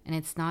 And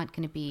it's not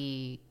going to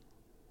be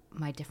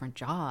my different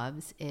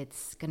jobs.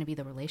 It's going to be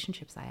the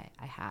relationships I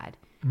had,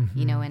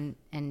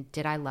 and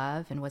did I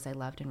love, and was I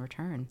loved in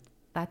return?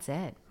 That's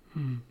it.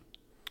 And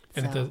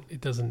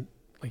it doesn't,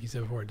 like you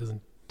said before, it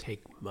doesn't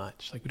take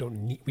much. Like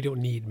we don't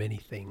need many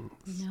things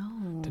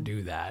to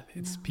do that.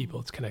 It's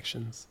people, it's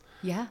connections.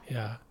 Yeah.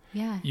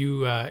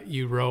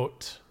 You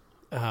wrote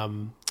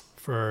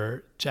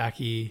for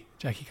Jackie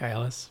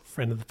Kailis,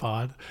 friend of the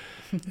pod.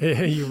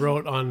 You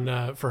wrote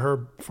on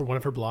for one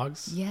of her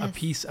blogs a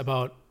piece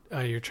about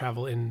your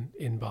travel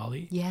in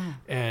Bali. Yeah.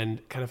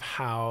 And kind of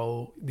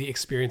how the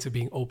experience of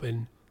being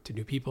open to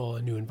new people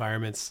and new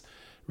environments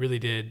really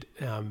did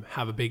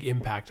have a big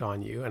impact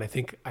on you. And I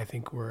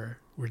think we're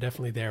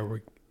definitely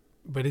there.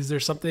 But is there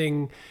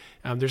something,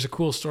 there's a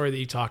cool story that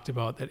you talked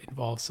about that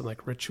involves some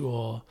like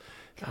ritual.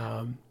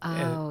 Yes.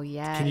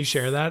 Can you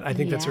share that? I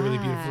think that's a really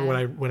beautiful,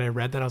 when I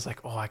read that, I was like,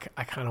 I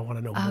kind of want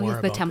to know more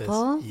about the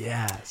temple? This.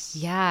 Yes.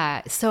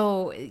 Yeah.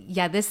 So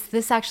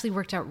this actually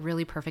worked out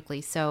really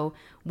perfectly. So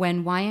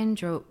when Wyan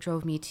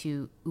drove me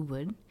to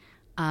Ubud,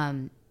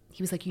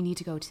 he was like, you need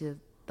to go to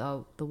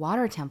the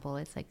water temple.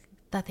 It's like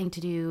the thing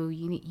to do.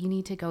 You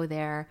need to go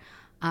there.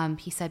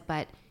 He said,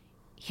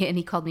 and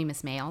he called me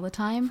Miss May all the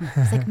time.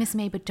 He's like, Miss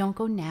May, but don't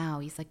go now.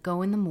 He's like,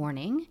 go in the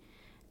morning,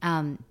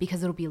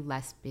 because it'll be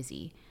less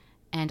busy.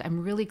 And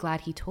I'm really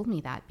glad he told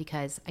me that,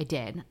 because I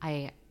did.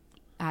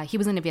 He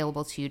wasn't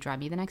available to drive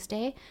me the next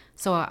day.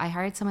 So I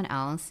hired someone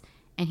else,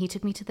 and he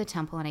took me to the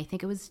temple, and I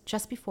think it was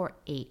just before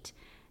 8.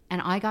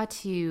 And I got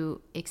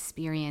to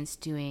experience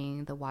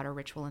doing the water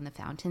ritual in the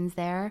fountains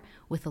there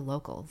with the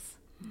locals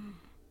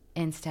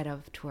instead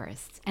of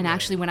tourists. And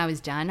actually, when I was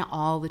done,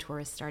 all the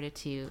tourists started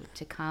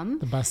to come.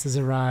 The buses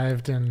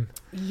arrived, and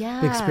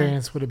the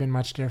experience would have been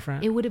much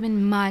different. It would have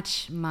been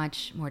much,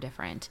 much more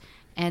different.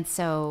 And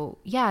so,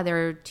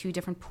 there are 2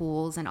 different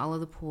pools, and all of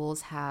the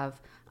pools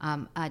have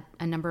a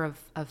number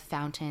of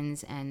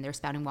fountains, and they're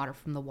spouting water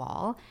from the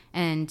wall.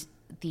 And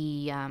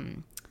the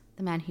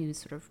man who's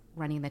sort of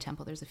running the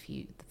temple, there's a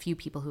few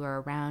people who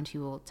are around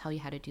who will tell you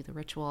how to do the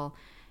ritual.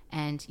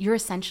 And you're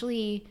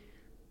essentially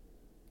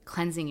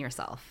cleansing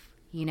yourself.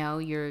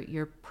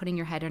 You're putting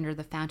your head under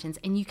the fountains,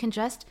 and you can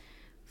just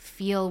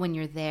feel when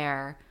you're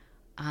there.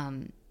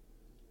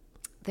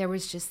 There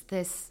was just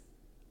this,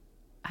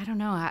 I don't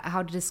know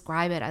how to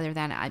describe it other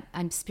than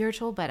I'm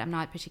spiritual, but I'm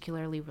not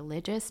particularly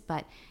religious,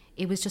 but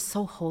it was just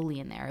so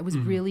holy in there. It was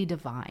really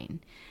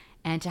divine.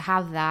 And to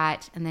have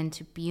that, and then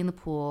to be in the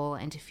pool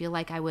and to feel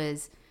like I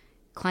was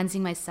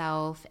cleansing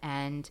myself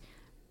and,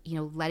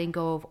 letting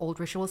go of old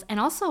rituals, and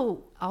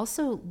also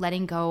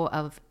letting go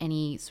of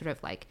any sort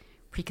of like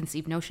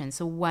preconceived notions.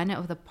 So one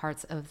of the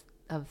parts of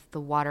the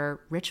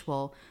water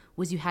ritual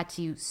was you had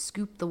to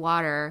scoop the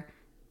water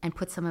and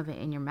put some of it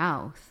in your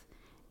mouth.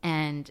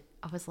 And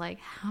I was like,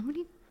 how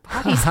many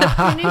bodies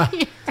have been in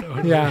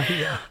here?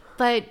 Yeah.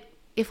 But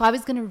if I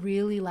was going to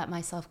really let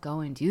myself go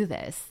and do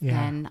this,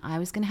 then I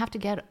was going to have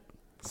to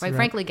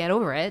frankly, get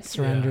over it.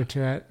 Surrender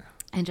to it.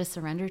 And just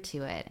surrender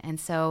to it. And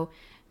so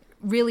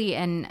really,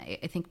 and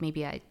I think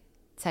maybe I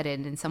said it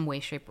in some way,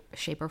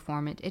 shape or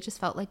form, it just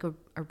felt like a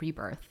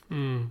rebirth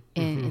in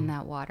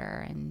that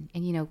water.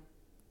 And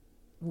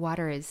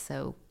water is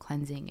so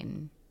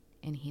cleansing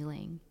and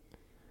healing.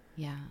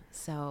 Yeah.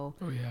 So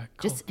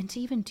and to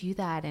even do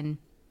that. And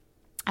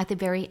at the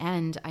very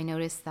end, I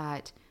noticed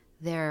that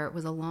there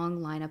was a long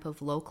lineup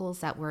of locals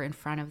that were in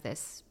front of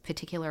this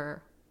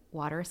particular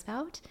water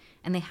spout,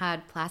 and they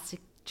had plastic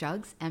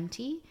jugs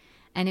empty.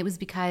 And it was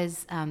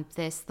because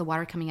the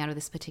water coming out of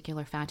this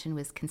particular fountain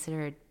was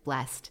considered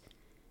blessed.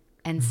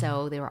 And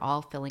so they were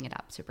all filling it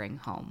up to bring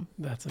home.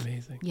 That's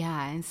amazing.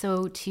 Yeah. And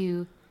so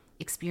to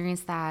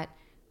experience that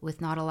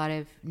with not a lot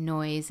of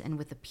noise and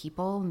with the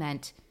people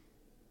meant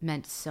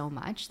so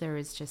much. There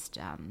was just,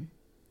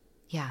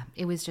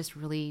 it was just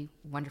really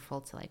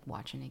wonderful to like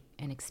watch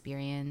and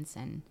experience.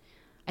 And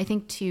I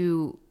think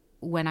too,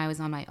 when I was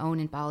on my own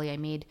in Bali, I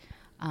made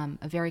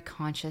a very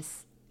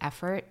conscious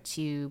effort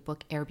to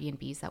book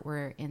Airbnbs that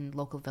were in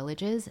local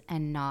villages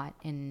and not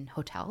in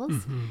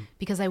hotels,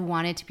 because I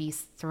wanted to be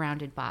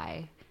surrounded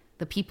by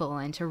the people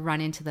and to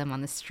run into them on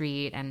the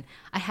street. And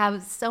I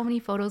have so many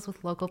photos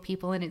with local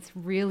people, and it's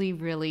really,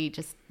 really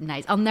just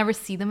nice. I'll never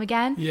see them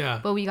again. Yeah.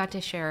 But we got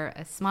to share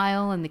a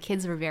smile, and the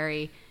kids were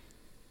very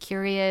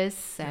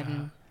curious,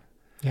 and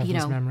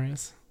these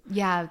memories.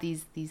 Yeah,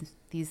 these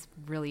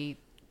really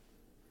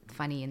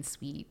funny and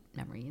sweet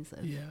memories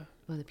of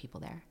the people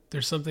there.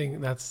 There's something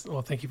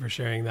thank you for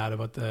sharing that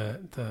about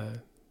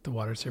the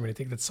water ceremony. I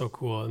think that's so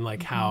cool, and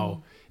like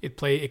how it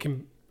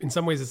can. In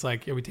some ways, it's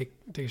like we take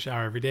a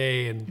shower every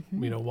day and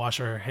wash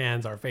our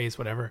hands, our face,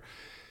 whatever.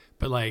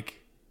 But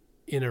like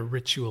in a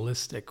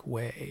ritualistic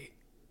way,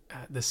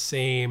 the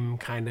same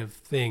kind of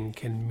thing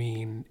can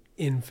mean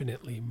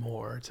infinitely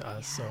more to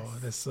us. Yes. So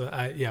this,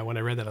 when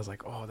I read that, I was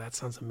like, oh, that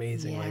sounds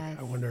amazing. Yes. Like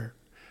I wonder,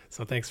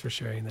 So thanks for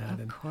sharing that.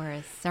 Of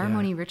course.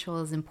 Ceremony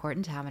ritual is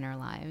important to have in our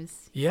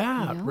lives.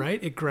 Yeah,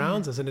 right? It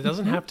grounds us. And it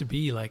doesn't have to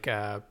be like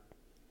a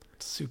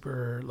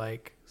super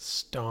like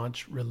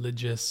staunch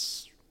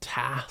religious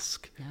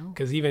task.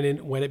 Because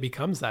even when it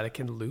becomes that, it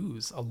can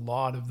lose a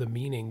lot of the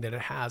meaning that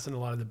it has and a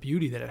lot of the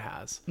beauty that it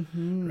has.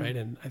 Right?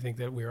 And I think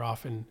that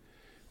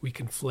we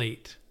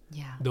conflate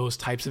those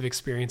types of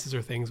experiences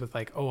or things with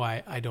like, oh,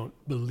 I don't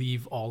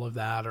believe all of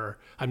that, or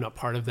I'm not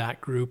part of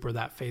that group or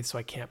that faith, so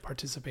I can't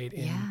participate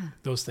in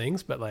those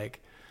things. But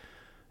like,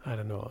 I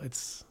don't know,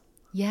 it's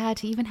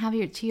to even have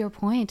to your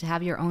point, to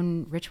have your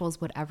own rituals,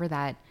 whatever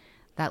that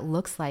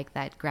looks like,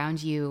 that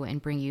ground you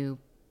and bring you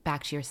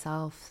back to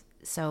yourself.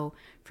 So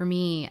for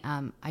me,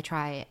 I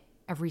try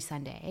every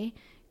Sunday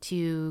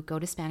to go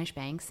to Spanish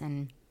Banks,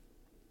 and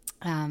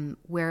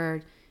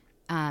where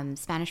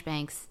Spanish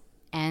Banks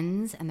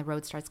ends and the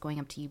road starts going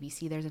up to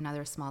UBC, there's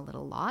another small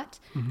little lot.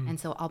 And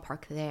so I'll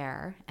park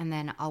there, and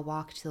then I'll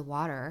walk to the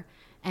water,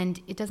 and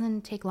it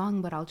doesn't take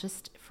long, but I'll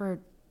just, for,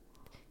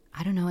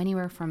 I don't know,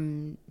 anywhere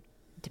from,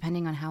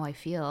 depending on how I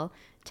feel,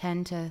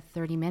 10 to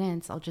 30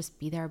 minutes, I'll just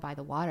be there by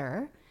the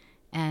water,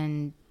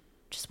 and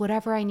just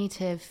whatever I need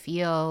to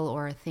feel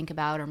or think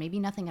about, or maybe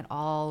nothing at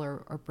all,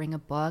 or bring a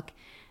book.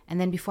 And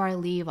then before I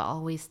leave, I'll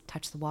always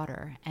touch the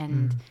water,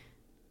 and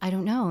I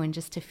don't know, and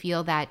just to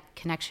feel that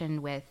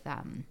connection with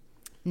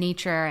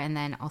nature, and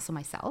then also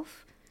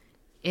myself.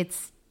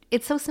 It's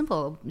so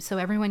simple, so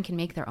everyone can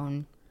make their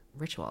own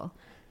ritual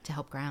to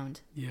help ground.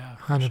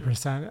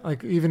 100%.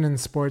 Like even in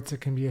sports,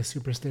 it can be a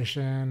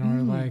superstition,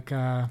 or like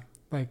a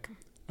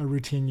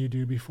routine you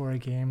do before a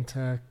game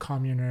to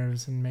calm your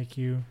nerves and make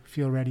you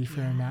feel ready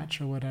for a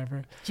match or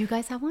whatever. Do you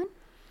guys have one?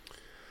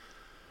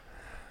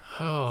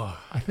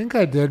 I think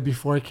I did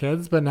before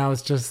kids, but now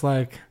it's just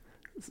like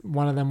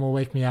one of them will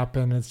wake me up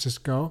and it's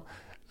just go.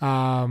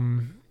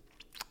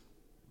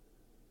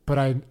 But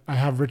I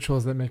have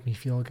rituals that make me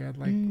feel good,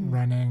 like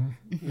running.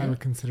 I would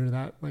consider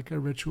that like a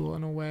ritual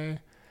in a way.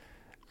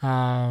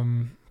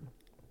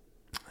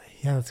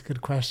 That's a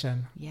good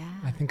question.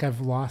 I think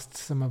I've lost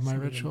some of my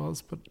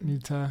rituals, but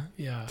need to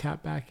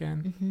tap back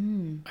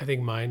in. I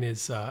think mine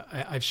is,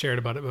 I've shared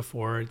about it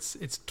before. It's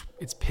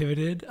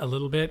pivoted a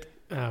little bit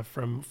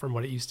from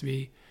what it used to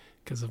be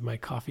because of my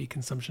coffee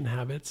consumption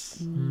habits.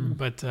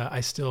 But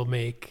I still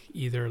make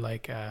either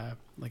like a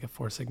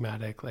Four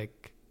Sigmatic,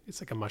 like it's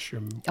like a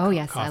mushroom. Oh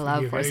yes, coffee. I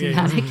love Four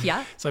Sigmatic.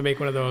 Yeah. So I make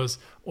one of those,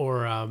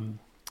 or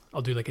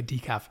I'll do like a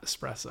decaf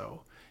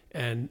espresso.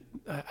 And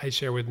I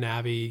share with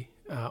Navi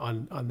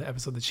on the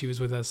episode that she was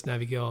with us,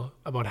 Navi Gill,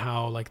 about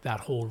how like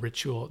that whole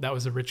ritual, that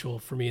was a ritual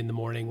for me in the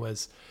morning.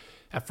 Was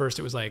at first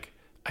it was like,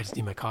 I just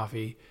need my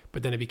coffee.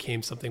 But then it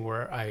became something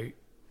where I,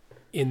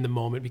 in the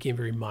moment, became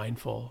very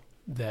mindful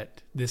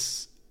that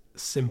this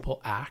simple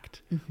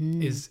act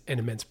is an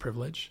immense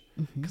privilege,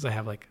 because I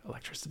have like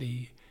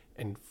electricity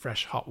and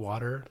fresh hot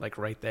water like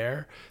right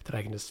there that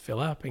I can just fill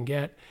up and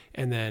get.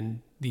 And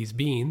then these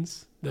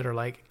beans that are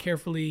like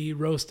carefully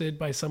roasted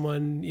by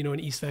someone, in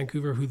East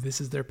Vancouver who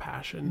this is their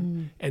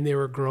passion, and they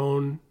were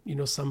grown,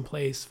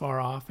 someplace far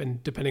off.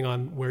 And depending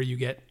on where you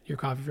get your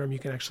coffee from, you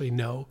can actually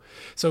know.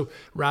 So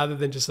rather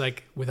than just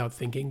like without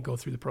thinking, go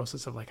through the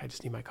process of like, I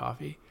just need my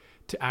coffee,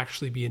 to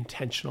actually be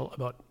intentional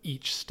about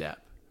each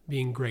step,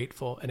 being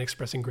grateful and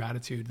expressing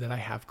gratitude that I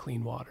have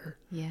clean water,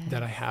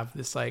 that I have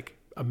this like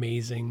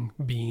amazing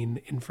bean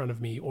in front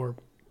of me, or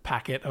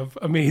packet of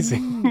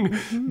amazing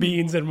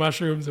beans and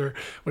mushrooms or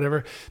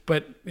whatever.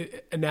 But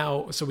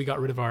now, so we got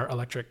rid of our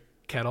electric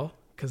kettle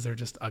because they're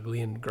just ugly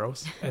and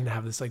gross, and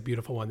have this like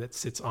beautiful one that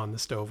sits on the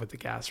stove with the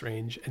gas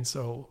range. And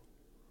so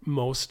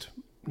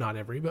not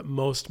every, but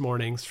most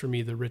mornings for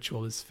me, the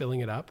ritual is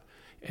filling it up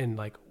and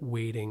like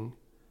waiting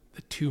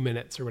the 2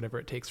 minutes or whatever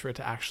it takes for it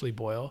to actually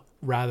boil,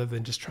 rather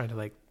than just trying to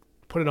like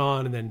put it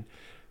on, and then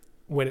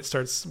when it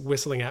starts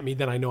whistling at me,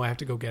 then I know I have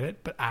to go get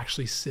it, but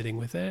actually sitting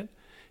with it.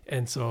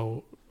 And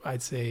so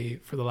I'd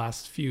say for the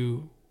last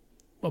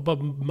about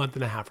a month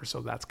and a half or so,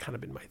 that's kind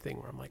of been my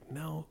thing, where I'm like,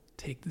 no,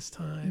 take this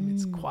time.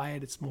 It's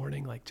quiet. It's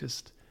morning. Like,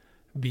 just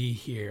be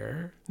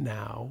here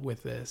now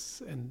with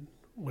this, and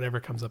whatever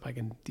comes up, I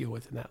can deal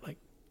with in that like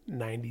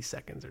 90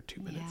 seconds or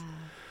 2 minutes.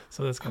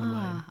 So that's kind of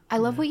mine. I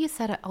love what you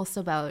said also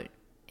about,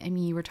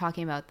 you were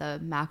talking about the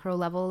macro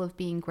level of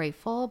being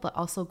grateful, but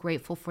also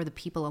grateful for the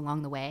people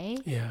along the way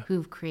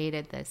who've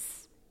created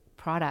this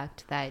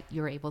product that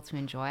you're able to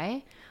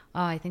enjoy.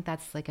 Oh, I think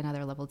that's like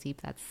another level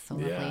deep. That's so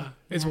lovely.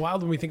 It's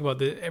wild when we think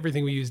about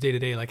everything we use day to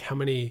day, like how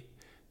many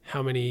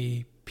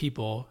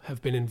people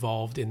have been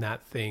involved in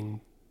that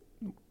thing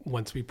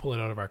once we pull it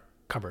out of our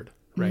cupboard,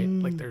 right?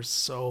 Like there's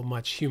so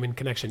much human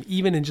connection,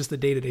 even in just the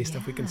day-to-day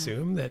stuff we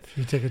consume, that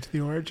you take it to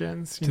the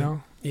origins,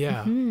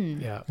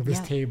 this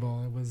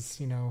table, it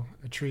was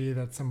a tree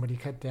that somebody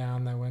cut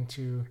down, that went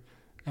to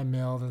a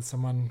mill that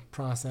someone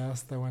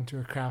processed, that went to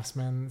a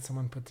craftsman that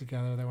someone put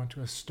together, that went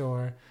to a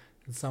store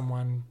that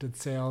someone did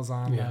sales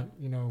on, that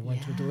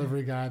went to a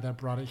delivery guy that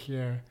brought it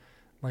here.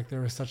 Like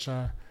there was such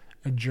a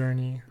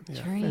journey,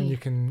 and you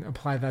can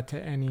apply that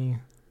to any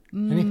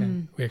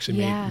anything. We actually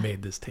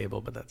made this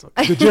table, but that's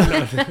okay. Did you?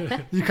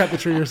 You cut the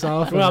tree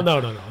yourself? Well,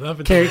 no.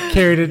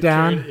 Carried it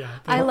down.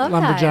 I love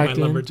lumberjack that.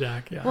 dude.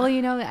 Lumberjack. Yeah. Well,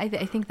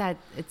 I think that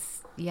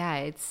it's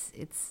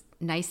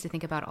nice to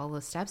think about all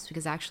those steps,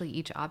 because actually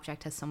each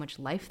object has so much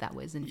life that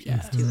was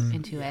infused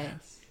into it.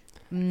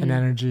 And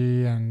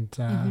energy, and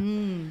I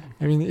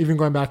mean, even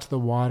going back to the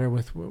water,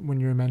 with when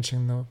you were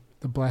mentioning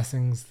the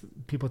blessings,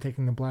 people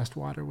taking the blessed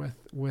water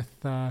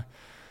with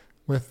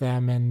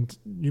them, and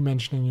you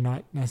mentioning you're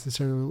not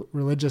necessarily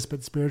religious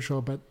but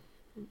spiritual, but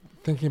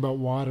thinking about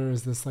water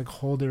as this like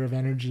holder of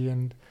energy.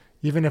 And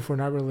even if we're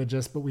not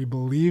religious, but we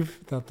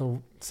believe that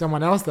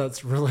someone else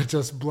that's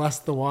religious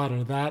blessed the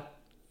water, that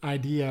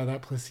idea,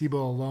 that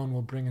placebo alone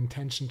will bring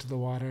intention to the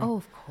water. Oh,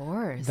 of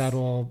course. That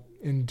will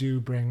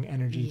bring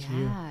energy to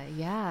you.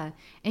 Yeah.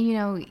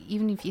 And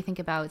even if you think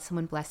about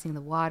someone blessing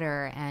the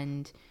water,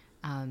 and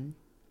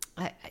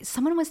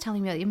someone was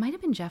telling me, it might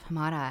have been Jeff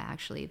Hamada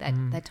actually,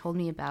 that told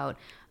me about,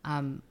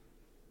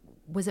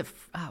 was it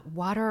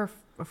water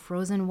or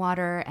frozen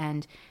water,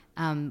 and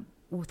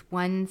with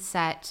one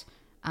set,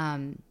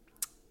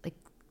 like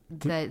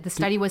the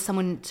study was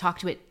someone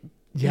talked to it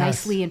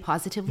nicely and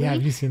positively. Yeah,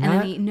 have you seen and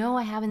that? Then no,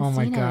 I haven't seen it. Oh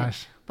my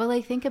gosh. But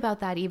like, think about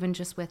that, even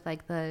just with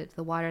like the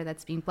water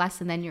that's being blessed,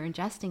 and then you're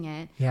ingesting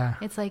it. Yeah.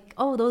 It's like,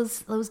 oh,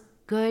 those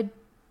good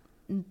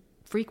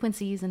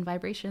frequencies and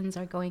vibrations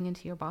are going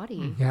into your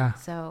body. Yeah.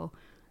 So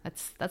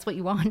that's what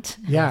you want.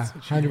 Yeah,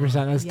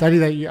 100%. A study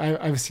that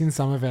I've seen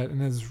some of it,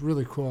 and it's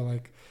really cool.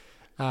 Like,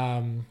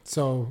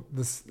 so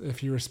this,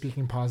 if you were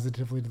speaking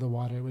positively to the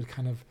water, it would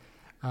kind of,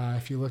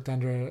 if you looked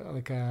under,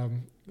 like,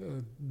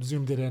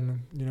 zoomed it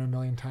in, a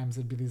million times,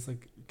 it'd be these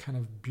like kind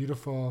of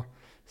beautiful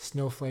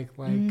snowflake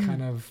like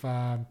kind of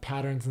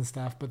patterns and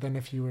stuff. But then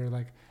if you were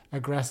like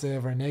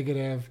aggressive or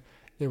negative,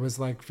 it was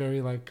like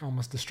very like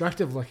almost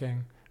destructive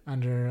looking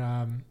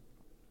under,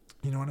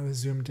 when it was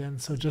zoomed in.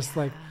 So just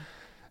like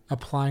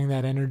applying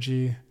that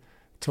energy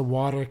to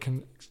water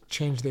can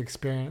change the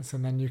experience,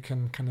 and then you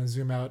can kind of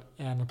zoom out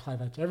and apply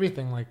that to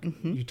everything. Like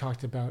you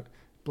talked about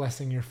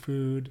blessing your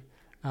food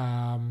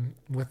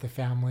with the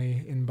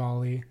family in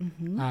Bali,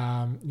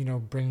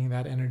 bringing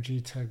that energy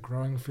to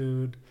growing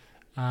food,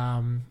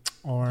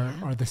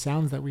 or the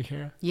sounds that we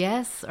hear.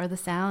 Yes, or the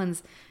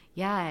sounds.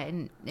 Yeah,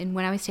 and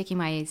when I was taking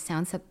my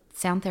sound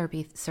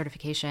therapy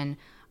certification,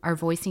 our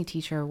voicing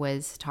teacher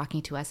was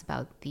talking to us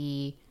about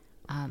the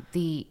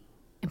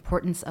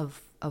importance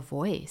of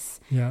voice.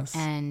 Yes.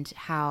 And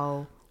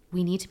how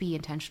we need to be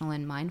intentional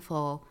and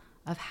mindful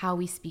of how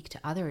we speak to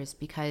others,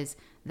 because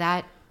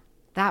that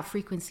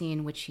frequency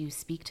in which you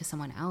speak to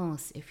someone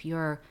else, if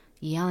you're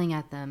yelling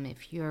at them,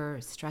 if you're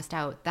stressed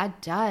out,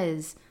 that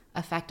does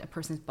affect a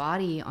person's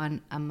body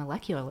on a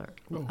molecular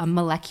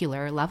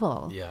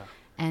level. Yeah.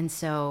 And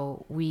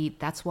so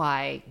that's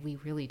why we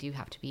really do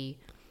have to be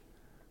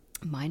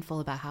mindful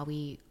about how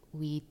we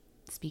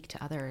speak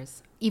to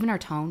others, even our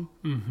tone,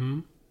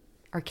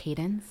 our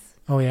cadence.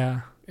 Oh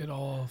yeah, it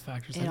all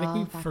factors. I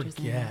think we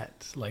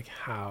forget like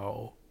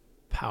how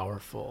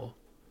powerful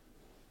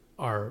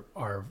our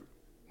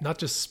not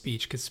just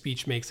speech, because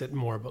speech makes it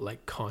more about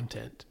like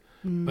content,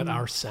 but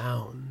our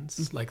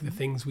sounds, like the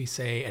things we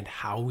say and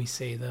how we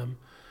say them,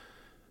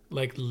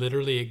 like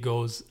literally it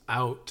goes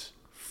out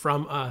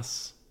from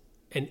us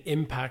and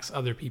impacts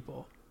other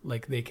people.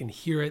 Like they can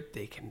hear it,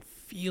 they can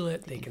feel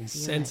it, they can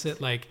sense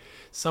it. Like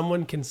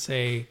someone can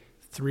say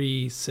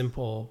 3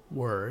 simple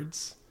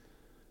words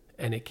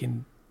and it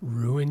can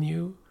ruin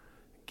you,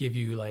 give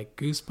you like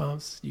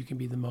goosebumps. You can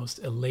be the most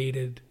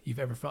elated you've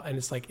ever felt. And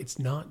it's like, it's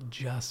not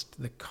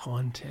just the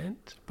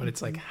content, but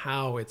it's like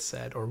how it's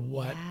said or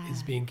what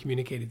is being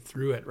communicated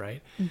through it.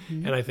 Right.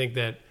 And I think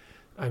that,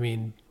 I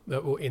mean,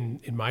 in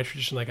my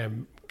tradition, like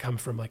come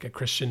from like a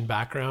Christian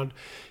background,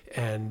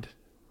 and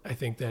I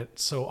think that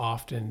so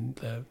often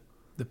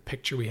the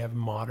picture we have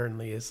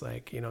modernly is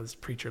like, this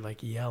preacher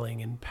like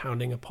yelling and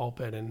pounding a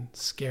pulpit and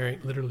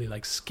literally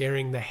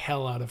scaring the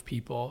hell out of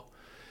people.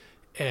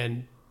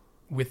 And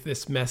with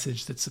this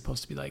message that's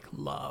supposed to be like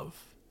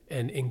love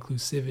and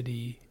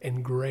inclusivity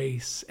and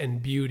grace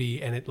and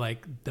beauty, and it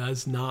like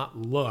does not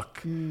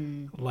look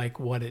like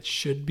what it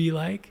should be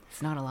like.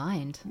 It's not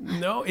aligned.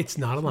 No, it's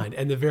not aligned.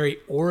 And the very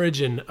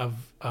origin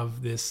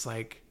of this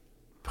like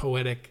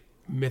poetic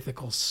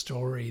mythical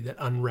story that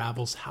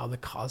unravels how the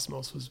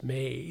cosmos was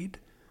made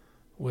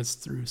was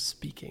through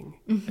speaking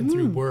and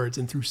through words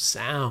and through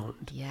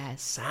sound.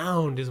 Yes.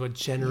 Sound is what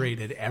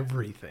generated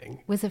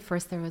everything. Was it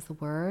first there was the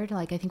word?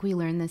 Like I think we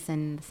learned this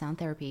in the sound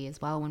therapy as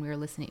well when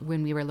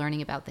we were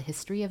learning about the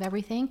history of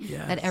everything.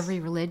 Yes. That every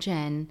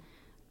religion,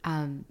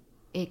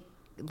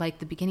 like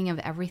the beginning of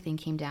everything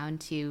came down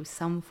to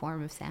some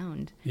form of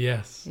sound.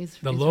 Yes.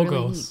 The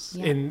logos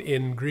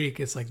in Greek,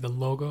 it's like the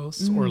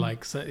logos, or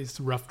like it's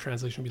rough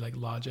translation would be like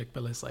logic,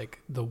 but it's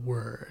like the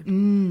word,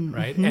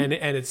 right? And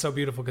it's so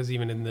beautiful because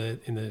even in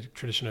the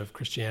tradition of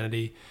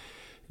Christianity,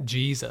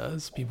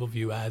 Jesus people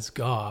view as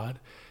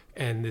God,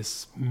 and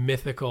this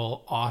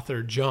mythical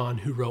author John,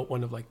 who wrote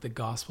one of like the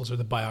Gospels or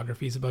the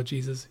biographies about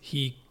Jesus,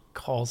 he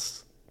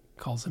calls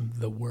calls him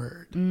the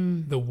Word,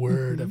 the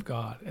Word of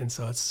God. And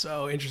so it's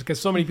so interesting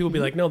because so many people be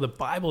like, no, the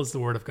Bible is the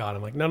Word of God.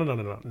 I'm like,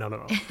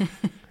 no.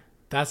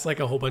 That's like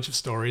a whole bunch of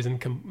stories and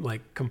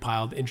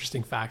compiled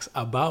interesting facts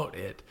about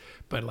it.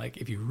 But like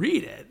if you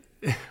read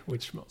it,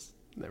 which most,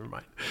 never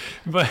mind.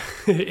 But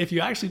if you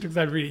actually took the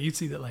time to read it, you'd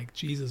see that like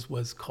Jesus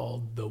was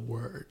called the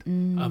Word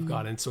of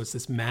God. And so it's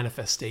this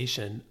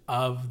manifestation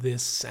of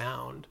this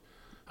sound,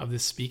 of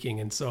this speaking.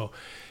 And so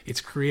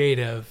it's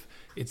creative.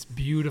 It's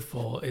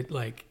beautiful.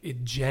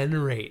 It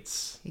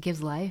generates. It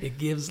gives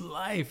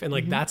life. And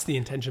like, that's the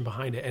intention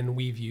behind it. And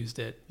we've used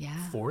it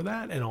for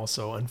that. And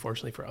also,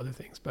 unfortunately, for other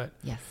things. But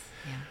yes.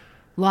 Yeah.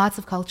 Lots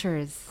of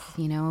cultures,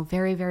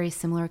 very, very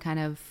similar kind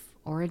of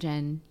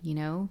origin,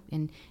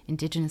 in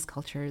indigenous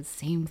cultures,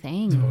 same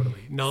thing.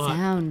 Totally. Not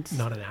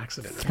an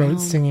accident. Throat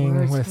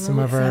singing with some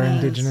of our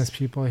indigenous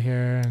people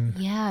here. And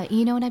yeah.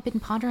 And I've been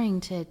pondering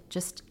to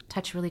just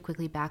touch really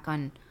quickly back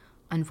on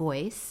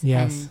voice.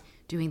 Yes. And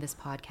doing this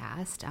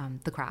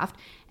podcast, The Craft,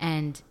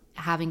 and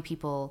having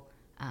people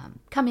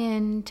come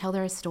in, tell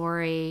their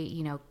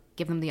story,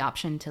 give them the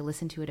option to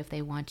listen to it if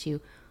they want to.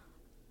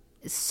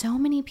 So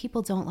many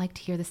people don't like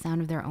to hear the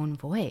sound of their own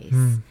voice.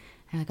 And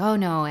like, oh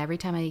no, every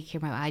time I hear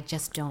I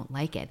just don't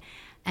like it.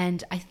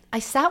 And I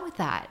sat with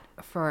that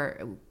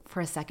for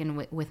a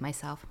second with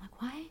myself. I'm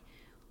like, why?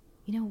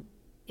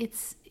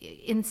 It's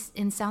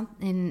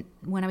in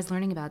when I was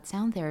learning about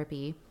sound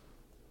therapy,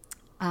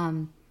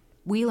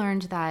 we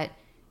learned that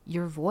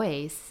your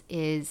voice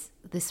is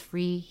this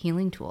free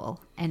healing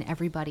tool and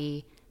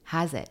everybody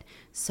has it.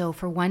 So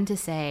for one to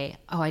say,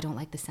 oh, I don't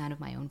like the sound of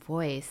my own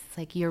voice, it's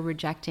like you're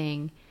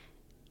rejecting,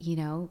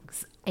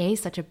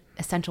 such an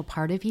essential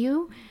part of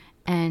you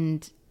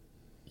and,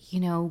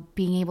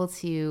 being able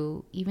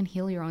to even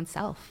heal your own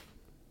self.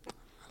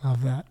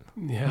 Love that.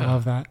 Yeah. I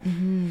love that.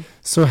 Mm-hmm.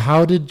 So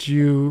how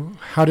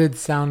did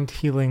sound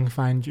healing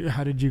find you?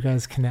 How did you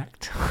guys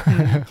connect?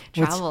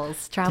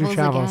 Travels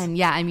again.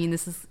 Yeah.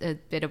 This is a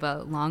bit of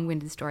a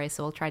long-winded story,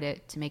 so I'll try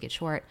to make it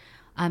short.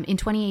 In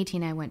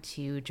 2018, I went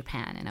to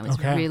Japan and I was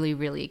really,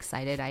 really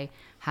excited. I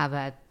have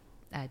a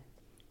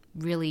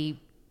really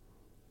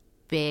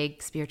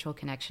big spiritual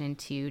connection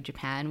to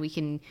Japan. We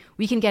can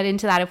get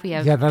into that if we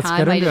have time. Let's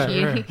get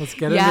into it. Let's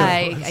get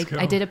into it.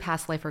 I did a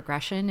past life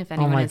regression. If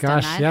anyone has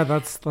done that. Yeah,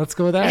 let's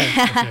go there.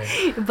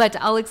 Okay. But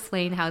I'll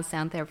explain how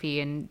sound therapy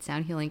and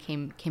sound healing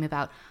came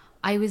about.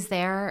 I was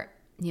there.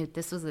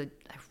 This was I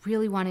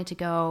really wanted to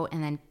go,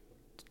 and then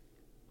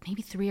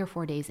maybe 3 or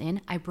 4 days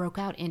in, I broke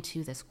out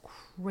into this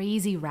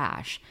crazy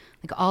rash,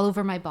 like all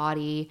over my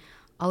body,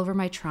 all over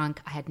my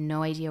trunk. I had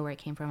no idea where it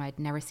came from. I'd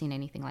never seen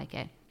anything like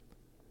it.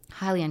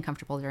 Highly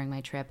uncomfortable during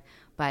my trip,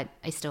 but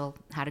I still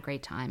had a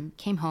great time.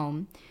 Came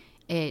home.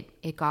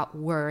 It got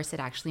worse. It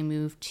actually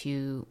moved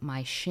to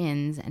my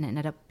shins and it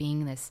ended up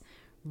being this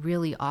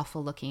really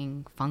awful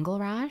looking fungal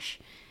rash.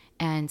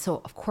 And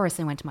so of course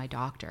I went to my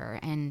doctor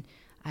and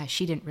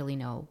she didn't really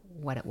know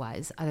what it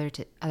was other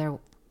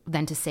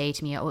than to say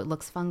to me, oh, it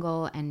looks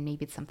fungal and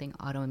maybe it's something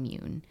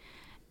autoimmune.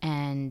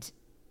 And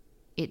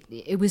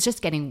it was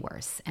just getting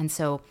worse. And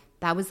so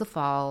that was the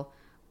fall.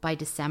 By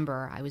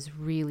December, I was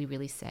really,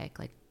 really sick,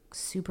 like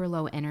super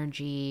low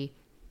energy.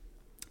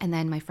 And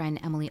then my friend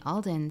Emily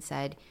Alden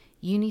said,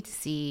 you need to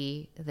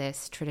see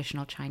this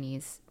traditional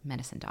Chinese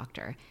medicine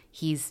doctor.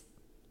 He's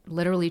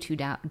literally 2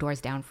 doors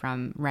down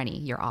from Rennie,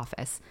 your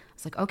office. I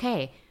was like,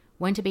 okay.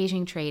 Went to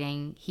Beijing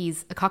training.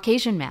 He's a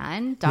Caucasian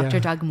man, Dr.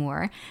 Doug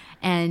Moore.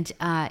 And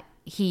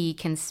he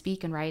can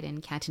speak and write in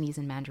Cantonese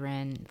and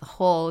Mandarin. The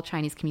whole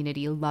Chinese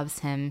community loves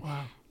him.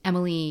 Wow.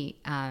 Emily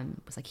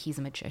was like, he's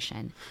a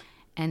magician.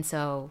 And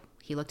so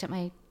he looked at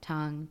my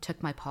tongue,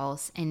 took my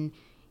pulse, and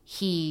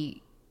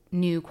he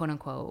knew, quote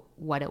unquote,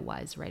 what it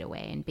was right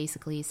away. And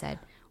basically he said,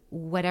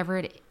 whatever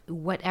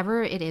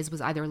it is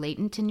was either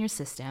latent in your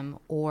system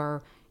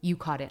or you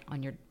caught it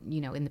on your,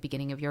 in the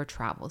beginning of your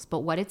travels. But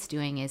what it's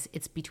doing is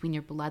it's between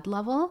your blood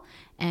level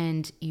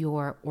and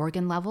your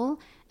organ level.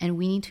 And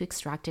we need to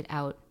extract it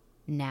out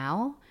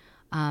now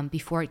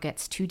before it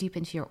gets too deep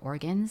into your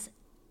organs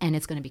and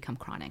it's going to become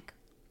chronic.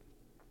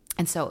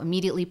 And so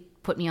immediately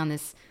put me on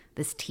this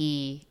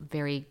tea,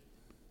 very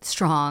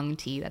strong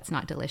tea that's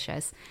not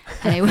delicious.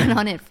 And I went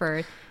on it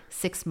for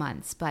 6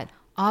 months. But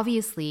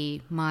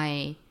obviously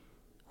my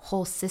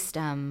whole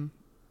system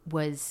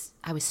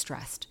I was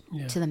stressed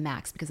to the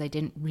max because I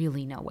didn't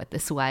really know what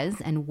this was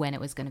and when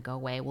it was going to go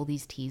away. Will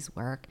these teas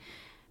work?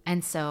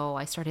 And so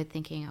I started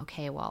thinking,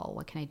 okay, well,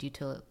 what can I do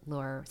to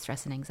lower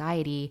stress and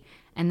anxiety?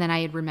 And then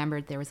I had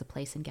remembered there was a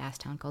place in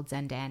Gastown called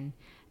Zenden,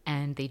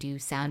 and they do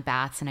sound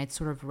baths, and I'd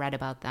sort of read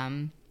about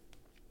them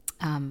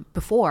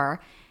before.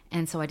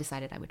 And so I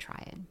decided I would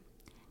try it.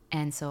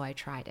 And so I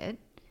tried it,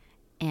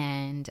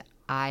 and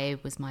I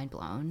was mind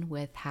blown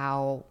with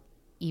how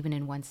even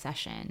in one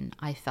session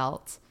I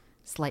felt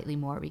slightly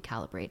more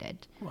recalibrated.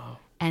 Wow.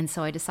 And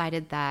so I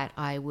decided that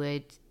I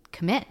would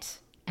commit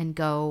and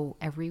go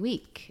every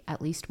week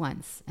at least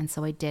once. And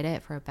so I did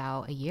it for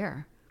about a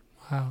year.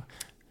 Wow.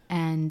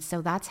 And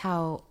so that's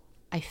how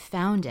I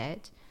found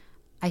it.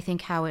 I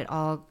think how it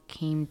all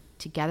came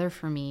together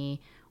for me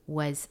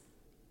was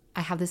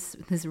I have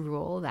this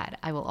rule that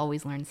I will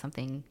always learn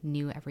something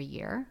new every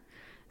year.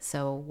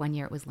 So one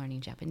year it was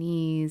learning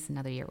Japanese,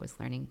 another year it was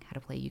learning how to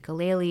play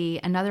ukulele,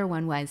 another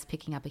one was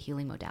picking up a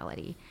healing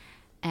modality.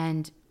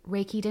 And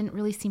Reiki didn't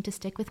really seem to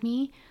stick with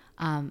me.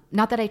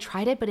 Not that I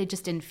tried it, but it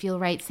just didn't feel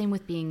right. Same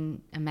with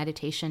being a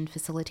meditation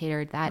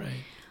facilitator. Right.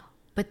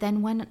 But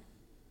then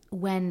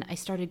when I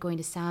started going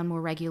to sound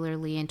more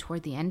regularly and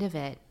toward the end of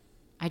it,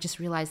 I just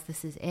realized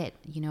this is it.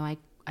 You know,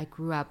 I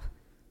grew up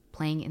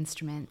playing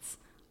instruments.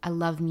 I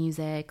love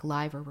music,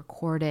 live or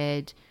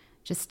recorded.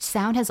 Just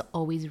sound has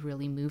always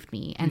really moved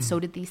me. And so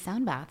did these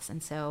sound baths.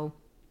 And so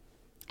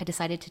I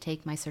decided to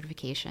take my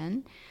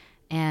certification.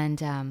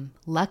 And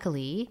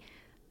luckily,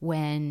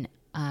 when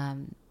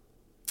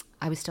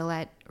I was still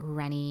at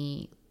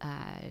Rennie,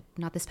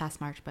 not this past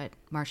March, but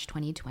March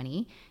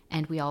 2020,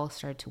 and we all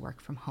started to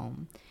work from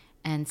home.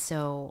 And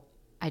so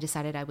I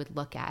decided I would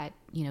look at,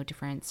 you know,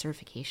 different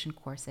certification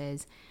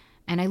courses.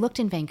 And I looked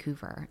in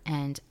Vancouver,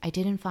 and I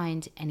didn't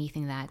find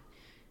anything that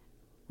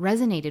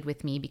resonated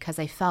with me, because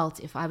I felt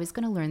if I was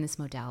going to learn this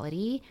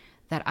modality,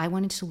 that I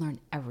wanted to learn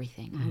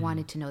everything. I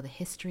wanted to know the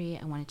history.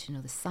 I wanted to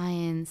know the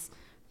science,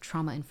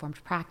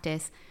 trauma-informed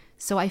practice.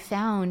 So I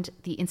found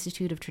the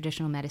Institute of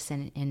Traditional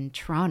Medicine in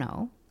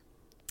Toronto,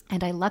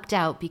 and I lucked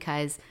out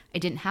because I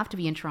didn't have to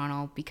be in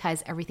Toronto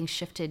because everything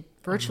shifted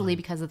virtually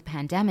because of the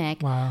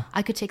pandemic. Wow.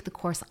 I could take the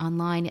course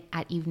online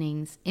at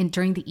evenings,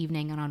 during the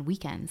evening and on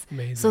weekends.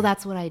 Amazing. So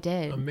that's what I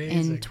did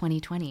in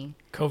 2020.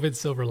 COVID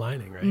silver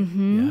lining, right?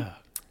 Mm-hmm.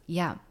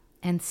 Yeah.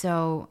 And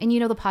so, and you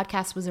know, the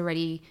podcast was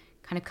already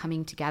kind of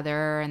coming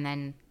together, and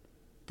then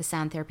the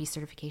sound therapy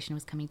certification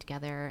was coming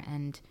together.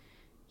 And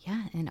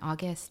yeah, in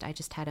August, I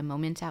just had a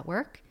moment at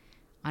work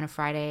on a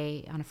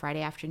Friday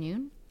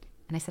afternoon.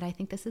 And I said, I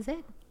think this is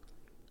it.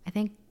 I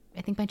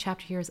think my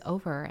chapter here is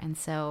over. And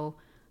so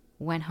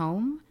went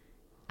home.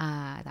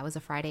 That was a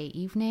Friday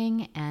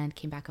evening, and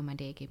came back on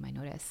Monday. I gave my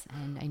notice,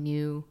 and I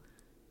knew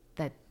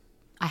that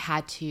I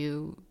had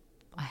to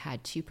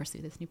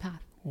pursue this new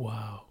path.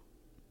 Wow.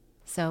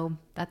 So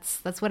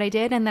that's what I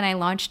did. And then I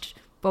launched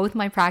both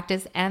my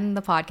practice and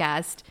the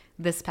podcast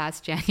this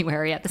past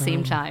January at the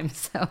same time.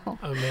 So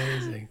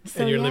amazing.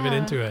 And you're living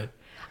into it.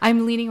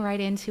 I'm leaning right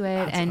into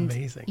it. That's and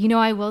amazing. You know,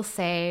 I will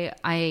say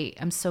I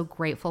am so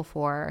grateful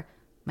for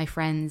my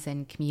friends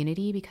and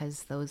community,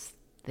 because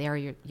they are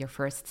your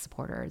first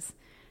supporters.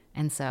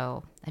 And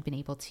so I've been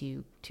able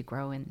to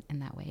grow in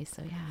that way.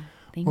 So yeah,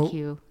 thank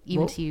you.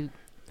 Even to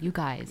you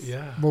guys.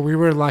 Yeah. Well, we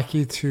were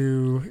lucky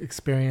to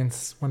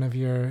experience one of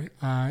your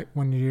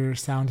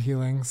sound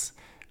healings.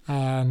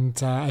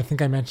 And I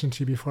think I mentioned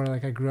to you before,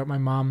 like, I grew up, my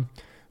mom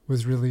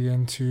was really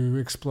into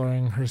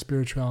exploring her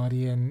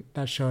spirituality, and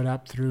that showed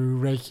up through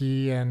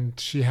Reiki, and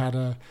she had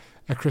a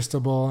crystal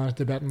bowl and a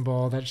Tibetan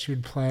bowl that she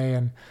would play.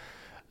 And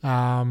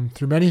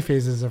through many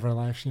phases of her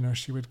life, you know,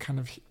 she would kind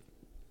of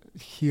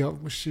heal.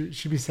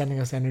 She'd be sending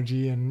us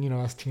energy, and, you know,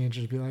 us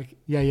teenagers would be like,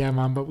 yeah,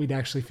 Mom, but we'd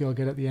actually feel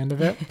good at the end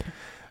of it.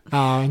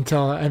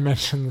 Until I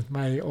mentioned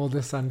my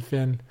oldest son,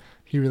 Finn.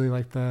 He really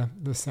liked the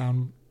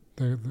sound,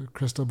 the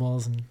crystal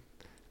balls, and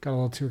got a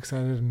little too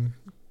excited and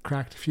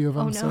cracked a few of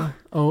them. Oh,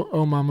 no.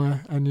 So,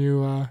 mama, a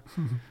new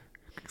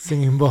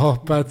singing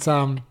bowl. But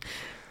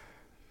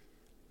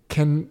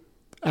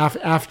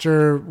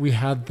after we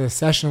had the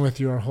session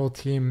with you, our whole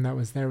team that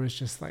was there was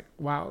just like,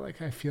 wow,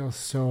 like I feel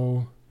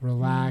so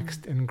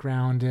relaxed and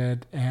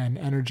grounded and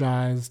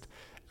energized,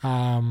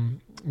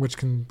 which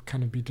can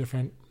kind of be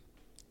different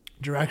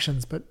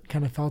directions, but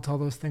kind of felt all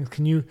those things.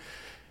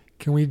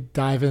 Can we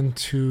dive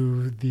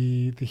into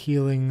the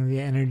healing, the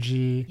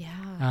energy,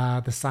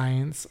 the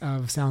science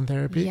of sound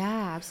therapy?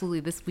 Yeah,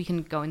 absolutely. We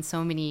can go in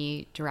so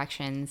many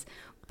directions,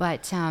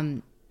 but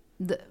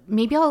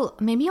maybe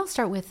I'll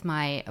start with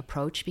my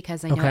approach,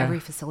 because I know every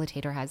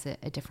facilitator has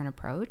a different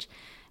approach.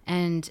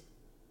 And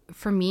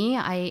for me,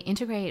 I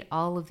integrate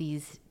all of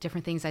these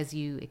different things as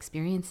you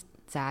experienced,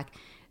 Zach.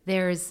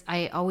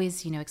 I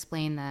always, you know,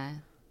 explain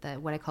the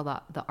what I call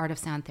the art of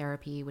sound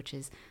therapy, which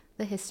is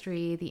the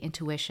history, the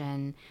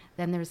intuition.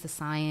 Then there's the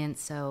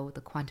science, so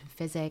the quantum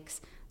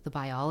physics, the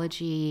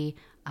biology,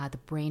 the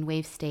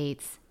brainwave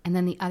states. And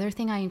then the other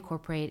thing I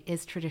incorporate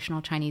is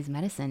traditional Chinese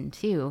medicine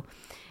too.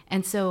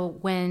 And so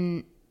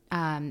when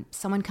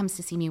someone comes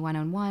to see me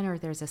one-on-one, or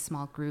there's a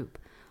small group,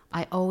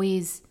 I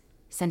always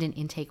send an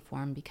intake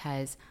form,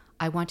 because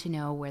I want to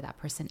know where that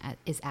person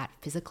is at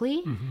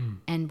physically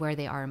and where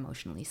they are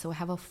emotionally. So I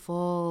have a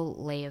full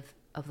lay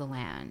of the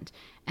land.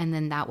 And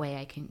then that way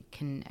I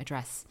can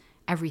address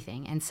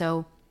everything. And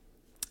so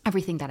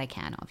everything that I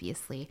can,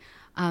 obviously.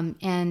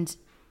 And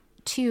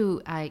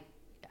two, I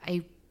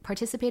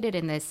participated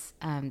in this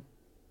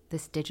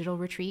digital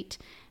retreat,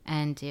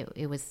 and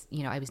it was,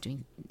 you know, I was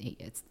doing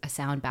a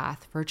sound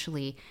bath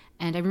virtually.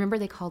 And I remember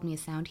they called me a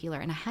sound healer,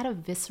 and I had a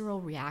visceral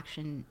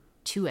reaction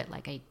to it.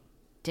 Like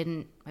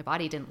my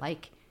body didn't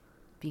like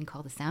being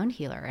called a sound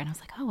healer. And I was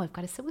like, oh, I've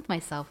got to sit with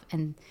myself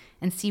and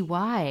see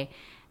why.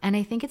 And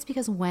I think it's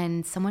because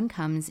when someone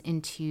comes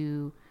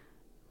into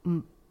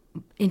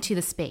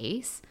the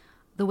space,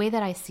 the way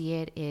that I see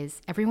it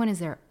is everyone is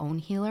their own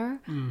healer.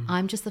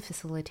 I'm just the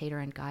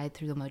facilitator and guide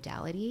through the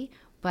modality,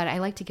 but I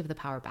like to give the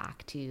power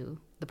back to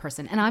the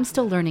person. And I'm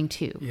still learning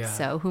too. Yeah.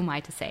 So who am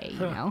I to say,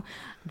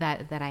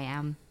 that I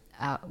am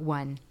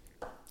one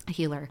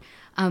healer.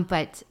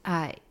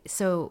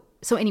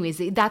 So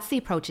anyways, that's the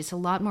approach. It's a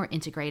lot more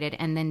integrated.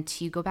 And then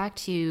to go back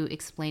to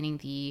explaining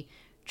the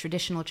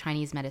traditional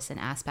Chinese medicine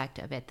aspect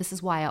of it, this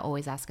is why I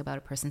always ask about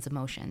a person's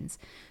emotions.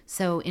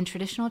 So in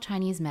traditional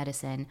Chinese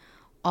medicine,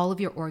 all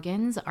of your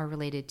organs are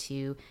related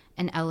to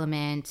an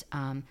element,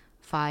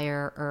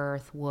 fire,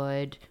 earth,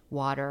 wood,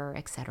 water,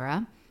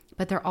 etc.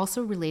 But they're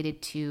also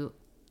related to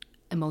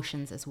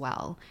emotions as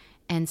well.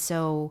 And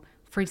so,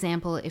 for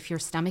example, if your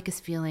stomach is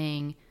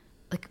feeling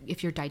like,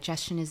 if your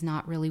digestion is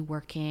not really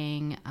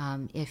working,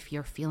 if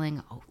you're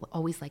feeling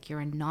always like you're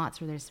in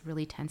knots or there's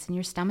really tense in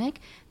your stomach,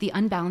 the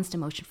unbalanced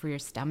emotion for your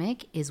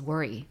stomach is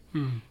worry.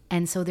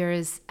 And so there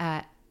is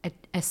a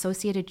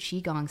associated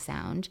qigong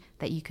sound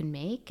that you can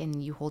make,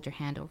 and you hold your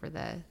hand over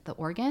the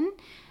organ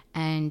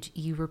and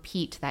you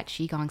repeat that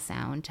qigong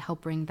sound to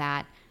help bring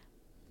that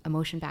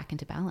emotion back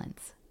into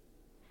balance.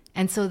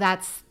 And so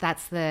that's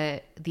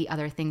the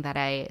other thing that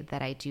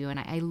I do, and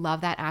I love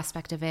that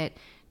aspect of it.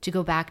 To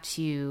go back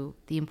to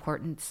the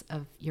importance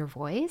of your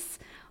voice,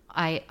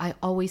 I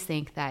always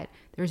think that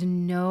there's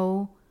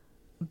no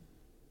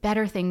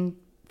better thing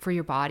for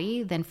your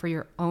body than for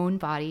your own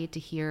body to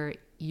hear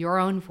your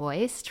own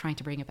voice trying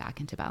to bring it back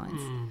into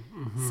balance.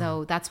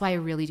 So that's why I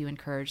really do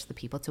encourage the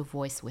people to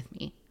voice with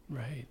me.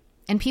 Right.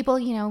 And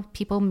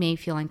people may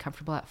feel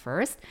uncomfortable at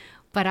first,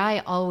 but I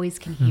always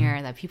can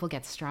hear that people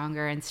get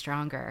stronger and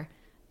stronger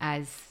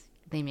as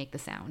they make the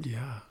sound.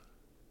 Yeah.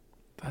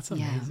 That's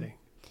amazing.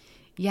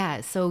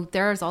 Yeah, so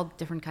there's all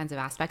different kinds of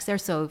aspects there.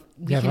 So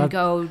we can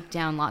go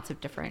down lots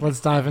of different. Let's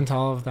dive into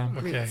all of them.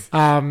 Okay.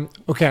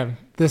 Okay.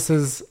 This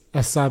is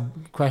a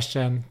sub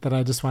question that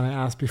I just want to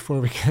ask before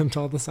we get into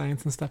all the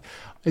science and stuff.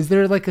 Is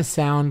there like a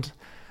sound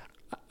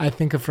I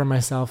think of for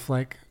myself,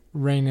 like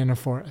rain in a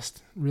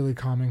forest, really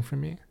calming for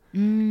me?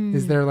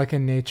 Is there like a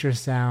nature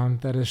sound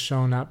that has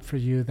shown up for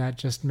you that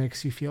just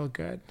makes you feel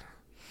good?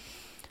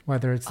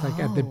 Whether it's like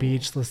at the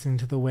beach listening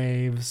to the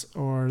waves,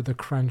 or the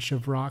crunch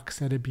of rocks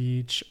at a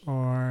beach,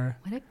 or...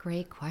 What a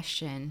great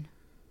question.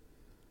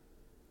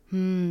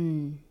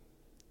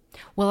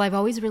 Well, I've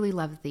always really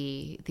loved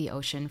the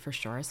ocean for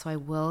sure. So I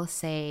will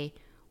say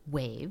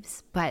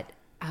waves, but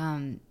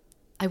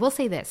I will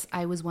say this.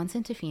 I was once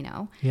in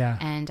Tofino,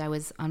 and I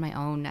was on my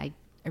own.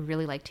 I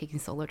really like taking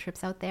solo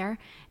trips out there,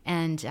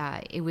 and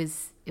it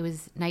was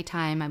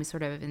nighttime. I was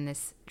sort of in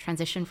this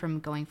transition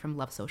from going from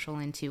Love Social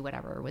into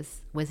whatever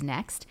was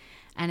next,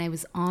 and I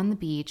was on the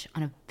beach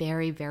on a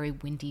very, very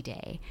windy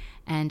day,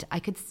 and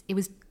it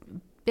was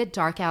a bit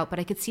dark out, but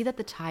I could see that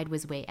the tide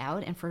was way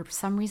out, and for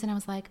some reason I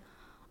was like,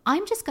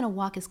 I'm just gonna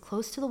walk as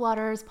close to the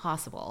water as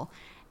possible,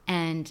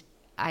 and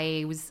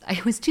I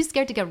was too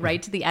scared to get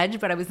right to the edge,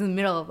 but I was in the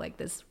middle of like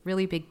this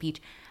really big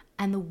beach,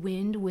 and the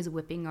wind was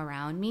whipping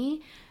around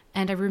me.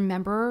 And I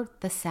remember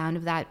the sound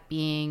of that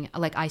being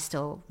like, I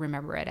still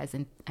remember it as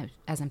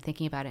I'm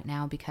thinking about it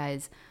now,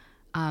 because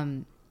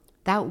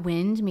that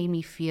wind made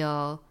me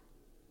feel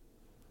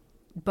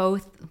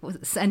both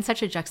in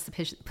such a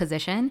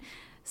juxtaposition,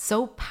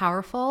 so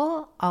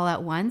powerful all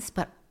at once,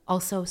 but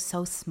also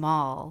so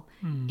small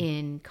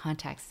in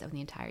context of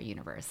the entire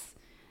universe.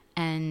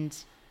 And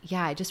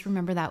yeah, I just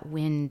remember that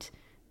wind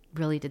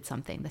really did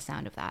something, the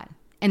sound of that.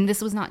 And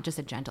this was not just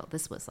a gentle,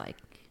 this was like,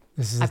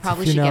 I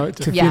probably should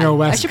get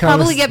West I should Coast.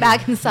 Probably get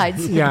back inside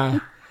soon. Yeah,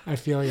 I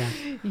feel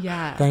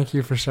Yeah. Thank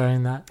you for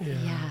sharing that.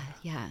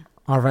 Yeah.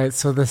 All right,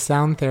 so the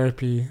sound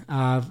therapy.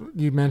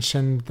 You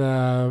mentioned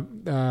the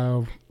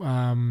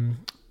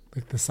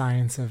like the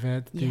science of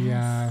it.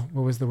 Yes.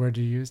 What was the word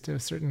you used? A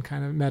certain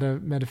kind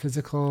of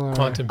metaphysical or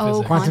quantum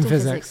physics. Quantum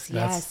physics.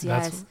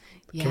 Yes.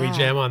 Can we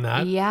jam on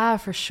that? Yeah,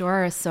 for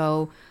sure.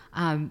 So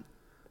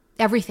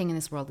everything in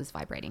this world is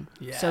vibrating.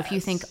 Yes. So if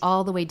you think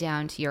all the way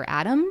down to your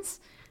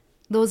atoms,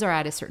 those are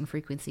at a certain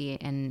frequency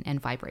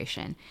and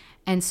vibration.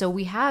 And so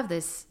we have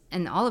this,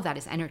 and all of that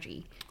is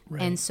energy.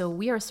 Right. And so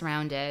we are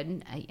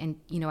surrounded, and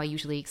I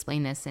usually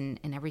explain this in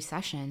every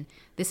session,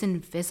 this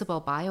invisible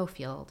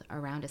biofield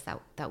around us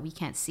that we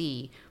can't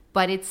see,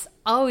 but it's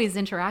always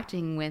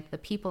interacting with the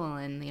people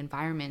and the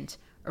environment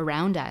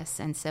around us.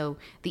 And so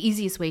the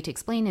easiest way to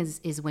explain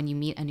is when you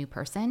meet a new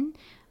person,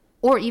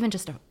 or even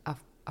just a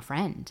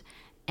friend,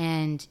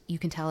 and you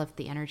can tell if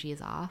the energy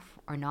is off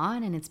or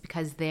not, and it's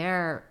because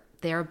their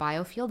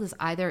biofield is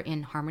either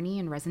in harmony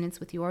and resonance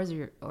with yours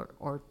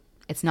or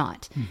it's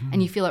not.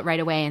 And you feel it right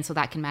away. And so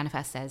that can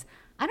manifest as,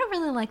 I don't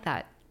really like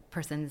that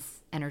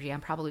person's energy.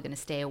 I'm probably going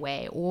to stay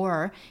away.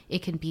 Or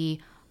it can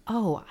be,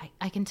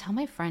 I can tell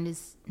my friend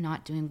is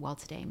not doing well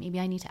today.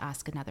 Maybe I need to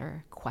ask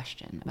another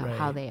question about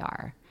how they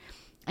are.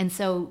 And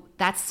so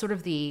that's sort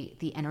of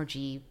the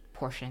energy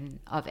portion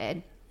of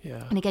it.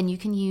 And again, you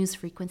can use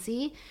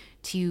frequency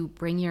to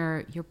bring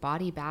your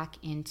body back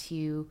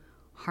into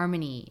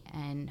harmony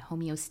and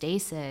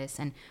homeostasis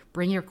and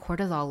bring your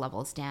cortisol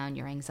levels down,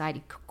 your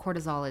anxiety.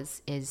 Cortisol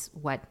is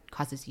what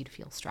causes you to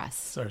feel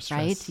stress,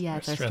 right? Yeah,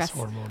 it's our stress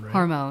hormone, right?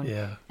 Hormone.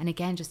 Yeah. And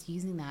again, just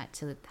using that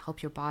to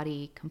help your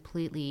body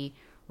completely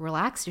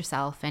relax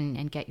yourself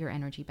and get your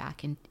energy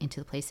back into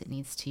the place it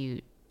needs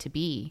to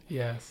be.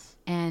 Yes.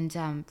 And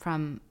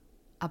from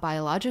a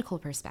biological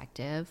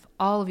perspective,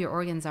 all of your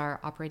organs are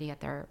operating at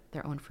their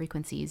own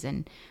frequencies.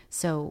 And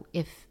so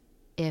if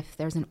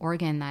there's an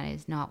organ that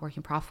is not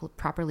working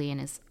properly and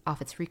is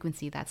off its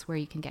frequency, that's where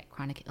you can get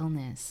chronic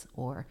illness,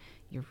 or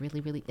you're really,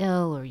 really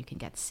ill, or you can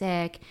get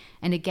sick.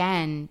 And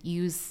again,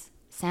 use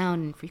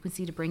sound and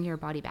frequency to bring your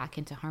body back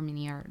into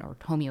harmony or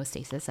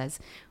homeostasis,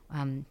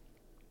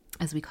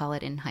 as we call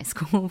it in high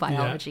school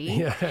biology.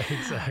 Yeah,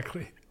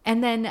 exactly.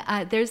 And then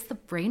there's the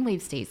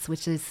brainwave states,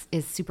 which is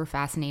super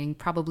fascinating.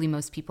 Probably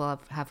most people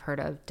have heard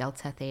of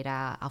delta,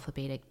 theta, alpha,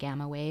 beta,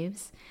 gamma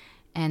waves.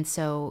 And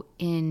so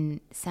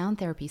in sound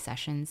therapy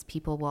sessions,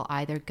 people will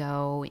either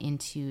go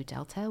into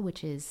delta,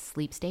 which is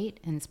sleep state,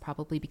 and it's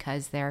probably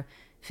because they're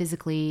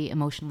physically,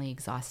 emotionally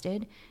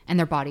exhausted, and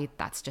their body,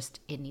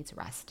 it needs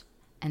rest.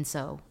 And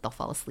so they'll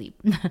fall asleep.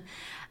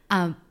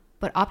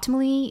 But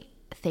optimally,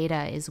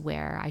 theta is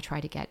where I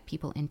try to get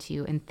people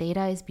into, and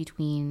theta is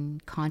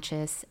between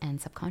conscious and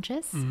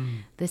subconscious.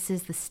 This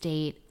is the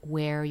state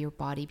where your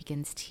body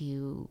begins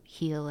to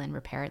heal and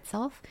repair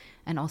itself,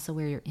 and also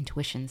where your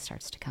intuition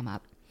starts to come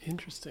up.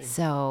 Interesting.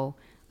 So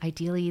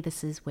ideally,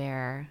 this is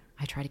where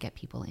I try to get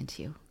people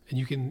into. And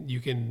you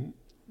can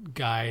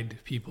guide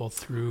people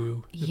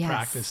through the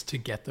practice to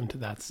get them to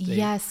that state.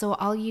 Yeah. So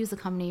I'll use a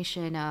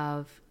combination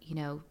of,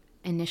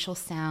 initial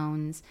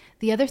sounds.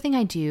 The other thing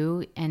I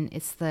do, and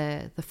it's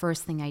the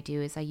first thing I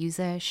do, is I use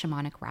a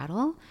shamanic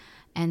rattle.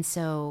 And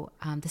so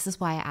this is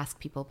why I ask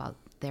people about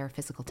their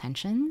physical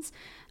tensions.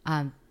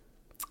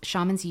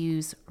 Shamans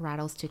use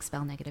rattles to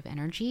expel negative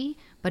energy,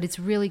 but it's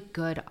really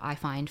good, I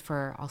find,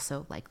 for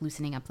also like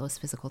loosening up those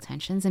physical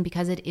tensions. And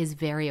because it is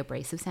very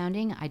abrasive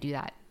sounding, I do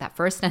that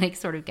first, and I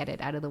sort of get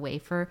it out of the way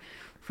for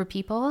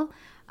people.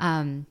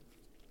 And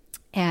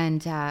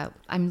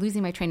I'm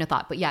losing my train of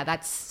thought, but yeah,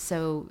 that's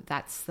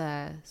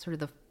the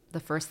sort of the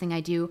first thing I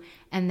do.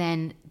 And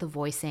then the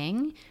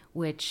voicing,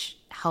 which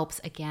helps,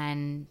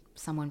 again,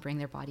 someone bring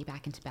their body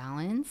back into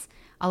balance.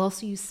 I'll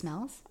also use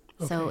smells.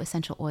 Okay. So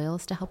essential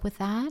oils to help with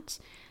that.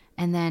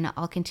 And then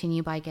I'll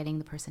continue by getting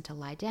the person to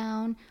lie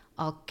down.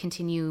 I'll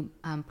continue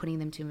putting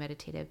them to a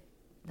meditative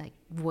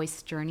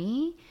voice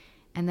journey.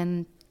 And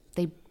then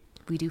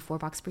we do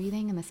 4-box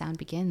breathing, and the sound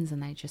begins.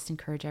 And I just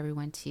encourage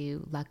everyone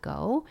to let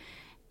go.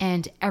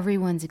 And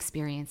everyone's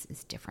experience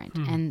is different.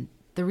 And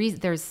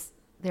there's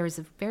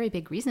a very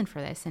big reason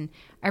for this. And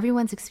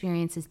everyone's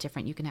experience is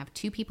different. You can have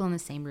 2 people in the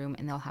same room,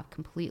 and they'll have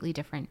completely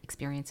different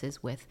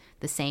experiences with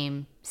the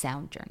same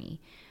sound journey.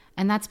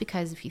 And that's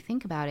because if you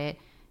think about it,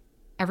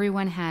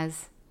 everyone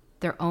has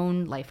their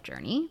own life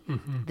journey.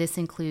 Mm-hmm. This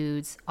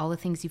includes all the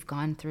things you've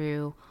gone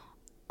through,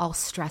 all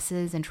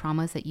stresses and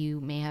traumas that you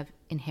may have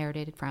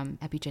inherited from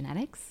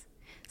epigenetics.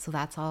 So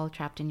that's all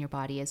trapped in your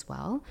body as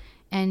well.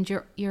 And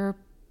your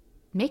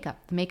makeup,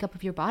 the makeup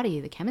of your body,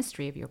 the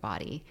chemistry of your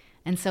body.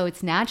 And so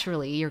it's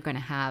naturally you're going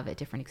to have a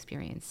different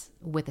experience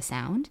with the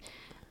sound.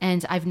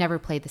 And I've never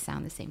played the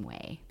sound the same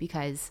way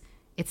because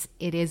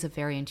it is a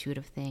very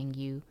intuitive thing.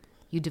 You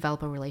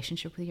develop a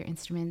relationship with your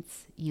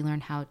instruments. You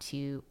learn how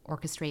to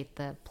orchestrate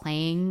the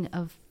playing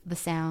of the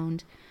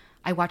sound.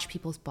 I watch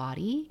people's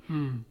body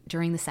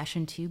during the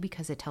session too,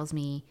 because it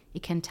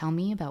can tell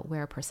me about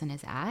where a person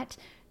is at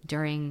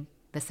during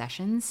the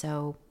session.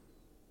 So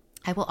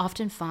I will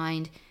often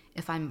find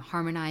if I'm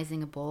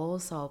harmonizing a bowl,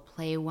 so I'll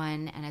play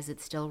one, and as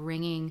it's still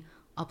ringing,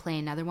 I'll play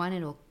another one.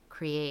 It'll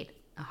create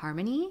a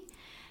harmony.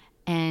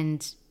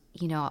 And,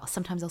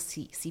 sometimes I'll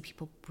see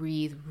people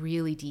breathe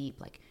really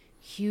deep, like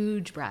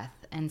huge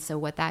breath. And so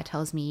what that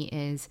tells me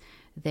is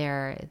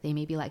they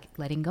may be like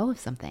letting go of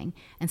something.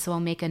 And so I'll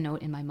make a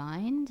note in my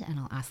mind, and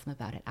I'll ask them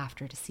about it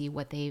after to see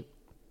what they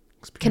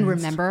can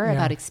remember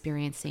about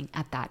experiencing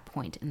at that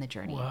point in the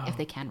journey, if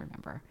they can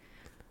remember.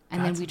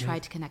 And then we try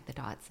to connect the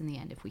dots in the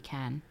end if we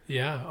can.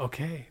 Yeah.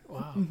 Okay.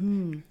 Wow.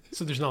 Mm-hmm.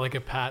 So there's not like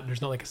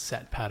there's not like a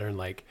set pattern.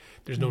 Like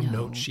there's no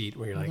note sheet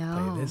where you're like,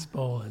 play this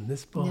bowl and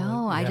this bowl.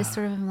 No, I just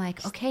sort of am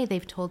like, okay,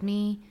 they've told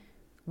me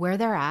where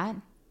they're at.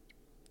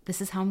 This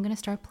is how I'm going to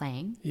start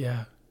playing.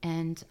 Yeah.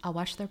 And I'll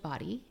watch their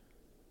body,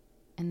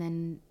 and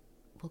then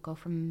we'll go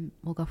from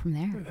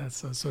there.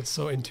 That's so it's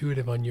so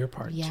intuitive on your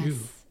part too.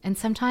 And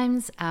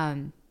sometimes,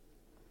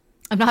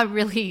 I'm not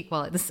really,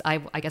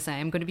 I guess I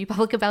am going to be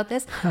public about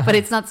this, but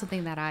it's not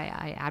something that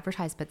I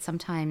advertise. But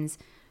sometimes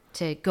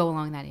to go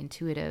along that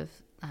intuitive,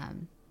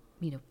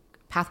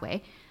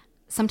 pathway,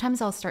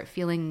 sometimes I'll start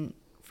feeling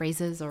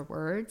phrases or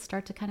words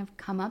start to kind of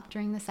come up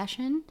during the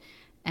session.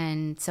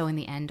 And so in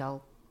the end,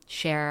 I'll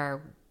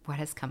share what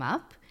has come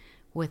up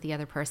with the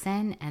other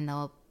person, and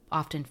they'll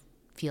often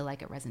feel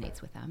like it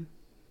resonates with them.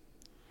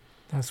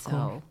 That's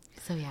cool.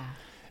 So yeah.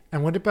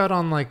 And what about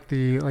on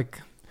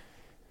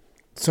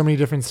so many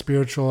different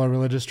spiritual or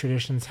religious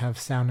traditions have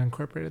sound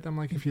incorporated them.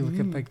 Like if you look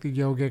at like the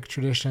yogic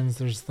traditions,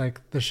 there's like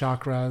the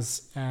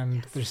chakras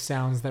and there's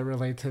sounds that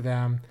relate to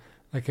them.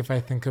 Like if I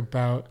think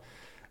about,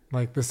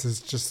 like, this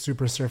is just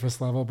super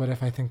surface level, but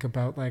if I think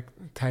about like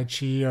Tai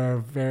Chi or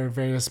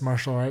various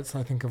martial arts,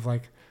 I think of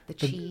like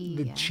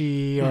the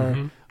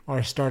chi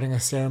or starting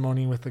a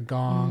ceremony with a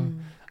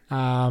gong.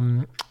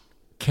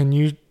 Can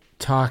you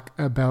talk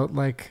about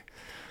like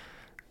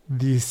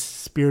the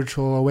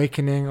spiritual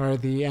awakening or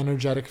the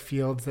energetic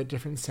fields that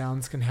different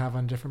sounds can have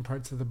on different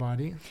parts of the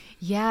body?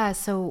 Yeah.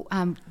 So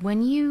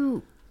when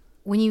you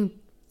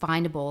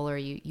find a bowl or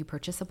you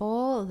purchase a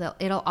bowl,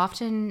 it'll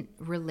often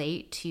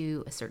relate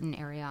to a certain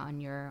area on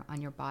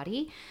your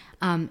body.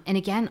 And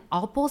again,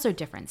 all bowls are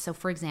different. So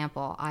for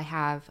example, I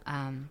have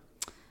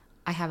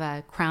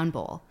a crown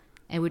bowl,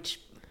 and which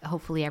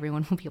hopefully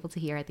everyone will be able to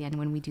hear at the end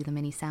when we do the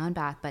mini sound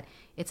bath. But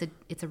it's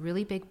a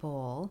really big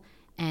bowl,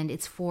 and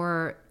it's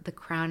for the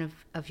crown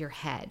of your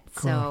head.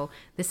 Cool. So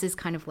this is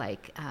kind of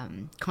like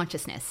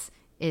consciousness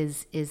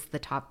is the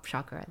top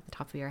chakra at the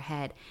top of your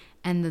head.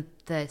 And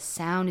the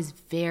sound is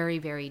very,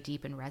 very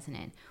deep and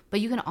resonant.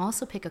 But you can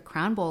also pick a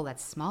crown bowl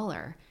that's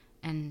smaller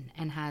and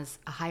has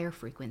a higher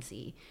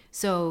frequency.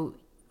 So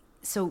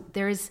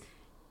there's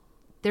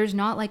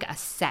not like a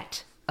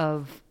set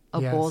of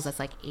bowls that's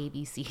like A,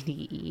 B, C,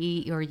 D,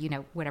 E, or,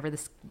 whatever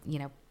this,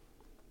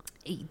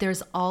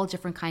 there's all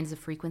different kinds of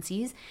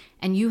frequencies.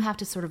 And you have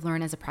to sort of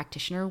learn as a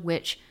practitioner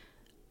which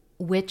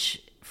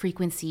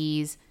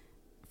frequencies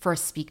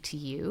first speak to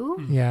you,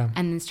 and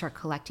then start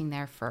collecting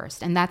there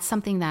first. And that's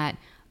something that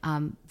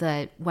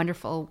the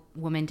wonderful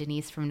woman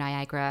Denise from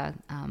Niagara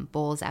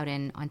Bowls out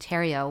in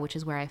Ontario, which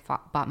is where I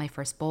bought my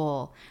first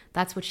bowl,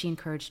 that's what she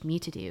encouraged me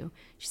to do.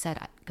 She said,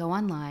 go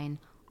online.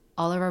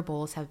 All of our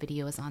bowls have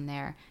videos on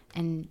there,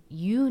 and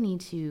you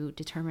need to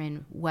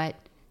determine what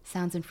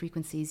sounds and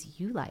frequencies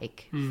you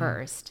like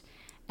first,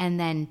 and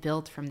then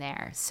build from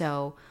there.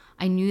 So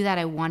I knew that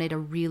I wanted a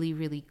really,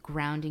 really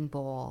grounding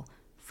bowl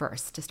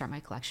first to start my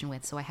collection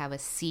with. So I have a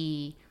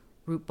C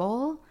root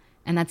bowl,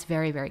 and that's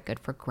very, very good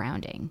for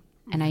grounding.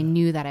 And I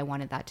knew that I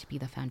wanted that to be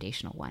the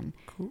foundational one.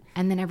 Cool.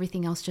 And then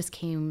everything else just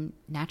came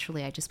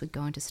naturally. I just would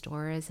go into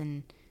stores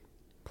and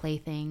play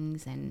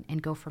things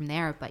and go from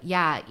there. But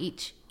yeah,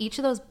 each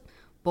of those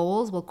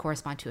bowls will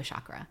correspond to a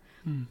chakra.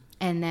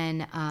 And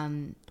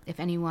then if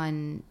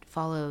anyone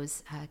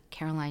follows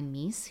Caroline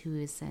Meese, who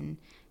is an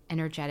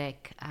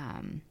energetic,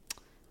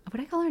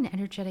 would I call her an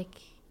energetic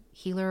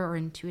healer or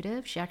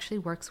intuitive? She actually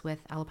works with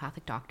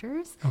allopathic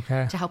doctors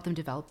to help them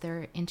develop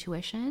their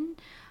intuition.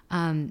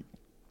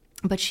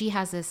 But she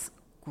has this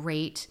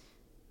great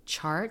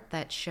chart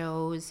that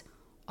shows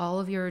all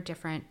of your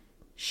different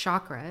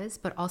chakras,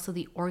 but also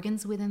the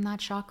organs within that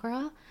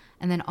chakra.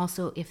 And then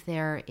also if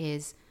there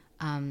is,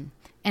 and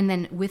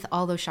then with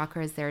all those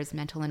chakras, there's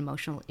mental and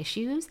emotional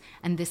issues.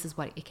 And this is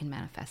what it can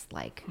manifest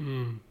like.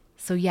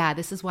 So yeah,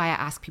 this is why I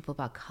ask people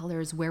about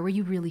colors. Where were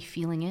you really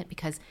feeling it?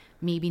 Because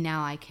maybe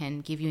now I can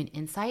give you an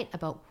insight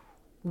about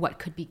what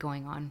could be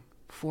going on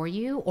for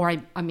you, or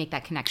I make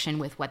that connection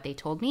with what they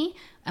told me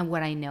and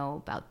what I know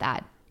about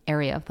that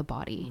area of the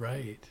body.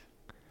 Right.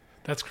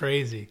 That's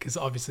crazy, because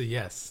obviously,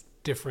 yes,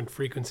 different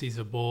frequencies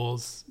of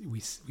bowls,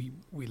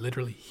 we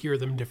literally hear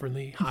them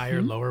differently,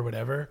 higher, lower,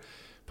 whatever.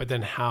 But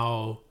then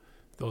how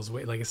those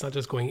waves, like, it's not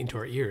just going into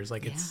our ears,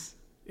 like it's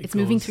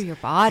moving through your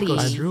body. It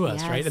goes through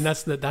us, right? And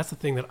that's the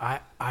thing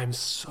that I'm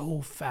so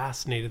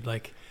fascinated.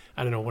 Like,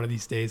 I don't know, one of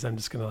these days I'm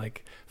just gonna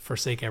like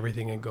forsake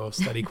everything and go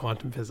study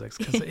quantum physics,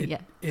 because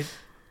it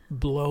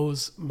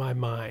blows my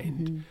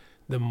mind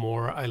the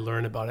more I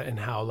learn about it, and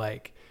how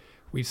like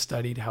we've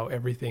studied how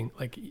everything,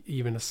 like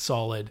even a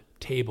solid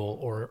table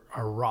or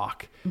a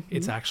rock,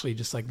 it's actually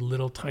just like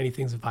little tiny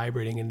things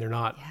vibrating, and they're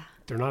not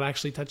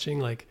actually touching.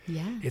 Like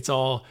it's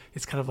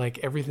kind of like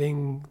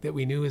everything that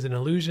we knew is an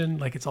illusion.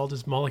 Like it's all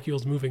just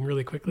molecules moving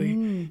really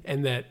quickly,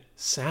 and that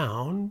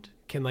sound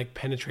can like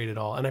penetrate it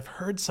all. And I've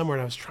heard somewhere,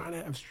 and I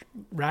was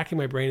racking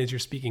my brain as you're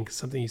speaking, because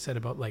something you said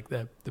about like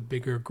the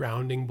bigger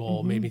grounding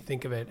bowl made me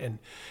think of it. And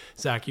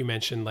Zach, you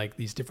mentioned like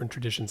these different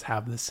traditions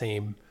have the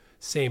same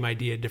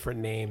idea, different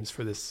names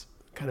for this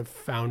kind of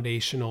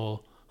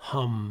foundational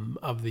hum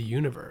of the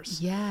universe.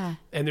 Yeah.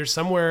 And there's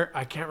somewhere,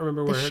 I can't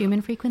remember where. The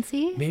Schumann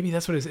frequency? Maybe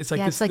that's what it is. It's like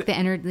it's like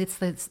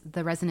it's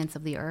the resonance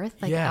of the earth.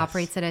 Like it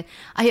operates at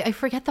I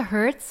forget the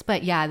hertz,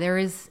 but yeah, there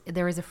is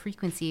a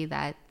frequency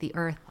that the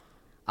earth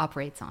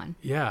operates on.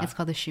 Yeah. It's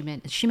called the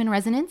Schumann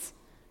resonance.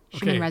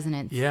 Schumann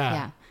resonance.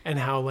 Yeah. And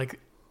how like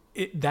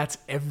that's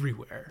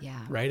everywhere. Yeah.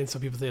 Right. And so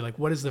people say like,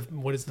 what is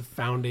the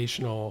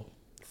foundational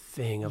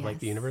thing of like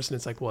the universe? And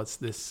it's like, well, it's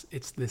this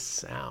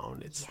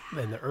sound.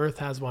 And the earth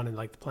has one, and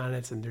like the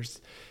planets, and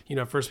there's,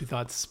 at first we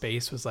thought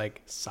space was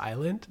like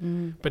silent,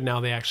 but now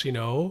they actually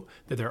know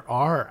that there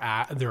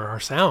are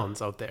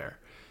sounds out there,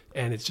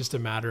 and it's just a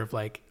matter of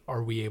like,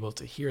 are we able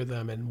to hear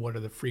them, and what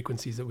are the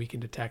frequencies that we can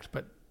detect?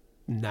 But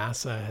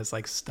NASA has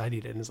like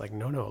studied it, and it's like,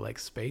 no, like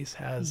space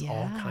has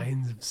all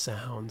kinds of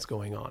sounds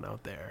going on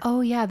out there. Oh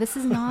yeah, this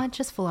is not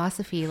just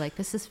philosophy, like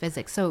this is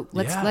physics. So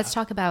let's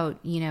talk about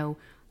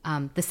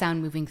the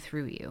sound moving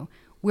through you.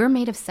 We're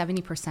made of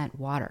 70%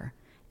 water,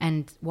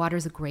 and water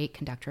is a great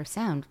conductor of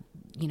sound.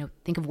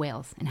 Think of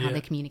whales and how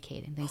they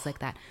communicate and things like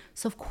that.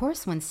 So of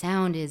course, when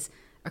sound is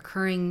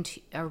occurring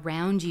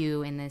around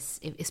you in this,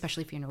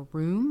 especially if you're in a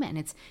room, and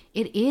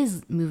it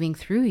is moving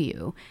through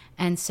you.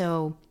 And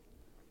so,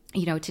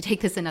 to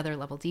take this another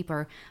level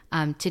deeper,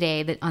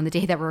 today, on the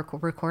day that we're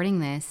recording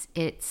this,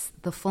 it's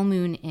the full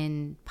moon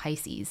in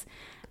Pisces.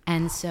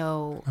 And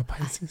so... A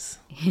Pisces?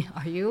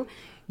 Are you?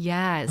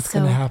 Yeah. What's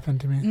going to happen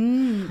to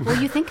me?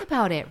 Well, you think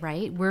about it,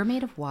 right? We're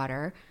made of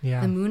water.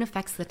 Yeah. The moon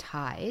affects the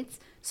tides.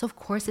 So, of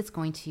course, it's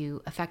going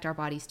to affect our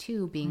bodies,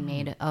 too, being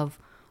made of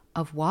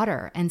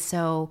water. And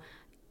so,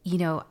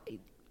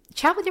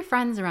 chat with your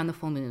friends around the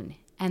full moon,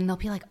 and they'll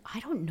be like, I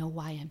don't know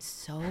why I'm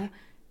so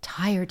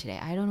tired today.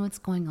 I don't know what's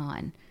going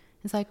on.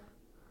 It's like,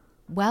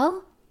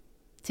 well,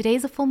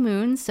 today's a full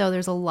moon, so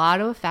there's a lot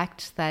of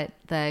effect that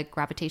the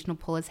gravitational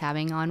pull is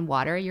having on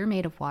water. You're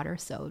made of water,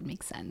 so it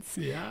makes sense.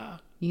 Yeah.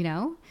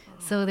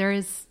 So there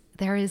is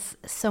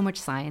so much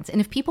science. And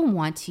if people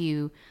want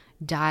to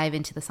dive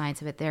into the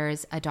science of it,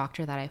 there's a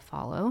doctor that I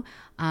follow.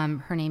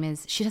 Her name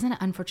is, she doesn't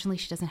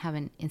have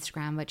an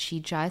Instagram, but she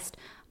just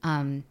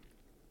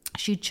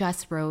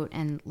wrote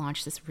and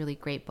launched this really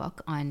great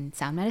book on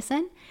sound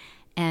medicine.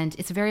 And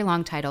it's a very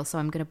long title, so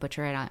I'm going to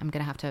butcher it. I'm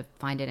going to have to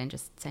find it and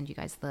just send you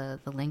guys the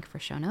link for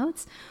show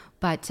notes.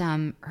 But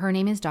her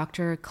name is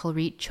Dr.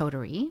 Kulreet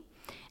Chaudhary.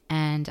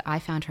 And I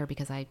found her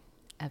because I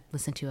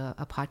listened to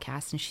a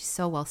podcast, and she's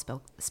so well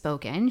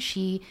spoken.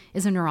 She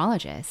is a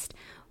neurologist.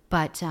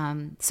 But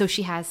so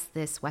she has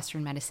this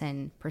Western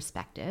medicine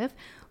perspective,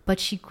 but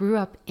she grew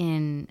up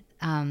in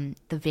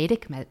the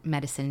Vedic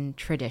medicine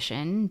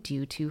tradition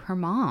due to her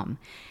mom.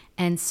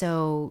 And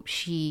so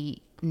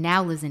she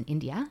now lives in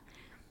India,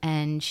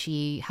 and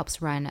she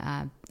helps run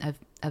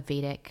a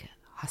Vedic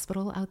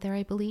hospital out there,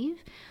 I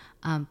believe.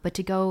 But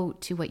to go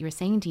to what you were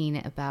saying, Dean,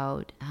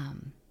 about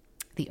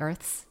the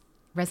Earth's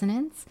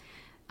resonance,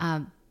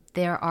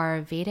 there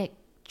are Vedic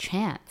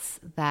chants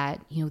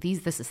that,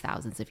 this is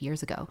thousands of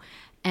years ago.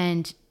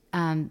 And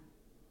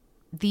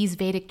these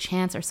Vedic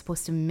chants are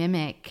supposed to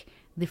mimic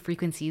the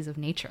frequencies of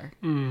nature.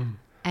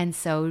 And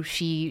so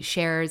she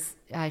shared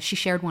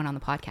one on the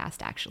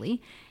podcast,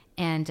 actually.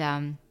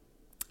 And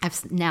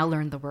I've now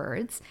learned the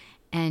words,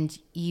 and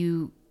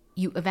you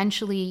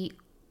eventually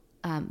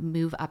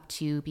move up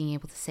to being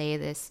able to say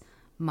this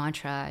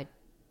mantra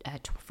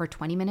for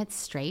 20 minutes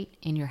straight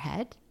in your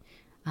head.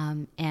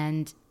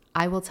 And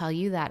I will tell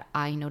you that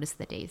I notice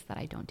the days that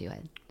I don't do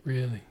it.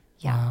 Really?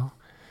 Yeah. Wow.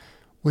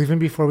 Well, even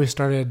before we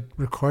started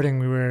recording,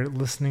 we were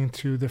listening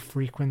to the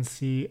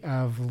frequency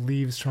of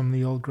leaves from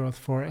the old growth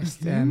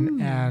forest,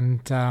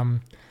 and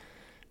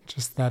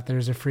just that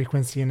there's a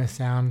frequency and a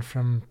sound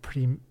from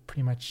pretty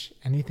much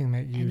anything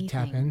that you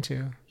tap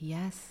into.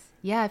 Yes.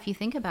 Yeah. If you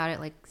think about it,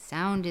 like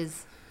sound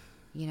is,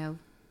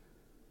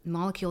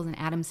 molecules and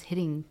atoms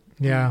hitting.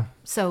 Yeah.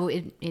 So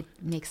it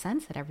makes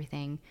sense that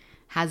everything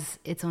has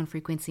its own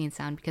frequency and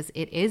sound because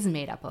it is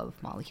made up of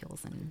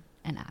molecules and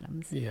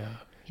atoms. Yeah.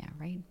 Yeah.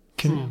 Right.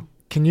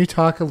 Can you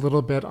talk a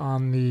little bit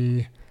on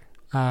the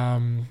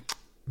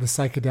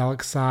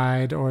psychedelic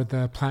side or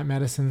the plant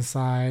medicine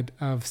side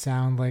of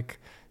sound? Like,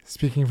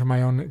 speaking from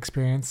my own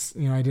experience,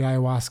 I did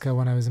ayahuasca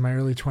when I was in my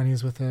early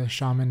 20s with a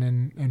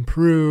shaman in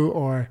Peru,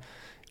 or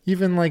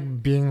even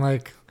like being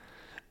like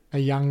a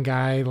young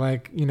guy,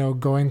 like,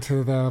 going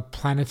to the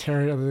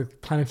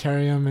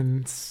planetarium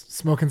and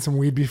smoking some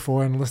weed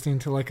before and listening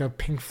to like a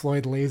Pink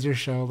Floyd laser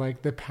show.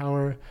 Like, the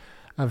power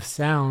of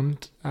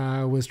sound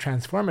was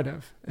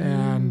transformative.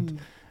 And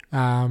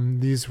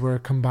these were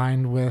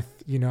combined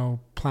with,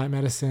 plant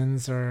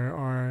medicines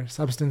or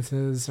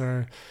substances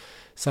or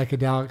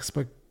psychedelics.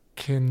 But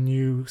can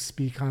you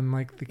speak on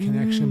like the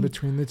connection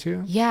between the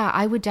two? Yeah,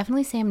 I would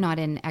definitely say I'm not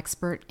an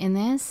expert in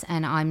this,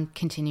 and I'm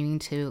continuing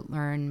to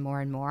learn more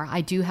and more.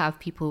 I do have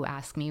people who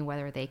ask me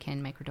whether they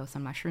can microdose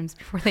on mushrooms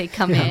before they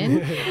come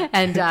in.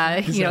 And,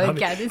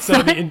 again, it's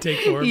not the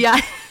intake form.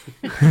 Yeah.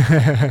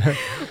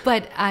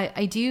 But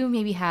I do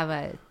maybe have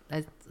a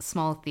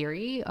small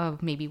theory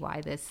of maybe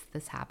why this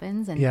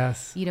happens. And,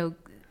 yes.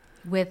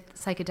 With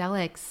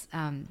psychedelics,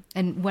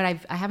 and what I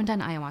haven't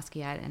done ayahuasca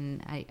yet,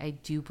 and I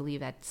do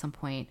believe at some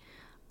point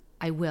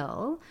I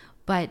will.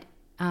 But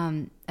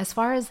as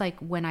far as like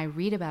when I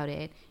read about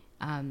it,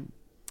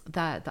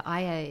 the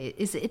aya,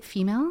 is it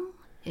female?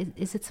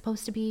 Is it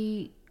supposed to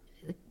be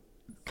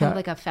kind of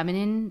like a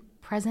feminine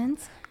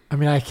presence? I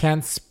mean, I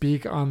can't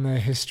speak on the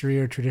history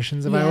or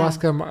traditions of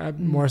ayahuasca,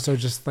 more so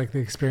just like the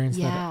experience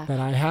that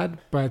I had.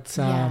 But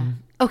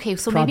okay,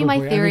 so probably, maybe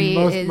my theory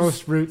is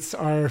most roots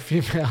are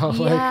female.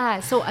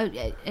 Yeah. So,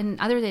 and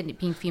other than it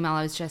being female,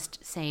 I was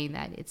just saying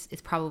that it's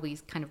probably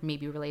kind of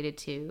maybe related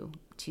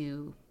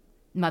to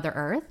Mother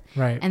Earth,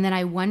 right? And then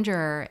I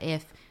wonder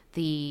if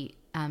the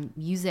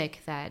music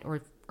that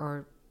or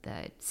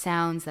the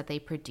sounds that they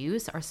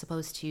produce are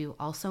supposed to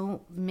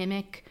also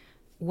mimic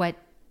what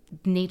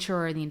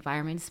nature or the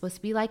environment is supposed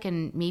to be like,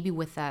 and maybe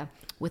with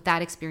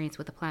that experience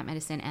with the plant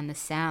medicine and the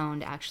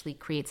sound actually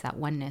creates that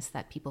oneness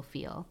that people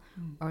feel,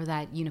 or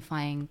that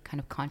unifying kind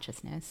of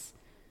consciousness.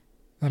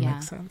 That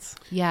makes sense.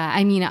 Yeah,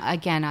 I mean,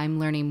 again, I'm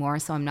learning more,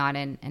 so I'm not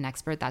an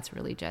expert. That's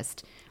really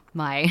just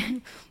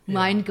my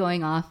mind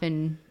going off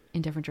in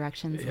different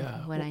directions.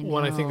 Of what I know.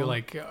 Well, I think that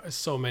like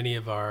so many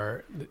of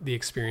the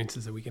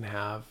experiences that we can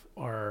have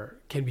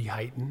can be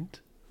heightened,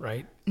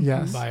 right?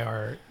 Yes. By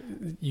our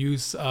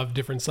use of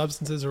different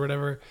substances or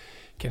whatever,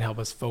 can help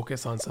us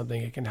focus on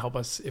something. It can help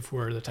us if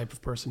we're the type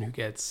of person who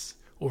gets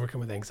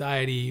overcome with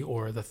anxiety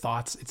or the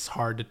thoughts. It's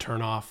hard to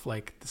turn off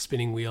like the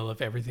spinning wheel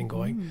of everything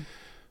going.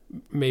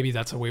 Maybe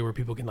that's a way where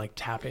people can like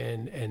tap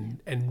in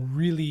and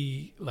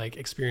really like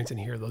experience and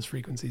hear those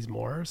frequencies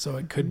more. So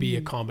it could be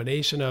a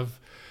combination of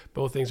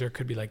both things, or it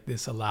could be like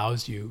this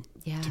allows you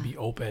to be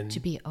open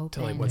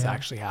to like what's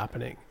actually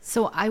happening.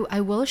 So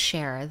I will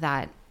share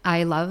that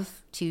I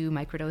love to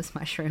microdose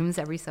mushrooms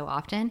every so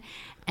often.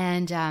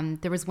 And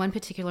there was one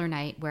particular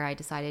night where I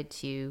decided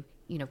to,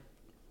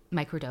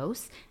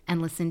 microdose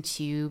and listen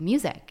to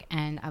music.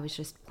 And I was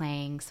just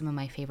playing some of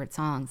my favorite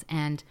songs.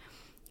 And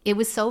it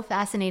was so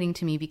fascinating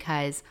to me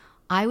because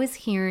I was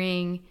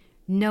hearing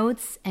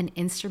notes and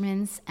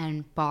instruments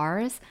and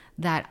bars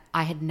that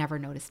I had never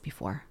noticed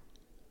before.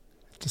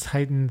 Just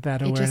heightened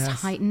that awareness. It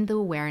just heightened the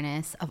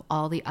awareness of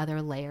all the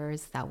other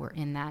layers that were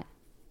in that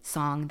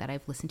song that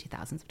I've listened to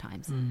thousands of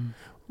times.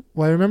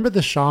 Well, I remember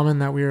the shaman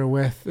that we were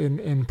with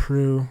in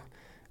Peru.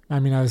 I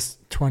mean, I was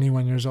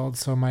 21 years old,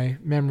 so my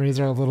memories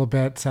are a little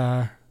bit,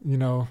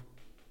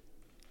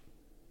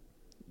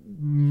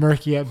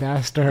 murky at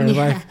best, or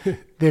like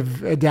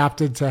they've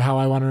adapted to how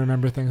I want to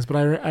remember things. But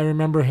I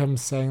remember him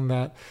saying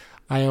that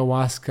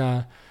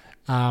ayahuasca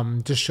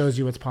just shows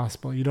you what's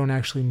possible. You don't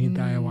actually need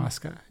the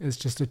ayahuasca. It's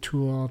just a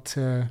tool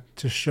to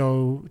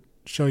show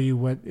you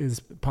what is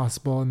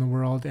possible in the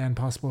world and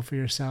possible for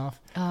yourself.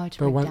 Oh,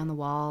 to break down the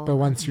wall. But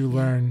once you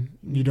learn,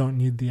 you don't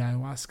need the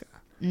ayahuasca.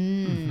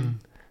 And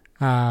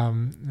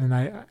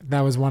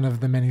that was one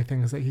of the many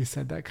things that he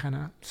said that kind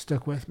of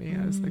stuck with me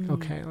as like,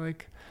 okay,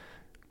 like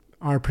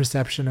our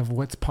perception of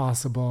what's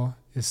possible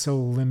is so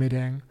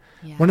limiting.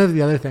 Yeah. One of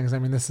the other things, I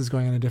mean, this is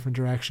going in a different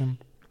direction,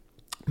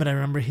 but I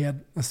remember he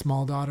had a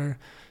small daughter.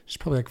 She's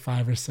probably like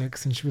 5 or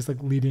 6, and she was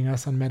like leading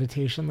us on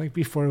meditation, like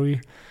before we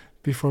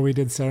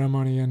did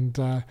ceremony.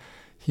 And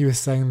he was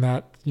saying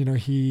that,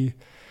 he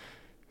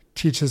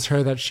teaches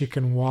her that she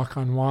can walk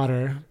on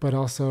water, but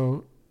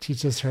also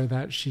teaches her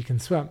that she can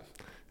swim.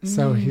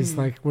 So he's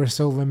like, we're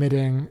so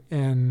limiting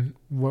in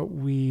what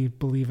we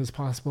believe is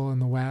possible in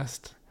the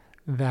West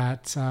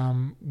that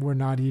we're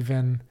not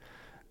even,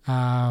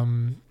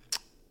 from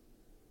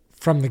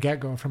the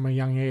get-go, from a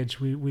young age,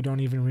 we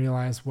don't even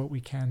realize what we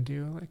can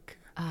do. Like,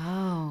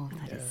 oh,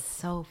 that is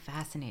so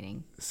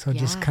fascinating. So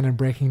just kind of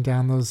breaking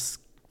down those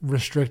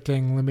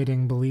restricting,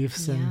 limiting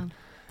beliefs and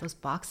those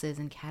boxes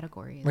and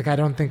categories. Like, I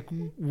don't think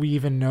we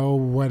even know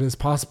what is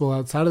possible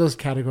outside of those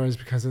categories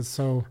because it's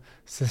so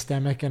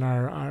systemic in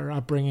our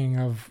upbringing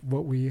of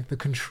the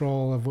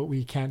control of what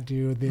we can't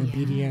do, the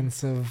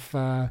obedience of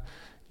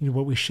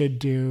what we should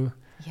do.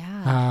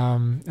 Yeah.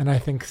 And I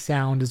think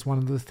sound is one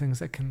of those things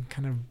that can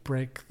kind of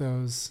break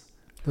those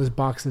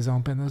boxes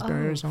open, those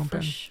barriers open.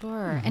 For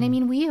sure. And I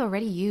mean, we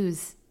already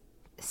use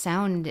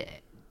sound.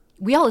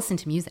 We all listen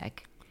to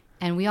music.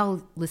 And we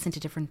all listen to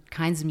different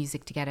kinds of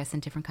music to get us in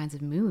different kinds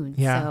of moods.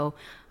 Yeah. So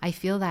I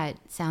feel that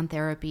sound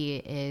therapy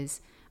is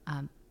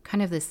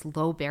kind of this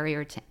low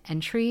barrier to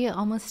entry,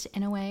 almost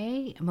in a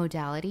way,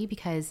 modality,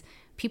 because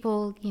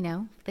people,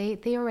 they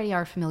already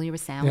are familiar with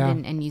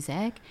sound and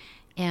music.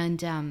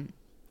 And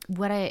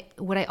what I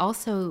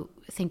also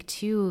think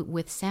too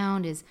with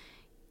sound is,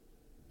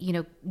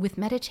 with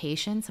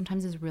meditation,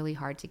 sometimes it's really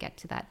hard to get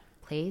to that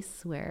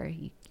place where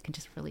you can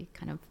just really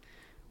kind of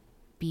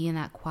be in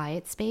that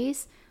quiet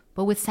space.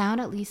 But with sound,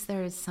 at least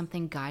there is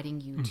something guiding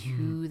you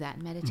to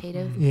that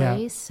meditative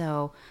place.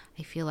 So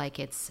I feel like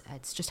it's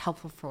just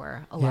helpful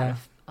for a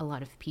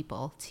lot of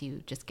people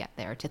to just get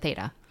there to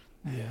theta.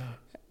 Yeah.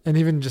 And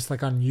even just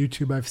like on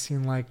YouTube, I've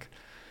seen like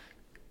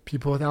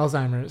people with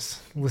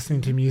Alzheimer's listening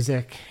to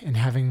music and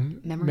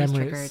having memories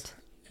triggered.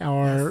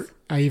 Or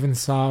I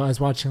was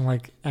watching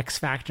like X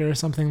Factor or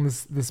something,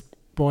 this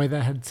boy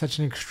that had such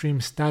an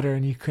extreme stutter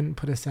and he couldn't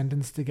put a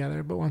sentence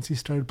together. But once he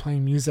started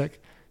playing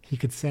music, he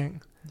could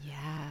sing. Yeah.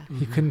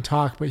 He couldn't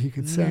talk, but he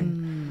could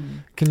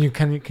sing. Can you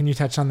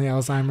touch on the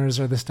Alzheimer's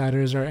or the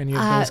stutters or any of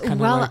those kind of?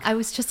 Well, I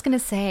was just gonna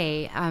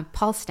say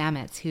Paul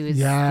Stamets, who is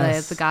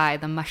the guy,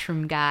 the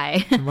mushroom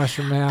guy, the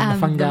mushroom man, the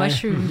fun guy, the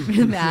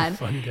mushroom man,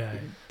 fun guy.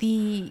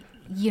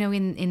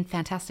 In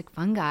Fantastic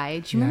Fungi,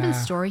 do you remember the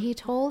story he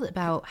told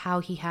about how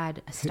he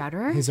had a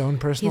stutter, his own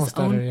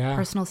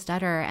personal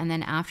stutter, and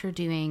then after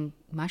doing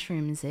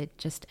mushrooms, it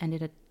just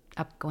ended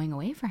up going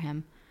away for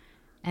him.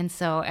 And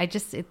so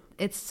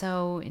it's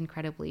so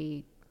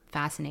incredibly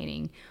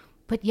fascinating.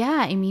 But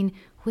yeah, I mean,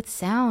 with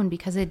sound,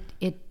 because it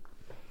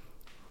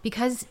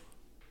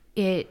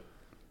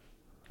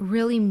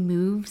really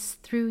moves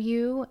through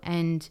you,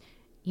 and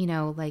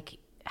like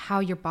how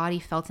your body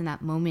felt in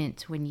that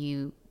moment when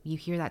you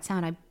hear that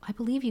sound, I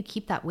believe you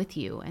keep that with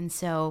you. And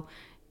so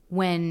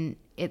when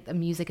the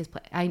music is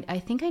played, I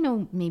think I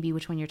know maybe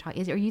which one you're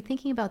talking. Are you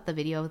thinking about the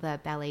video of the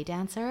ballet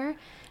dancer?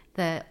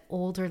 The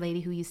older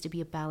lady who used to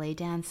be a ballet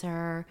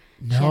dancer,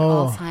 she had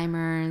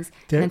Alzheimer's,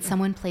 and then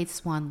someone played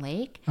Swan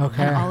Lake,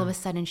 and all of a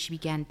sudden she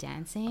began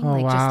dancing,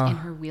 just in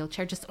her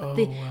wheelchair,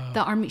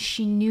 the army.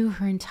 She knew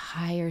her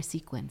entire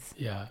sequence.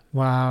 Yeah.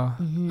 Wow.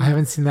 I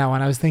haven't seen that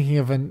one. I was thinking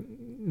of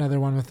another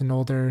one with an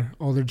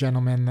older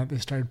gentleman that they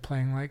started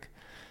playing like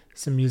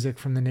some music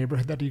from the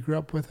neighborhood that he grew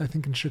up with, I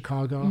think in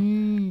Chicago,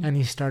 and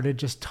he started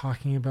just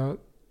talking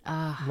about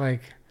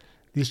like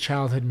these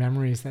childhood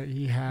memories that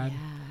he had.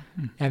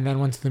 And then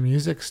once the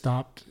music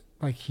stopped,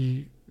 like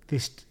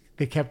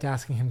they kept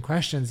asking him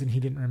questions and he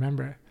didn't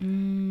remember.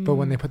 But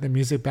when they put the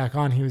music back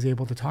on, he was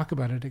able to talk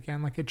about it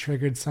again. Like it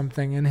triggered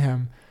something in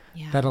him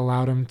that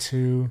allowed him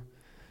to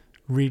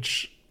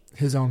reach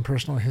his own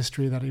personal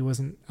history that he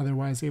wasn't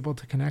otherwise able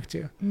to connect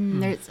to.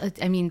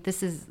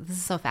 This is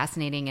so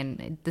fascinating,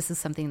 and this is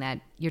something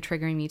that you're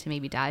triggering me to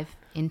maybe dive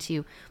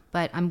into.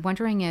 But I'm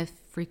wondering if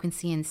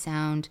frequency and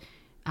sound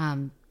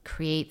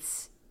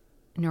creates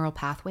neural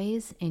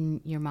pathways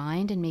in your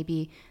mind, and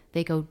maybe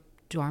they go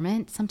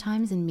dormant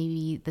sometimes, and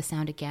maybe the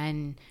sound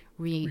again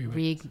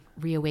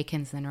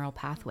reawakens the neural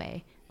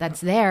pathway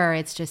that's there.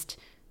 It's just,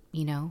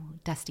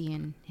 dusty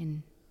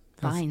and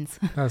vines.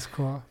 That's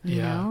cool.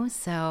 you know,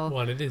 so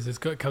well, it is. It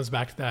comes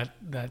back to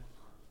that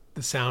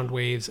the sound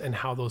waves and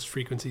how those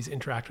frequencies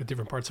interact with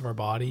different parts of our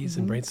bodies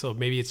and brains. So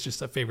maybe it's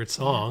just a favorite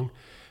song.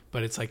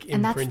 But it's like imprinting,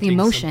 and that's the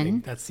emotion.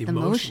 Something. That's the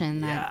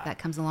emotion that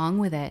comes along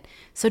with it.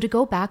 So to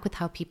go back with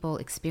how people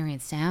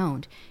experience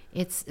sound,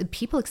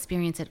 people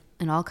experience it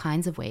in all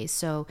kinds of ways.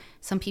 So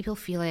some people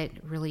feel it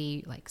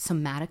really like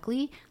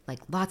somatically, like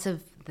lots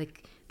of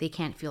like they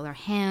can't feel their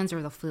hands,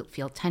 or they'll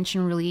feel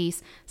tension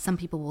release. Some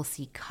people will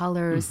see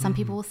colors. Some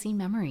people will see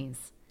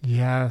memories.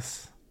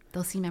 Yes.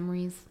 They'll see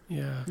memories.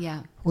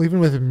 Yeah. Well, even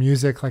with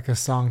music, like a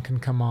song can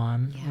come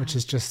on, which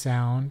is just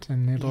sound,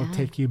 and it'll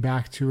take you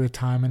back to a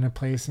time and a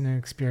place and an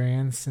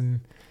experience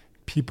and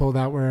people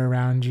that were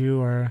around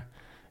you, or,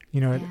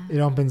 it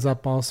opens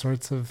up all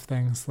sorts of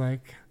things.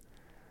 Like,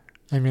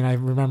 I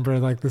remember,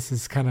 like, this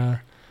is kind of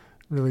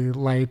really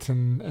light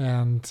and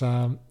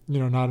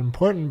not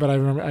important, but I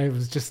remember I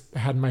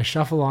had my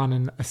shuffle on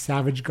and a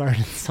Savage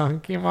Garden song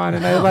came on,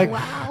 and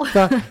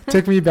I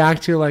took me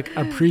back to like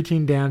a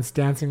preteen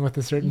dancing with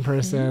a certain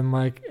person,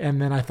 like,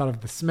 and then I thought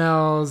of the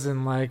smells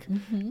and like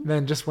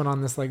then just went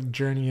on this like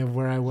journey of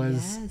where I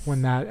was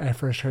when I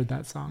first heard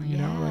that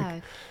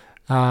song,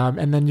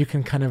 and then you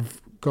can kind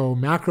of go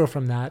macro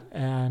from that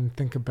and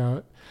think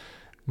about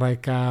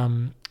like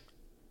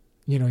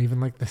even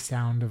like the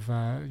sound of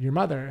your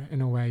mother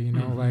in a way,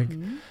 like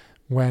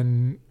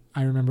when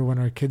I remember when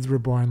our kids were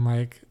born,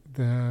 like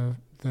the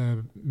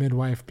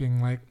midwife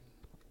being like,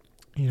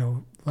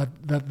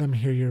 let them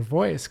hear your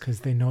voice because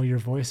they know your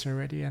voice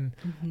already. And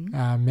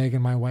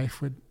Megan, my wife,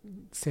 would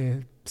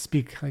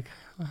speak like,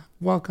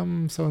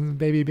 welcome, so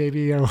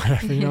baby, or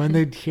whatever, and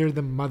they'd hear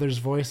the mother's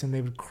voice and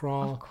they would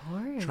crawl,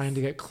 trying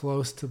to get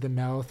close to the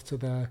mouth, to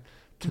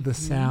the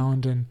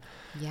sound. And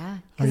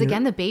because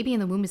again, the baby in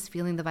the womb is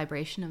feeling the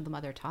vibration of the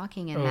mother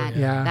talking, and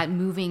that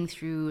moving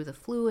through the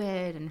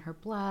fluid and her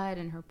blood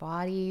and her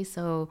body.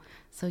 So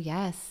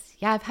yes,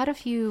 I've had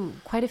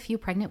quite a few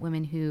pregnant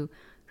women who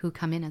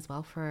come in as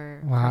well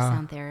for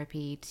sound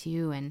therapy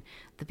too, and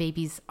the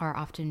babies are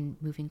often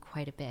moving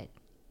quite a bit,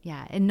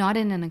 and not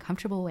in an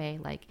uncomfortable way.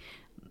 Like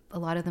a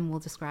lot of them will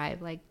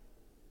describe like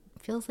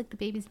feels like the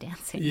baby's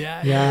dancing.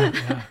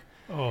 Yeah.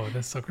 Oh,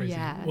 that's so crazy.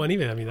 Yeah. Well, and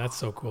even, that's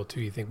so cool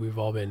too. You think we've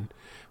all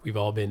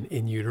been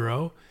in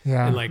utero,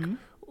 and like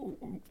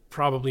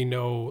probably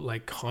no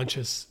like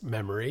conscious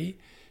memory,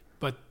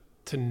 but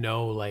to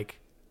know like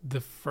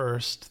the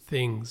first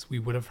things we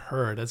would have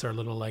heard as our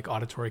little like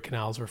auditory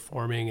canals were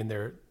forming, and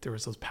there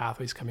was those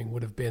pathways coming,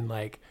 would have been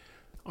like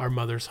our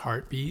mother's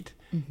heartbeat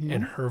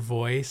and her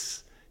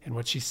voice and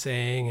what she's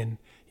saying, and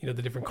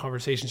the different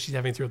conversations she's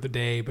having throughout the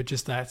day, but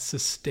just that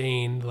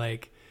sustained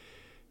like,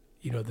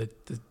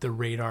 the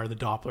radar, the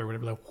Doppler,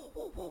 whatever,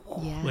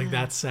 like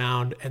that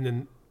sound. And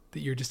then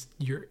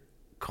you're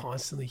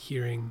constantly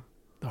hearing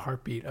the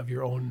heartbeat of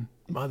your own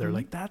mother.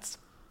 Like that's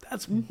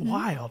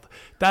wild.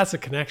 That's a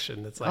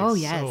connection. That's like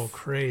so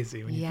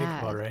crazy when you think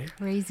about it, right?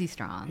 Crazy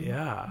strong.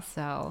 Yeah.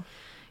 So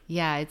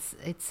it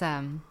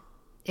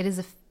is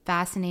a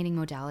fascinating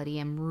modality.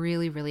 I'm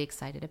really, really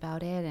excited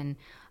about it. And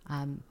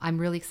I'm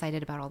really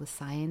excited about all the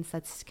science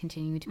that's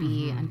continuing to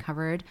be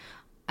uncovered.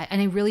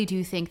 And I really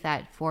do think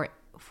that for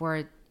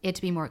it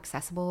to be more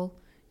accessible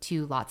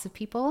to lots of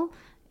people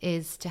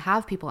is to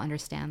have people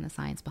understand the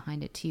science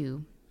behind it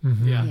too.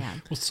 Yeah.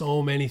 Well,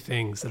 so many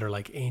things that are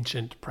like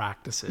ancient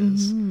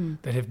practices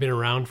that have been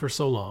around for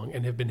so long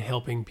and have been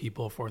helping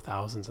people for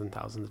thousands and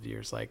thousands of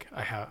years. Like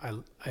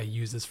I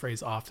use this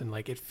phrase often,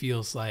 like it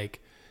feels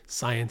like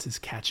science is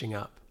catching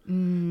up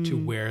to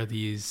where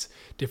these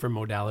different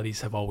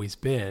modalities have always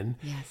been.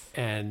 Yes.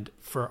 And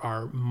for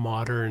our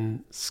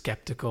modern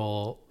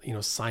skeptical,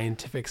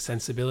 scientific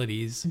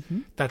sensibilities,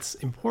 that's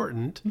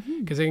important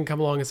because they can come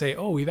along and say,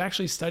 oh, we've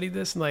actually studied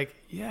this. And like,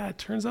 yeah, it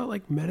turns out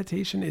like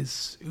meditation is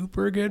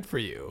super good for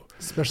you.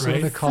 Especially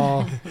when they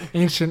call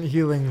ancient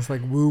healings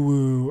like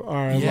woo-woo,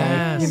 or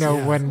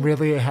when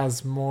really it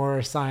has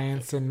more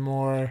science and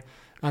more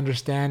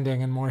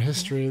understanding and more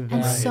history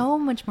and so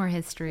much more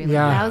history, like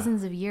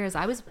thousands of years.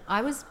 I was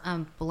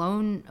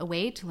blown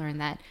away to learn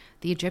that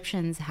the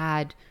Egyptians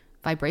had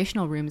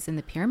vibrational rooms in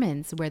the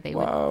pyramids where they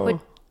would put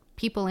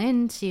people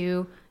in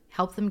to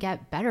help them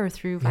get better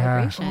through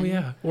vibration. Oh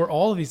yeah. Or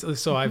all of these.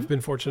 So I've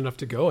been fortunate enough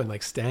to go and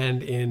like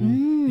stand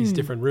in these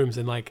different rooms,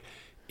 and like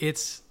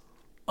it's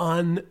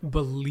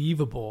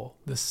unbelievable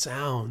the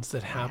sounds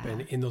that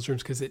happen in those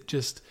rooms, because it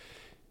just.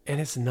 And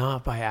it's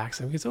not by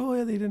accident,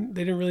 because they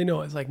didn't really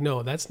know. It's like,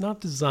 no, that's not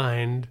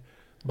designed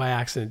by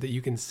accident, that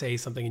you can say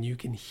something and you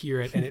can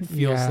hear it and it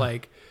feels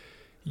like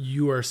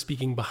you are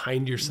speaking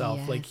behind yourself.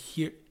 Yes. Like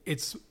here,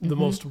 it's the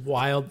most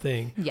wild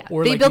thing. Yeah,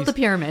 or they built the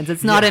pyramids.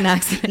 It's not an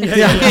accident.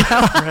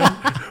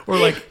 Right? Or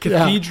like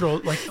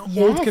cathedral, like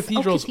old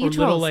cathedrals, or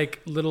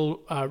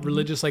little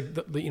religious, like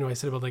I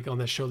said about like on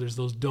the show, there's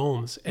those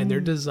domes, and they're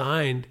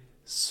designed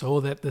so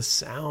that the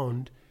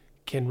sound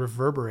can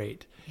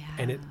reverberate.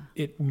 And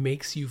it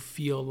makes you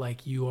feel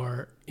like you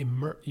are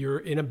you're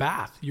in a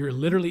bath. You're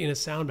literally in a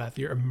sound bath.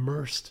 You're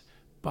immersed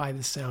by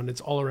the sound. It's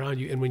all around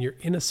you. And when you're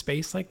in a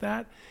space like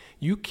that,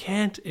 you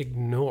can't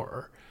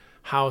ignore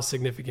how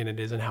significant it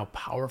is and how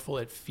powerful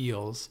it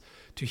feels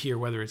to hear,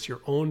 whether it's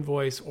your own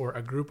voice or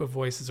a group of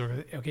voices,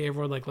 or, okay,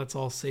 everyone, like, let's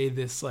all say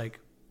this, like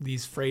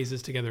these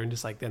phrases together, and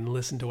just like then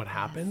listen to what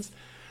happens.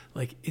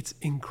 Like, it's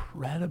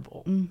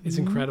incredible. It's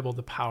incredible,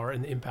 the power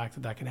and the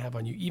impact that can have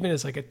on you, even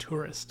as like a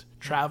tourist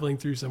traveling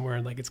through somewhere,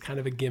 and like it's kind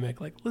of a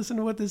gimmick, like, listen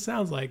to what this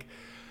sounds like,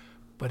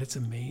 but it's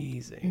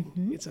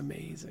amazing. It's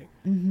amazing.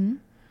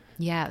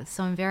 Yeah,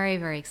 so I'm very,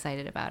 very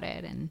excited about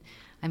it, and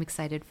I'm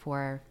excited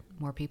for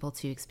more people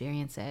to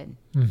experience it.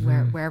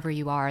 Wherever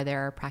you are,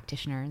 there are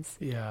practitioners.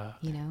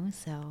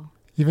 So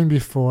even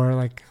before,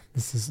 like,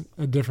 this is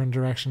a different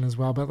direction as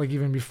well, but like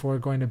even before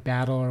going to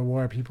battle or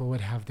war, people would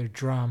have their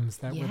drums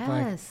that would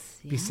like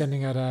be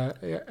sending out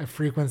a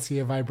frequency,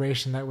 a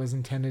vibration that was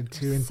intended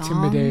to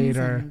intimidate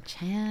or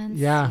chants.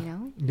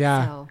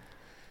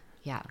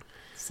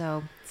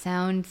 So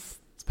sound,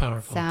 it's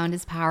powerful. Sound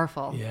is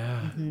powerful.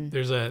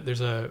 There's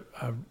a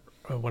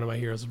one of my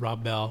heroes,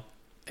 Rob Bell,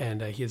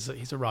 and he's a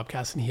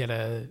Robcast,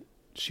 and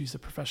she's a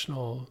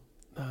professional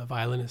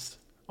violinist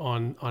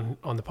on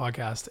the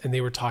podcast, and they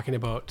were talking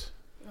about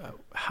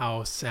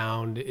how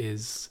sound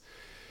is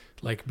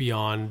like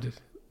beyond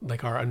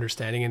like our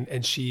understanding,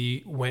 and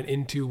she went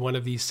into one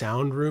of these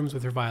sound rooms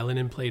with her violin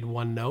and played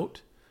one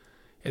note,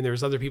 and there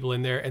was other people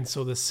in there, and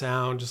so the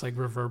sound just like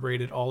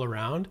reverberated all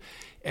around.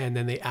 And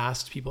then they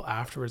asked people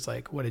afterwards,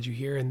 like, what did you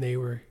hear? And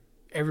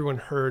everyone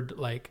heard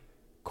like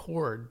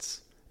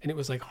chords, and it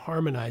was like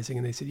harmonizing,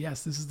 and they said,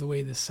 yes, this is the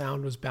way the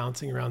sound was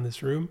bouncing around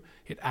this room.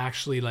 It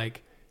actually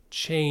like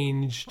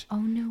changed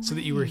so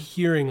that you were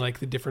hearing like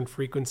the different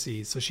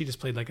frequencies. So she just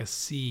played like a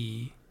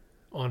C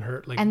on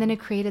her, like, and then it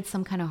created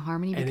some kind of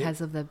harmony because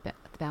of the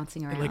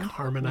bouncing around. It like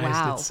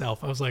harmonized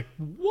itself. I was like,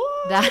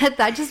 what?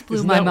 That just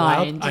blew my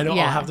mind. Wild? I know.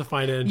 I'll have to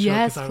find it and show it,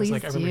 because I was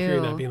like, I remember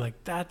hearing that, being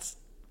like,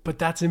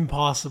 that's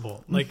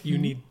impossible. Like, you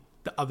need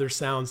the other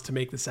sounds to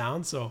make the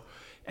sound. So,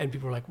 and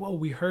people were like, whoa,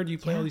 we heard you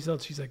play all these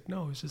notes. She's like,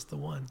 no, it's just the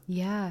one.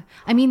 Yeah.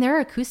 I mean, there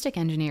are acoustic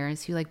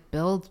engineers who like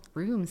build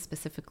rooms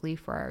specifically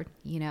for,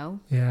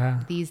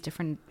 these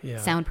different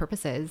sound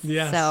purposes.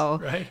 Yes, so,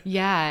 right?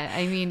 Yeah.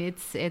 I mean,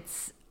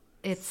 it's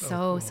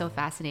so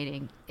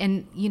fascinating.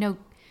 And,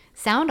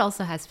 sound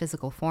also has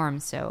physical form.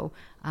 So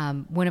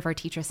one of our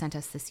teachers sent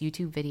us this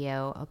YouTube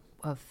video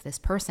of this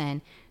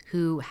person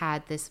who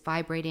had this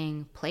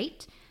vibrating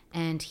plate,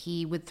 and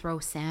he would throw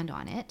sand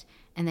on it,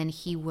 and then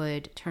he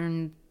would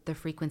turn the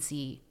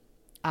frequency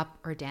up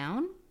or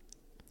down,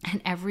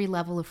 and every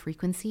level of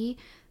frequency,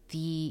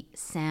 the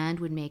sand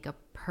would make a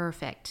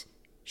perfect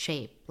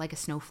shape, like a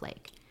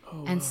snowflake.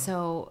 And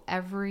so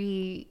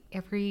every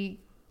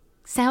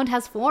sound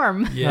has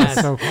form. Yes.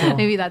 So cool.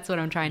 Maybe that's what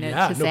I'm trying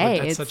to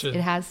say. It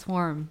has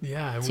form.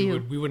 Yeah,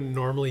 we wouldn't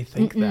normally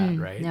think that,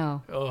 right?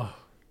 No. Oh,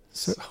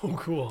 so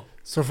cool.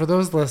 So for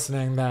those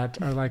listening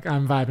that are like,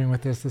 I'm vibing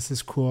with this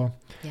is cool.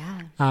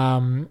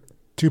 Yeah.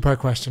 Two-part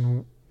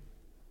question.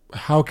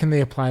 How can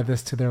they apply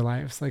this to their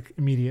lives, like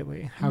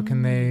immediately? How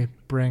can they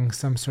bring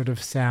some sort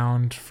of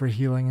sound for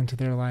healing into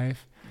their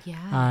life?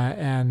 Yeah.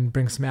 And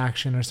bring some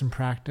action or some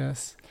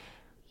practice?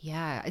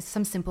 Yeah.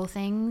 Some simple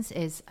things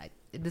is,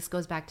 this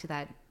goes back to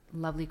that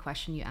lovely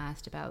question you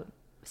asked about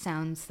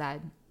sounds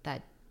that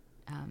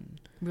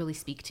really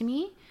speak to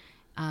me.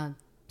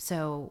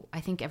 So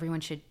I think everyone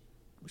should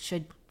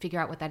figure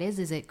out what that is.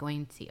 Is it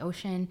going to the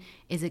ocean?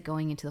 Is it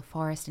going into the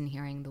forest and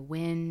hearing the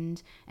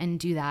wind? And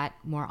do that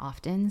more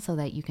often so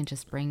that you can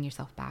just bring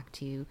yourself back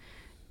to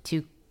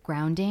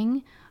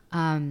grounding.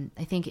 I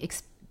think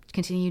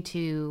continue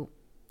to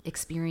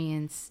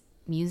experience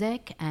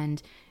music,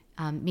 and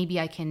maybe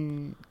I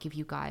can give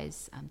you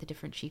guys the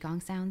different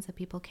qigong sounds that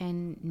people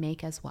can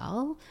make as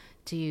well.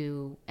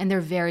 And they're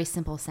very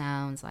simple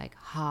sounds like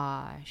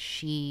ha,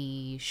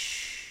 shi,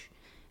 sh,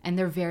 and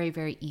they're very,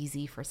 very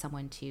easy for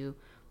someone to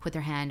put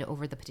their hand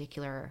over the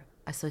particular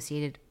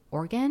associated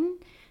organ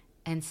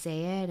and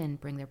say it and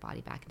bring their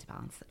body back into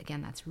balance.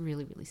 Again, that's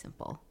really, really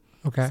simple.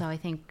 Okay. So I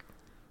think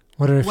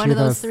what are a one few of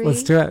those three?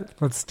 Let's do it.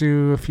 Let's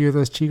do a few of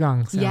those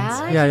qigong sounds.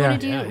 Yeah.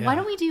 Why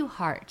don't we do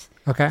heart?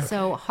 Okay.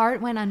 So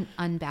heart when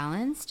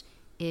unbalanced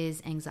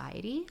is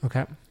anxiety.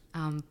 Okay.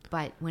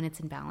 But when it's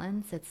in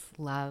balance, it's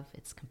love,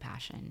 it's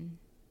compassion.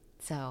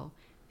 So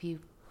if you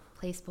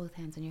place both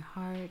hands on your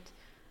heart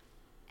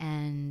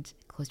and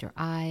close your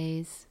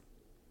eyes,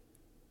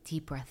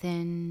 deep breath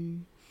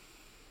in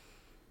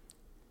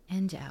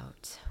and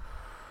out.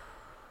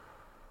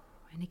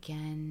 And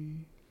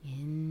again,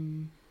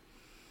 in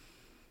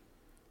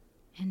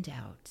and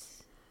out.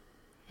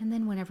 And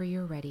then whenever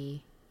you're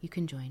ready, you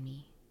can join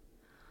me.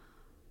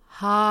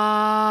 Ha.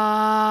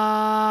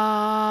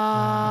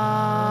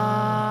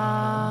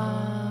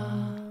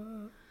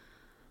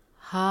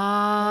 Ha.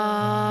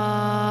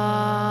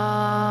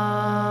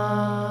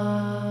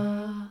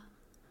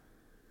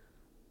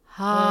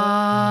 Ha.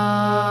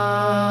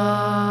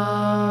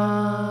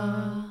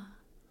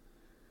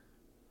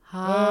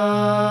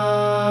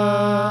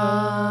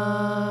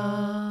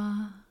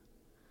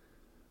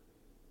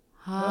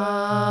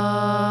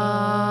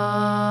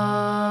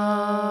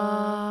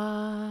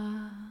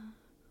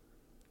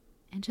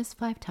 And just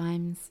 5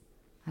 times.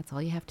 That's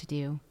all you have to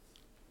do.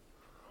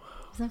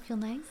 Does that feel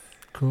nice?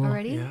 Cool.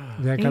 Already?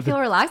 Yeah, you feel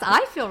relaxed?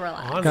 I feel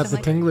relaxed. Got the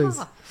tinglies.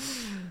 Oh.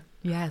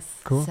 Yes.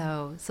 Cool.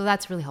 So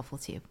that's really helpful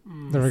too.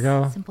 There we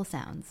go. Simple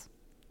sounds.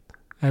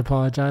 I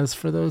apologize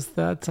for those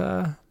that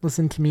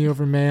listen to me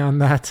over May on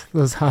that.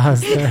 Those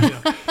ha's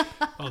there.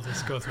 I'll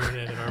just go through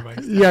it in our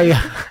mics.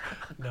 Yeah.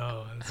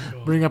 No, that's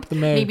cool. Bring up the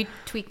May. Maybe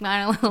tweak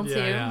mine a little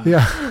too.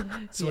 Yeah.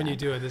 So when you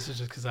do it, this is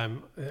just because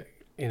I'm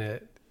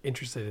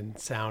interested in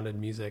sound and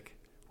music.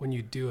 When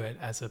you do it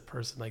as a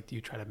person, like, do you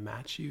try to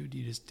match you? Do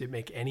you just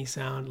make any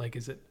sound? Like,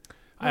 is it?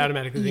 I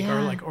automatically think,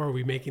 or are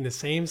we making the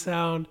same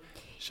sound?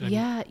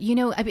 I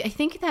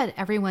think that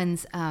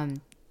everyone's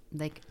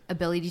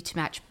ability to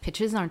match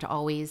pitches aren't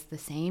always the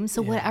same.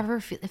 So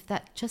whatever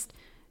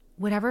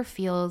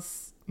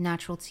feels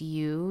natural to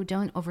you,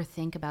 don't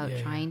overthink about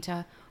trying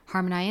to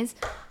harmonize.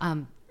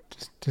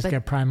 Just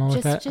get primal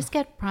with it. Just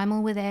get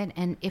primal with it.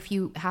 And if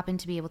you happen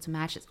to be able to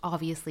match, it's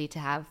obviously to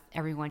have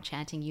everyone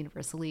chanting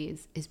universally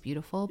is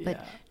beautiful,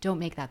 but don't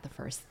make that the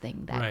first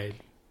thing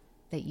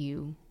that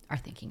you are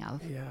thinking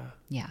of.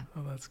 Yeah.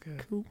 Oh, that's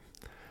good. Cool.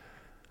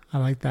 I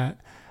like that.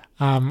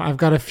 I've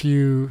got a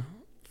few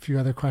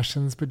other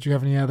questions, but do you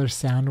have any other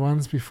sound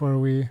ones before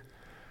we?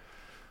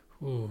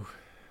 Ooh,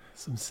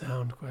 some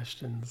sound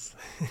questions.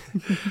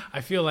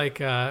 I feel like,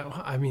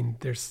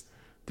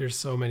 there's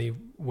so many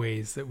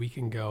ways that we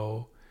can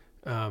go.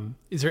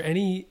 Is there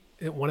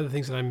one of the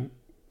things that I'm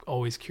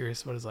always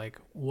curious about is like,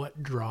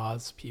 what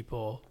draws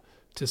people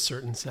to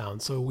certain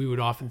sounds? So we would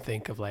often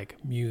think of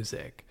like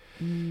music.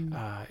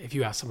 If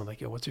you ask someone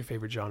like, what's your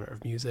favorite genre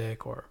of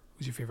music, or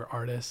who's your favorite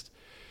artist?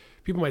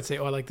 People might say,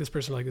 I like this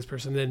person, I like this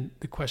person. Then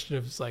the question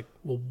is like,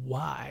 well,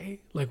 why?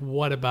 Like,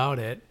 what about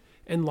it?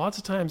 And lots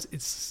of times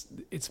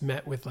it's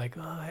met with like,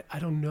 I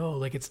don't know.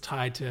 Like, it's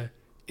tied to,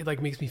 it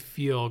like makes me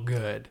feel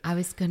good. I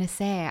was going to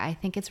say, I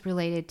think it's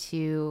related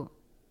to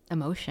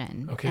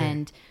emotion. Okay.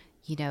 And,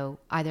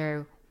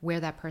 either where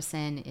that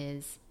person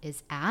is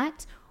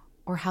at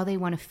or how they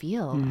want to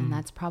feel. And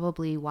that's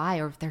probably why,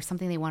 or if there's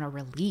something they want to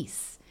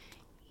release,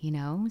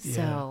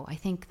 So I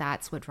think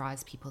that's what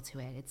draws people to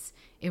it.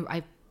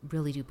 I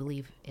really do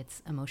believe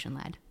it's emotion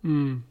led.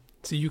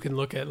 So you can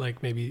look at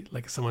like maybe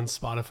like someone's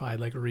Spotify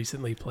like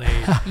recently played.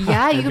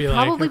 Yeah, you could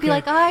probably be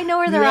like, I know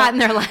where they're at in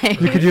their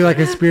life. You could do like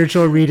a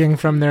spiritual reading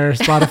from their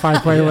Spotify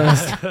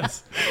playlist.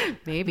 Yes.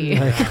 Maybe.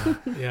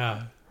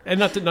 Yeah. And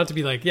not to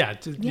be like,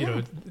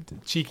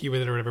 cheeky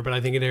with it or whatever, but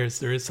I think there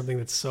is something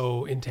that's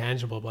so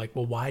intangible. Like,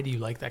 well, why do you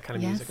like that kind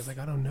of music? It's like,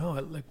 I don't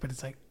know. But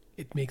it's like,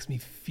 it makes me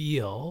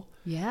feel.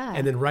 Yeah.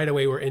 And then right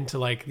away we're into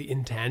like the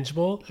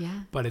intangible.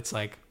 Yeah. But it's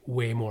like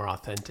way more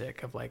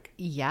authentic of like.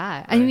 Yeah.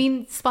 Right? I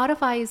mean,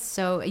 Spotify is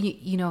so,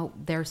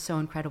 they're so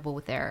incredible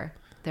with their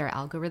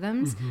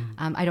algorithms.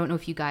 Mm-hmm. I don't know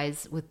if you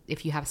guys,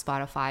 if you have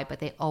Spotify, but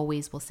they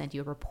always will send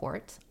you a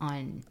report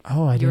on.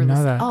 Oh, I didn't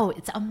know that. Oh,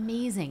 it's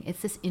amazing.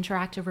 It's this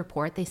interactive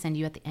report they send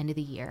you at the end of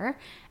the year.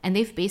 And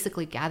they've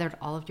basically gathered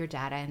all of your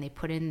data and they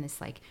put in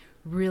this like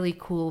really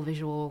cool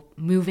visual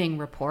moving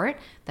report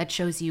that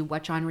shows you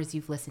what genres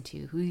you've listened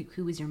to,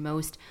 who is your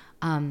most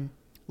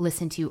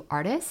listened to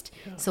artist.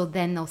 Yeah. So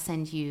then they'll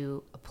send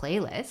you a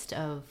playlist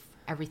of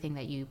everything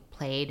that you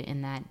played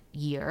in that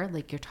year,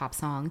 like your top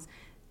songs.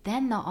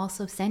 Then they'll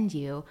also send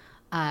you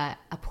a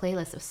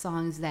playlist of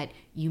songs that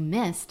you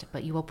missed,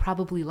 but you will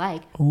probably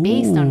like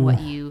based on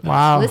what you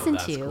listened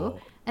to.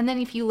 Cool. And then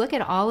if you look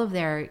at all of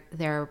their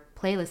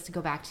playlists to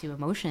go back to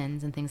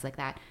emotions and things like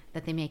that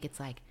they make, it's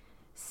like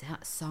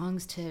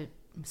songs to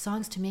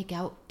songs to make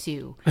out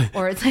to,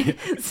 or it's like,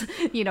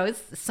 you know,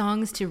 it's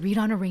songs to read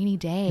on a rainy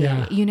day.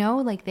 Yeah. You know,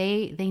 like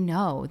they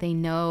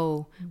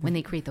know when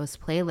they create those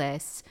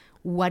playlists,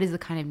 what is the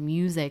kind of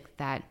music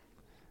that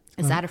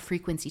is at a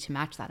frequency to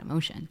match that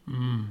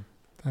emotion.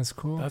 That's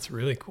cool. That's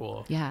really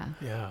cool. Yeah.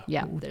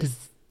 Yeah.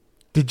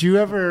 Did you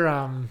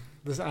ever,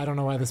 this, I don't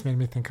know why this made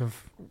me think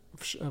of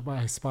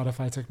why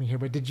Spotify took me here,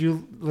 but did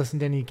you listen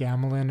to any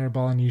gamelan or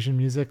Balinesian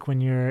music when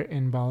you're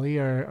in Bali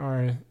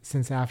or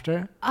since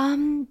after?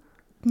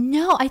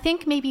 No, I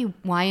think maybe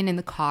Wine in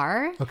the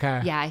car.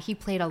 Okay. Yeah, he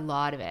played a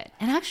lot of it.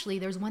 And actually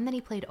there's one that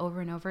he played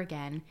over and over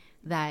again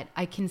that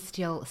I can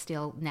still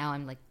now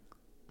I'm like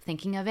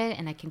thinking of it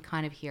and I can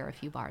kind of hear a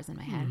few bars in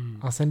my head.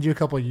 I'll send you a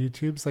couple of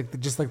YouTubes, like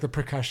just like the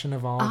percussion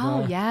of all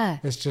Oh, yeah.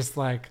 It's just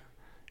like,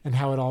 and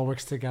how it all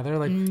works together.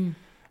 Like,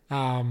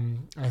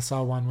 I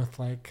saw one with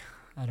like,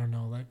 I don't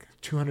know, like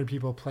 200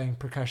 people playing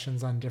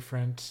percussions on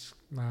different,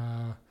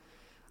 I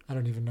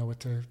don't even know what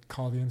to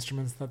call the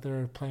instruments that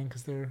they're playing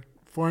because they're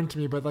foreign to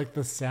me, but like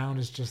the sound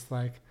is just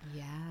like,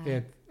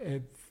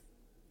 it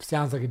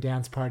sounds like a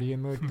dance party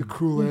in like the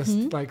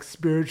coolest, like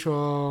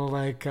spiritual,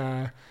 like,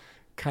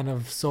 kind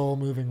of soul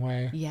moving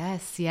way.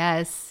 Yes.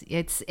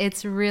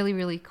 It's really,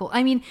 really cool.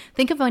 I mean,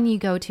 think of when you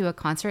go to a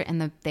concert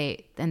and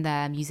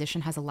the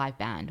musician has a live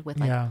band with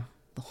like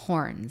the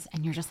horns,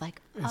 and you're just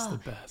like, it's the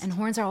best. And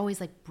horns are always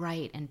like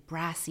bright and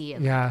brassy.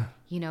 And like,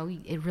 you know,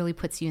 it really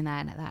puts you in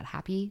that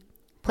happy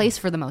place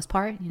for the most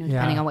part, you know,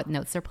 depending on what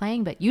notes they're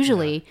playing. But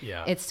usually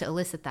it's to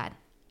elicit that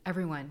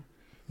everyone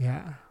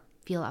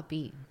feel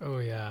upbeat. Oh,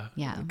 yeah.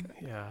 Yeah.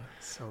 Yeah.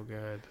 So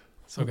good.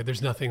 So good.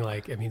 There's nothing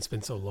like, I mean, it's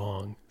been so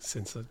long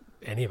since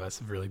any of us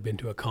have really been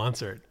to a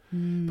concert,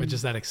 but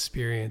just that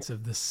experience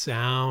of the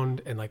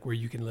sound and like where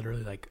you can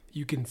literally like,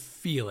 you can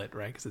feel it,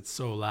 right? Because it's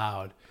so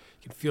loud.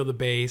 You can feel the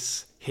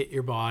bass hit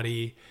your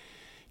body.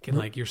 You can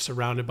like, you're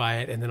surrounded by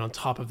it. And then on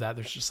top of that,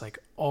 there's just like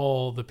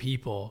all the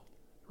people,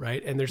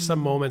 right? And there's some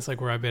moments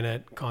like where I've been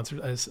at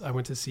concerts. I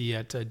went to see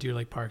at Deer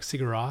Lake Park,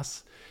 Sigur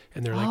Rós,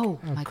 and they're like, oh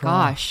my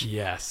gosh.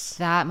 Yes.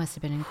 That must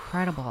have been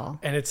incredible.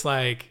 And it's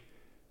like,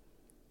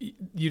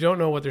 you don't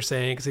know what they're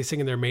saying because they sing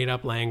in their made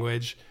up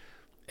language.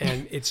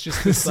 And it's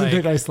just this like... Is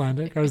it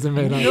Icelandic or is it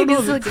made up?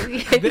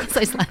 It's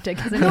Icelandic,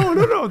 isn't it?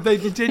 No. They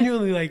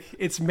genuinely like,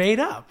 it's made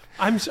up.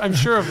 I'm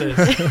sure of this.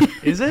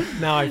 Is it?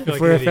 Now I feel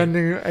like we're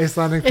offending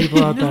Icelandic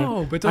people out there.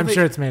 No, but I'm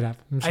sure it's made up.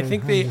 I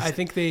think they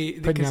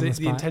because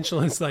the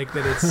intention is like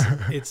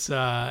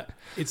that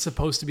it's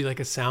supposed to be like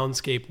a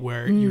soundscape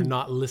where you're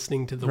not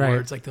listening to the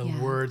words, like the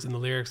words and the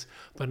lyrics.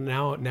 But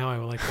now I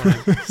will like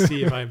want to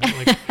see if I'm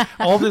like,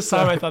 all this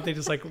time I thought they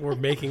just like were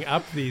making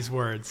up these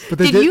words. But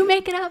did you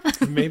make it up?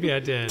 Maybe I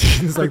did.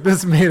 It's like,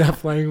 this made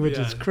up language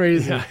is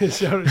crazy. Yeah.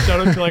 Shout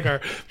out to like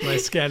my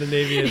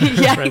Scandinavian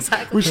friends.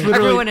 Exactly. Which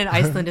everyone in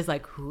Iceland is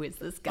like, who is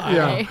this guy?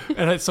 Yeah.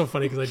 And it's so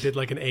funny because I did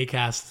like an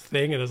ACAST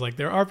thing and I was like,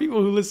 there are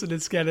people who listen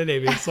in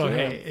Scandinavian. So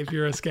hey, if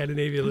you're a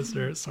Scandinavian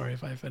listener, sorry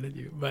if I offended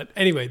you. But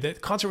anyway, the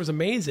concert was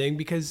amazing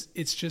because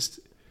it's just,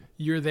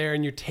 you're there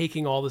and you're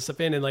taking all this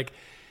stuff in and like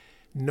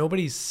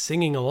nobody's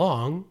singing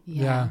along.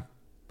 Yeah.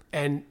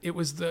 And it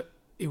was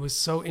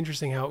so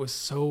interesting how it was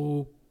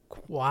so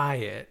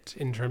quiet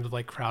in terms of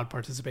like crowd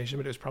participation,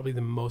 but it was probably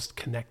the most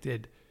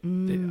connected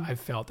that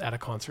I've felt at a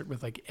concert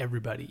with like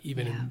everybody,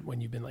 even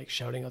when you've been like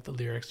shouting out the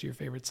lyrics to your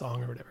favorite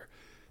song or whatever.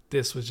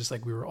 This was just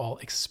like we were all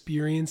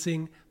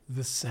experiencing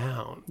the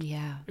sound.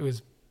 Yeah. It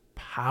was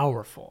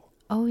powerful.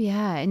 Oh,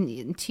 yeah.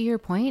 And to your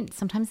point,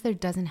 sometimes there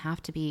doesn't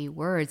have to be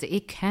words.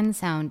 It can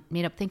sound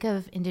made up. Think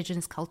of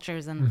indigenous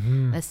cultures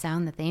and the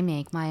sound that they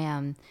make.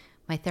 My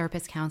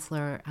therapist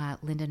counselor,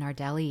 Linda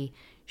Nardelli,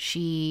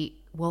 she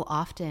will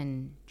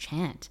often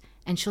chant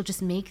and she'll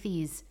just make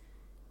these,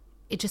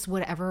 it just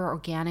whatever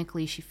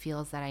organically she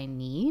feels that I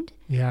need.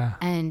 Yeah.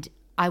 And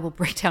I will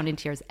break down in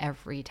tears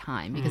every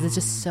time because it's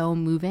just so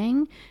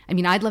moving. I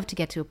mean, I'd love to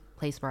get to a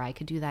place where I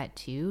could do that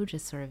too,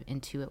 just sort of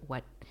intuit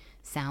what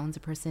sounds a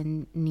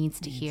person needs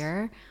to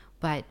hear.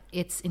 But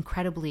it's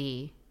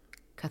incredibly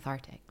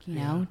cathartic, you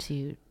know,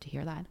 to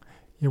hear that.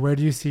 Yeah, where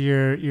do you see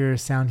your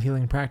sound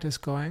healing practice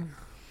going?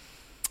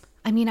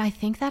 I mean, I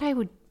think that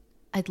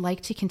I'd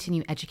like to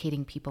continue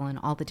educating people in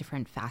all the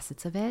different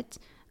facets of it,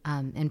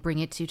 and bring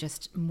it to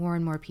just more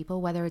and more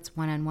people, whether it's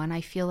one-on-one. I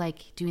feel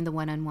like doing the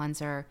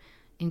one-on-ones are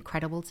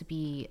incredible to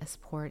be a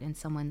support in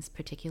someone's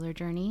particular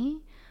journey,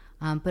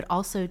 but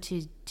also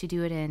to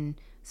do it in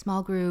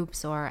small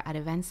groups or at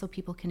events so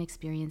people can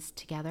experience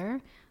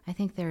together. I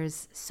think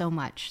there's so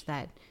much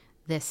that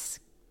this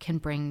can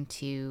bring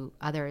to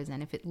others.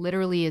 And if it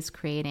literally is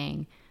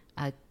creating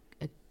a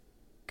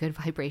good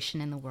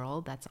vibration in the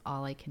world, that's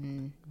all I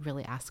can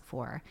really ask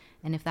for.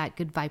 And if that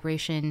good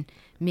vibration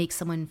makes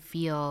someone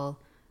feel,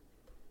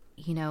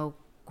 you know,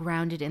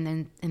 grounded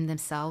in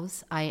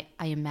themselves, I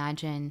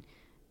imagine,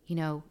 you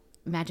know,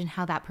 imagine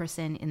how that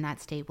person in that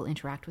state will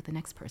interact with the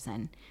next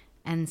person.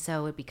 And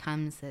so it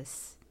becomes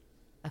this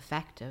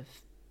effect of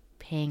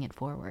paying it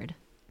forward.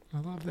 I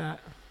love that.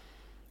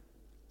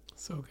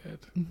 So good.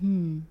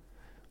 Mm-hmm.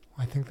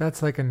 I think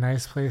that's like a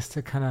nice place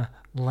to kind of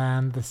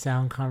land the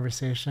sound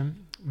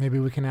conversation. Maybe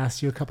we can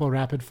ask you a couple of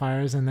rapid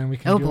fires, and then we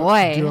can do a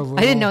little,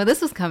 I didn't know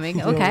this was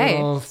coming. Okay.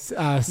 A little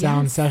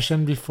sound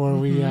session before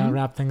we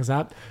wrap things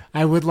up.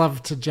 I would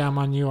love to jam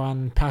on you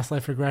on past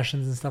life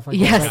regressions and stuff like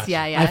that. Yes,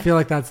 yeah. I feel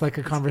like that's like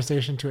a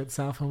conversation to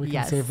itself, and we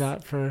can save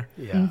that for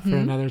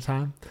another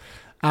time.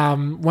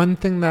 One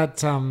thing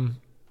that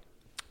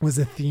was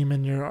a theme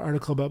in your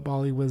article about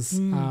Bali was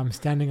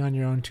standing on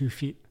your own 2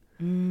 feet.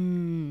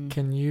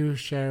 Can you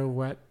share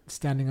what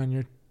standing on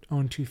your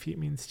own 2 feet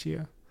means to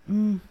you?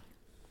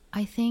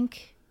 I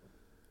think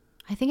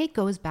it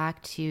goes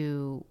back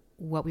to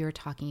what we were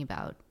talking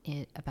about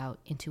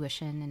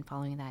intuition and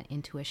following that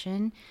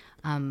intuition.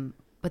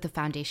 But the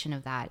foundation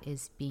of that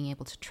is being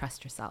able to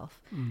trust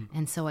yourself.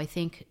 And so I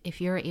think if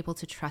you're able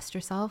to trust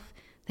yourself,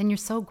 then you're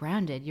so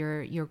grounded.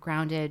 You're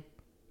grounded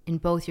in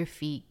both your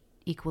feet,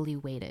 equally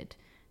weighted.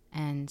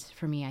 And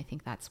for me, I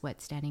think that's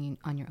what standing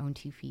on your own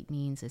 2 feet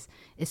means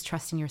is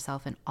trusting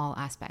yourself in all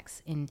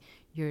aspects, in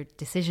your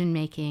decision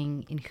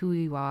making, in who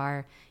you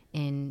are,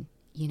 in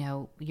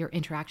your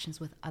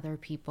interactions with other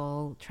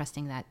people,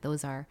 trusting that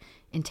those are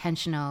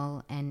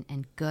intentional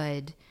and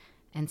good.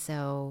 And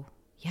so,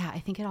 I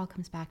think it all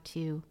comes back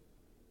to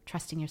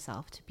trusting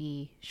yourself to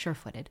be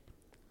sure-footed.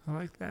 I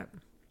like that.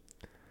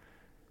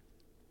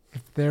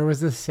 If there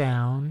was a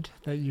sound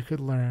that you could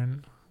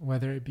learn,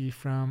 whether it be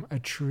from a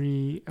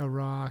tree, a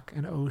rock,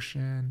 an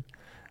ocean,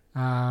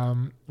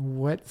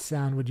 what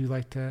sound would you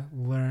like to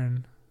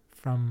learn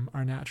from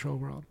our natural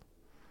world?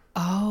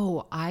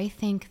 Oh, I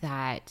think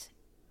that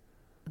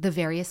the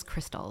various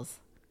crystals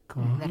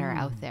that are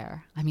out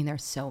there. I mean,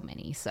 there's so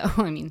many. So,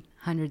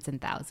 hundreds and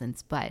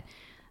thousands. But,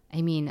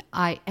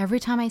 every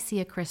time I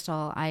see a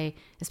crystal,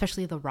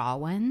 especially the raw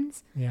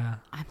ones, I'm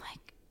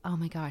like, oh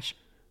my gosh,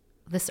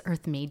 this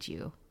earth made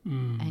you.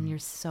 And you're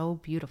so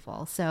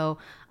beautiful. So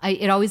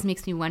it always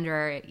makes me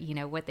wonder,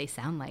 what they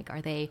sound like.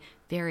 Are they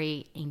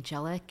very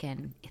angelic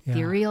and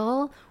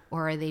ethereal,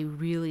 or are they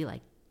really like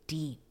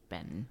deep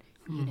and,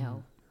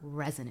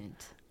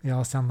 resonant? They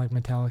all sound like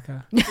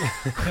Metallica.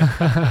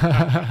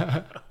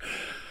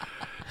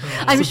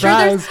 I'm sure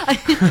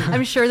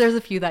there's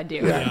a few that do.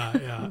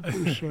 Yeah.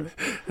 For sure.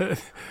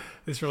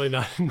 It's really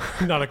not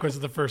a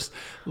question. The first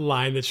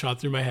line that shot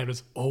through my head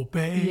was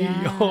 "Obey,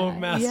 oh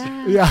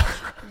master." Yeah.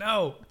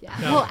 No.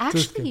 Well,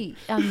 actually,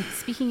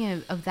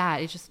 speaking of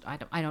that, it's just I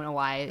don't know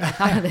why I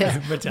thought of this,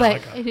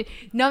 Metallica. But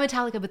not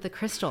Metallica, but the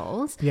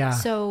crystals. Yeah.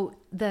 So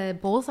the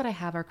bowls that I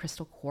have are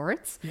crystal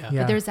quartz,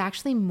 but there's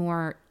actually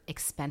more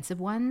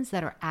expensive ones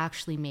that are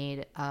actually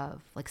made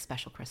of like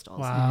special crystals.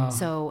 Wow.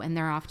 So and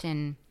they're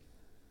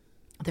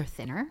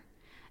thinner,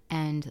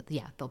 and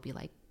they'll be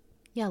like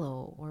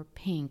yellow or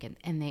pink,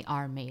 and they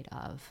are made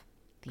of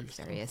these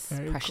various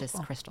precious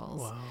crystals.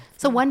 Wow.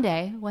 So one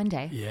day.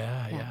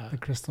 Yeah. The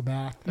crystal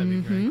bath. That'd be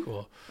very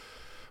cool.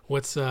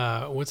 What's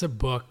a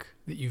book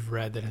that you've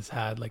read that has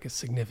had like a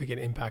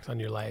significant impact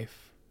on your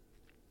life?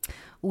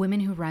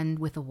 Women Who Run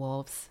with the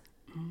Wolves.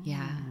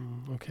 Yeah.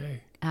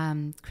 Okay.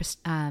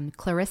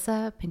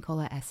 Clarissa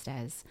Pinkola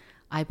Estes.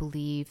 I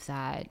believe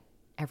that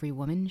every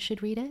woman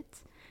should read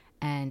it.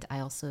 And I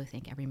also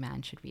think every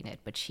man should read it.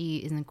 But she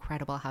is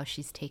incredible how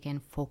she's taken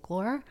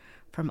folklore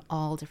from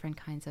all different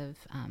kinds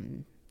of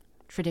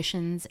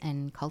traditions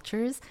and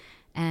cultures,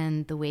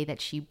 and the way that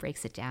she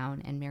breaks it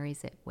down and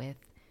marries it with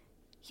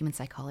human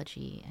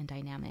psychology and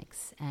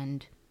dynamics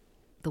and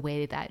the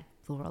way that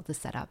the world is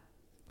set up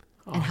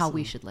and how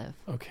we should live.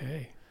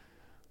 Okay.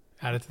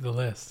 Add it to the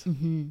list.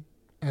 Mm-hmm.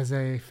 As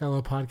a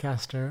fellow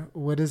podcaster,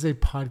 what is a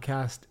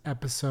podcast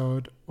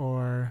episode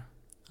or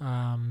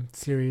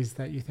series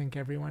that you think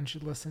everyone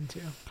should listen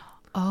to?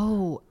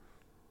 Well,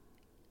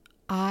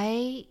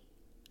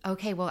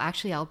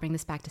 actually, I'll bring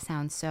this back to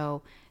sound.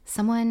 So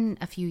someone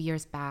a few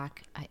years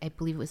back, I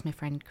believe it was my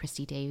friend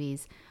Christy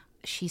Davies,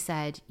 she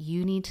said,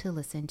 you need to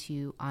listen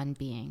to On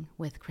Being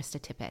with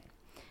Krista Tippett.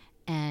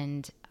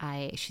 And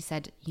she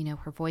said,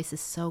 her voice is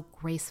so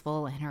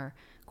graceful and her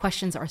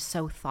questions are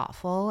so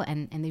thoughtful,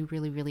 and they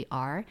really, really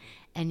are.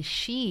 And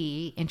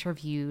she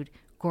interviewed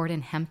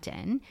Gordon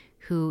Hempton,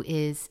 who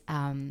is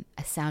a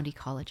sound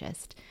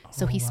ecologist.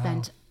 So he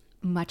spent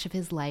much of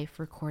his life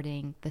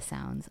recording the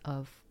sounds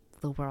of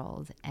the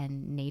world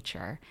and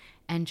nature,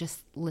 and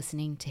just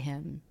listening to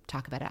him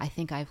talk about it. I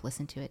think I've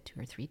listened to it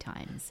 2 or 3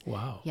 times.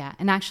 Wow. Yeah.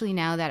 And actually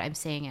now that I'm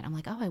saying it, I'm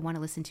like, I want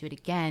to listen to it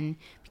again,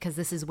 because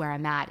this is where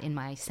I'm at in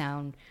my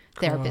sound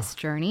therapist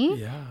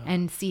journey,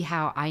 and see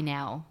how I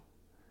now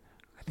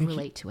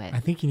relate to it. I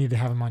think you need to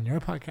have him on your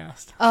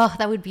podcast. Oh,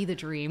 that would be the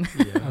dream.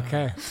 Yeah.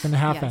 Okay, it's going to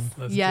happen.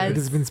 Yes. It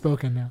has been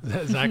spoken now.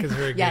 Zach is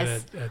very good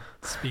at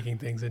speaking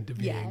things into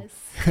being.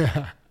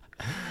 Yes.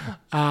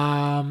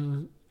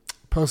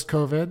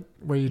 Post-COVID,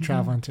 where are you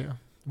traveling to?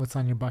 What's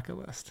on your bucket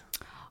list?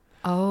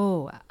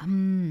 Well,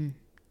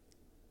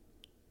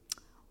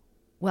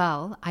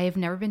 I have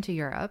never been to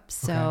Europe,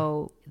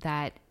 so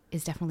that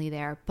is definitely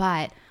there.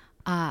 But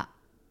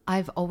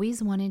I've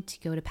always wanted to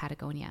go to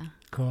Patagonia.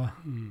 Cool.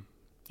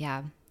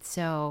 Yeah.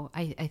 So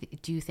I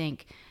do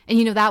think,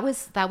 and that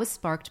was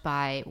sparked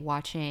by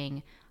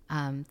watching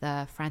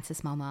the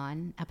Francis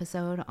Malman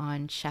episode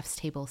on Chef's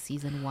Table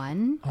season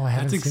 1. Oh, I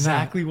haven't That's seen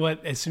exactly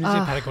what, as soon as you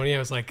did Patagonia, I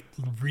was like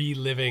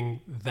reliving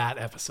that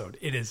episode.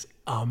 It is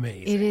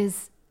amazing. It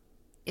is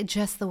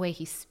just the way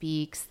he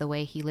speaks, the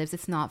way he lives.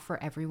 It's not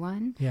for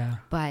everyone. Yeah.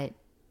 But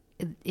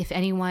if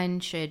anyone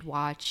should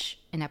watch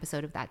an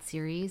episode of that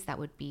series, that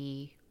would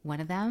be one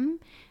of them.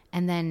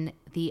 And then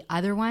the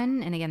other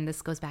one, and again,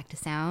 this goes back to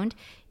sound,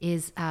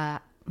 is I'd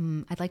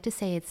like to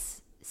say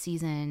it's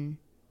season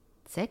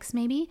 6,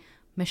 maybe.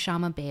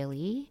 Mashama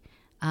Bailey,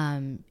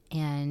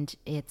 and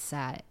it's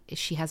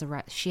she has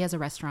a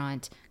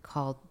restaurant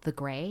called The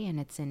Gray, and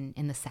it's in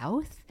the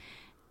South.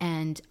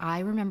 And I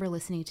remember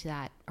listening to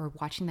that or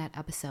watching that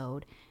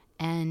episode,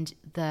 and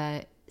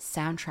the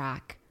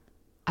soundtrack,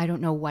 I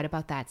don't know what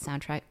about that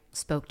soundtrack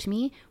spoke to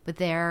me, but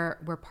there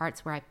were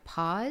parts where I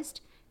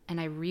paused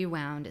and I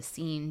rewound a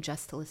scene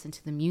just to listen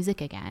to the music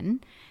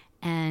again.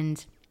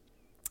 And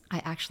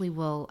I actually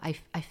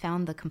I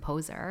found the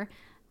composer,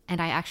 and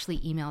I actually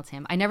emailed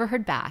him. I never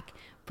heard back,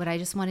 but I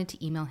just wanted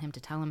to email him to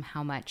tell him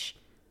how much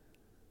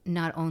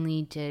not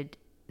only did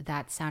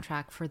that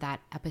soundtrack for that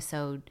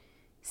episode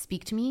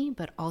speak to me,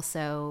 but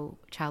also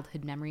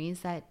childhood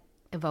memories that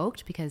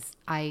evoked, because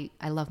I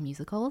love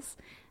musicals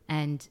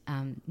and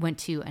went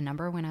to a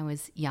number when I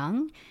was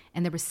young.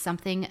 And there was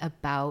something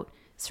about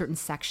certain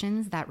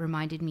sections that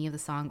reminded me of the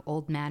song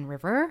Old Man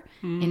River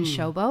in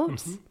Showboat.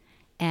 Mm-hmm.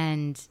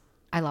 And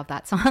I love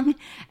that song.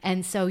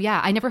 And so,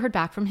 yeah, I never heard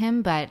back from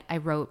him, but I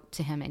wrote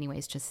to him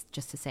anyways, just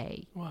to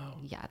say, wow,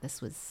 yeah,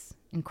 this was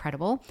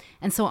incredible.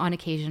 And so on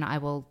occasion, I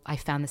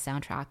found the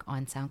soundtrack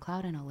on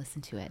SoundCloud and I'll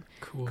listen to it.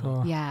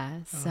 Cool.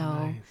 Yeah. So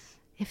nice.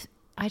 If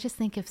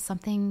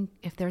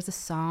there's a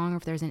song or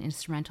if there's an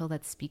instrumental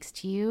that speaks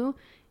to you,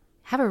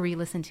 have a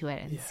re-listen to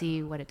it and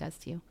see what it does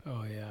to you.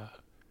 Oh yeah.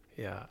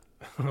 Yeah.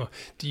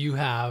 Do you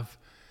have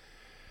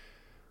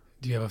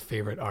a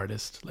favorite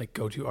artist, like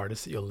go-to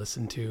artist that you'll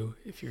listen to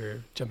if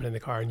you're jumping in the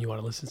car and you want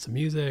to listen to some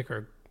music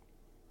or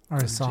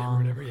a song or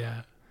whatever?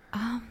 Yeah.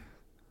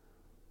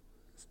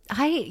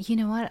 You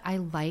know what? I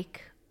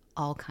like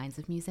all kinds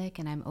of music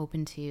and I'm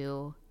open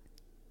to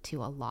a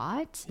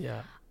lot.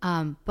 Yeah.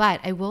 But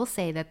I will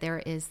say that there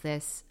is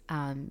this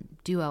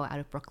duo out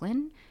of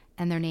Brooklyn,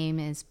 and their name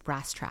is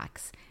Brass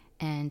Tracks,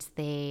 and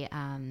they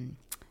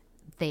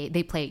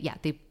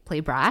play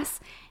brass.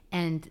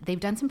 And they've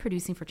done some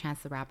producing for Chance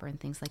the Rapper and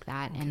things like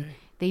that. Okay. And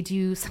they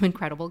do some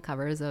incredible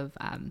covers of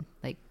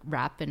like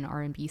rap and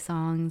R&B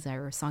songs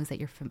or songs that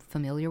you're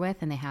familiar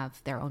with. And they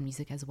have their own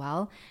music as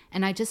well.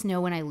 And I just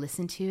know when I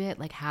listen to it,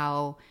 like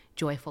how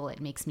joyful it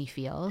makes me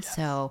feel. Yes.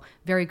 So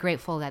very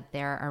grateful that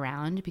they're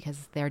around,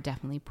 because they're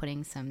definitely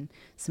putting some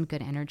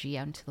good energy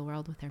out into the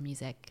world with their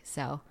music.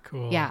 So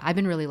cool. Yeah, I've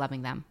been really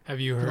loving them. Have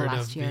you heard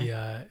of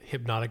the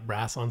Hypnotic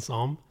Brass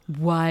Ensemble?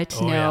 What?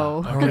 Oh,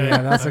 no. Yeah. Okay. Oh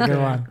yeah, that's a good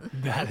one.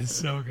 That is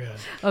so good.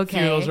 Okay.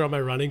 A few of those are on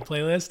my running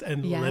playlist,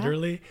 and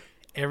literally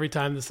every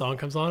time the song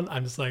comes on,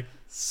 I'm just like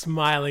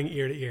smiling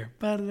ear to ear.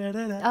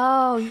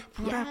 Oh,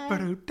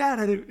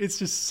 yeah. It's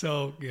just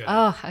so good.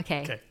 Oh,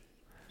 okay.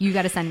 You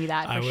got to send me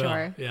that for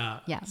sure.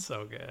 Yeah.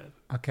 So good.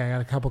 Okay, I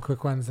got a couple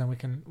quick ones, then we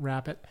can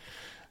wrap it.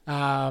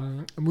 A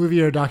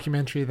movie or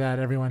documentary that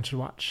everyone should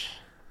watch.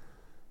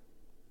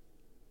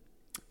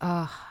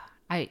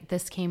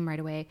 This came right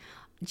away.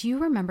 Do you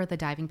remember The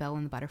Diving Bell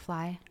and the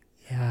Butterfly?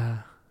 Yeah.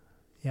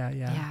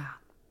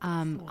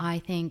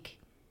 I think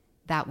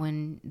that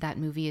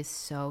movie is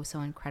so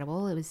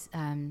incredible. It was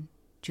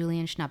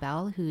Julian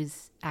Schnabel,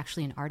 who's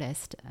actually an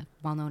artist, a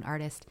well-known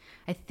artist.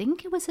 I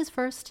think it was his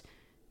first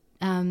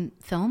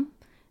film,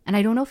 and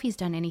I don't know if he's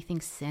done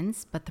anything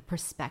since, but the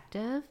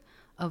perspective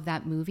of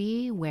that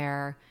movie,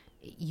 where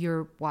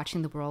you're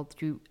watching the world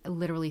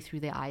literally through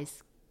the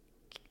eyes,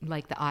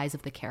 like the eyes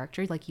of the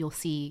character, like you'll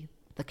see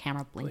the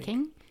camera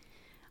blinking.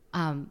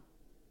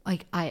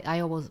 Like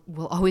I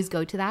will always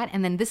go to that.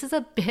 And then this is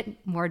a bit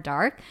more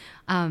dark,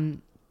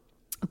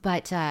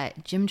 but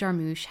Jim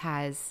Jarmusch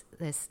has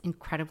this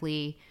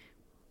incredibly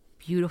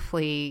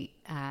beautifully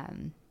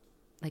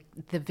like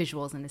the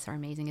visuals in this are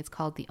amazing. It's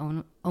called The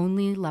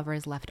Only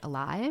Lovers Left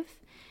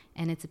Alive,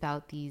 and it's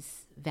about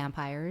these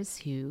vampires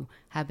who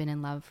have been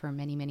in love for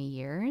many, many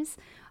years.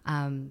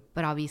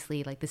 But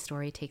obviously, like, the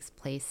story takes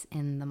place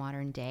in the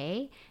modern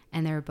day,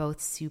 and they're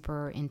both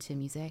super into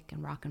music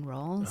and rock and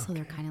roll. Okay. So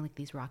they're kind of like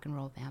these rock and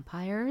roll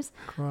vampires.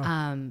 Cool.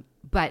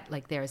 But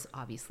like, there's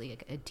obviously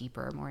a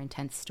deeper, more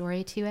intense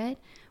story to it.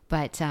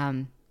 But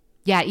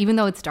yeah, even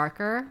though it's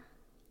darker,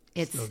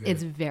 it's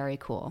very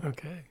cool.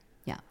 Okay.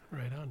 Yeah.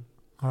 Right on.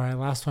 All right,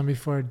 last one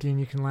before Dean,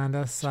 you can land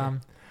us. Sure.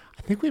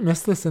 I think we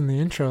missed this in the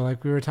intro.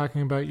 Like, we were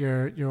talking about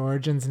your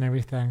origins and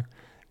everything,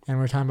 and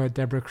we're talking about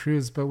Deborah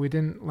Cruz, but we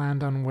didn't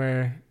land on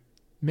where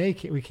May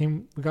came. We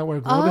got where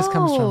Globus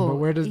comes from, but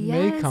where does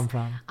May come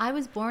from? I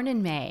was born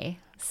in May,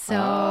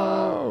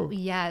 so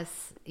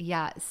yes,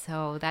 yeah.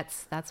 So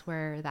that's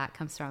where that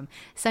comes from.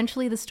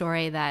 Essentially, the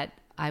story that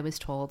I was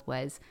told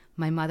was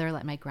my mother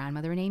let my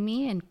grandmother name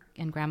me,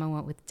 and grandma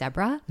went with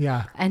Deborah.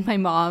 Yeah. And my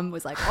mom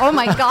was like, oh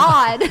my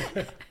God.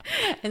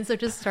 And so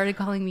just started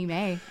calling me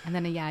May. And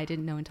then, I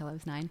didn't know until I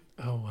was 9.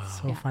 Oh, wow.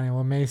 So funny.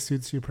 Well, May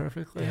suits you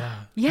perfectly. Yeah.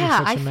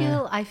 Yeah,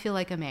 I feel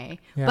like a May.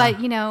 Yeah. But,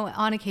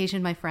 on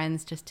occasion, my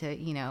friends, just to,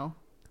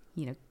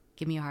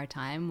 give me a hard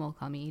time, will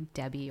call me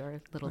Debbie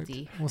or Little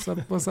D. What's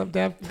up,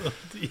 Deb? Little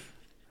D.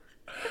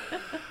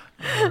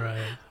 All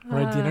right. All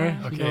right, Diener.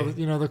 Okay.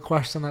 You know the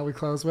question that we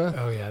close with?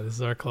 Oh, yeah. This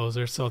is our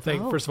closer. So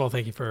first of all,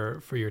 thank you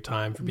for your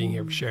time, for being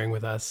here, for sharing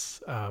with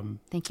us.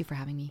 Thank you for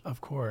having me.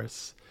 Of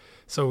course.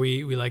 So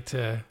we like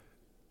to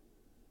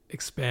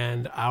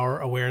expand our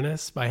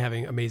awareness by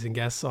having amazing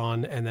guests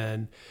on, and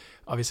then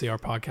obviously our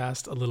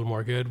podcast, A Little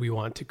More Good. We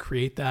want to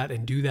create that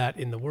and do that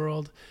in the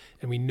world.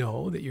 And we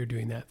know that you're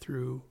doing that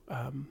through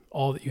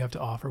all that you have to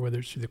offer, whether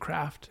it's through the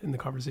craft and the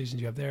conversations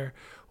you have there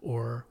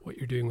or what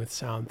you're doing with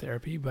sound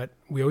therapy. But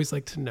we always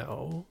like to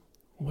know,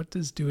 what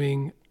does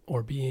doing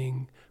or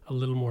being a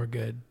little more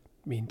good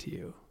mean to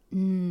you?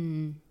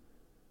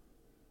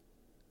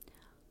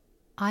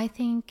 I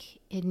think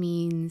it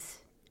means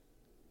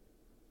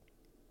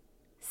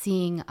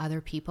seeing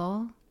other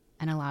people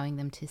and allowing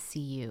them to see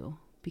you,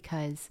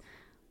 because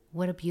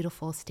what a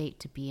beautiful state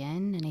to be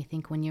in. And I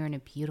think when you're in a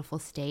beautiful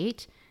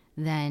state,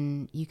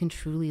 then you can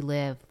truly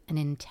live an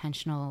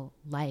intentional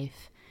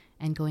life.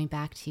 And going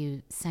back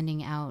to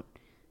sending out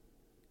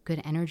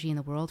good energy in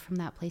the world from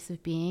that place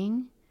of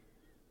being,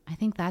 I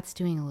think that's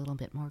doing a little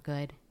bit more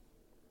good.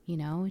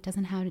 It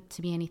doesn't have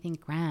to be anything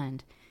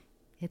grand.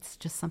 It's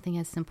just something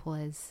as simple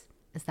as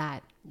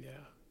that. Yeah.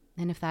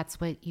 And if that's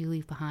what you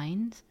leave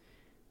behind,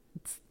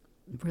 it's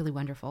really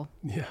wonderful.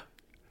 Yeah.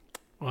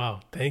 Wow.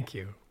 Thank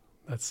you.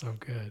 That's so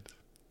good.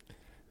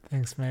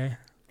 Thanks, May.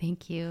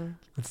 Thank you.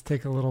 Let's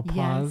take a little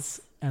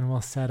pause and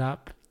we'll set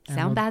up.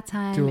 Sound bath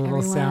time, do a little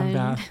everyone. sound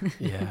bath.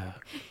 Yeah.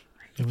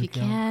 If you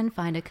can,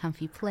 find a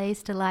comfy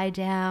place to lie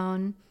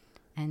down.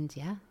 And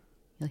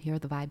you'll hear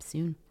the vibe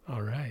soon.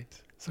 All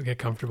right. So get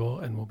comfortable,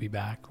 and we'll be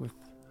back with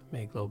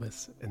May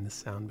Globus in the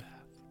sound bath.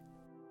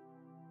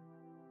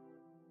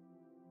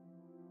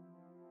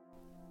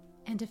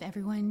 And if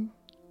everyone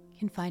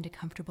can find a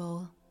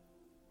comfortable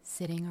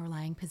sitting or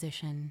lying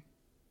position,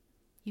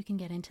 you can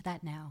get into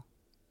that now.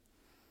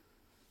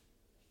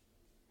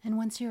 And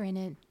once you're in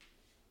it,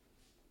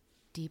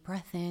 deep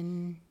breath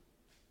in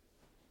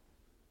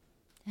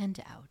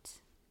and out.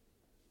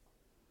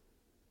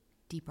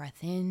 Deep breath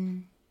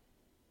in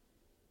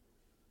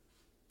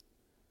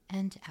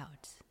and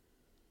out.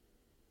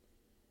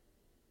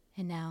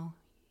 And now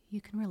you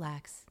can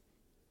relax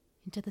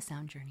into the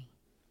sound journey.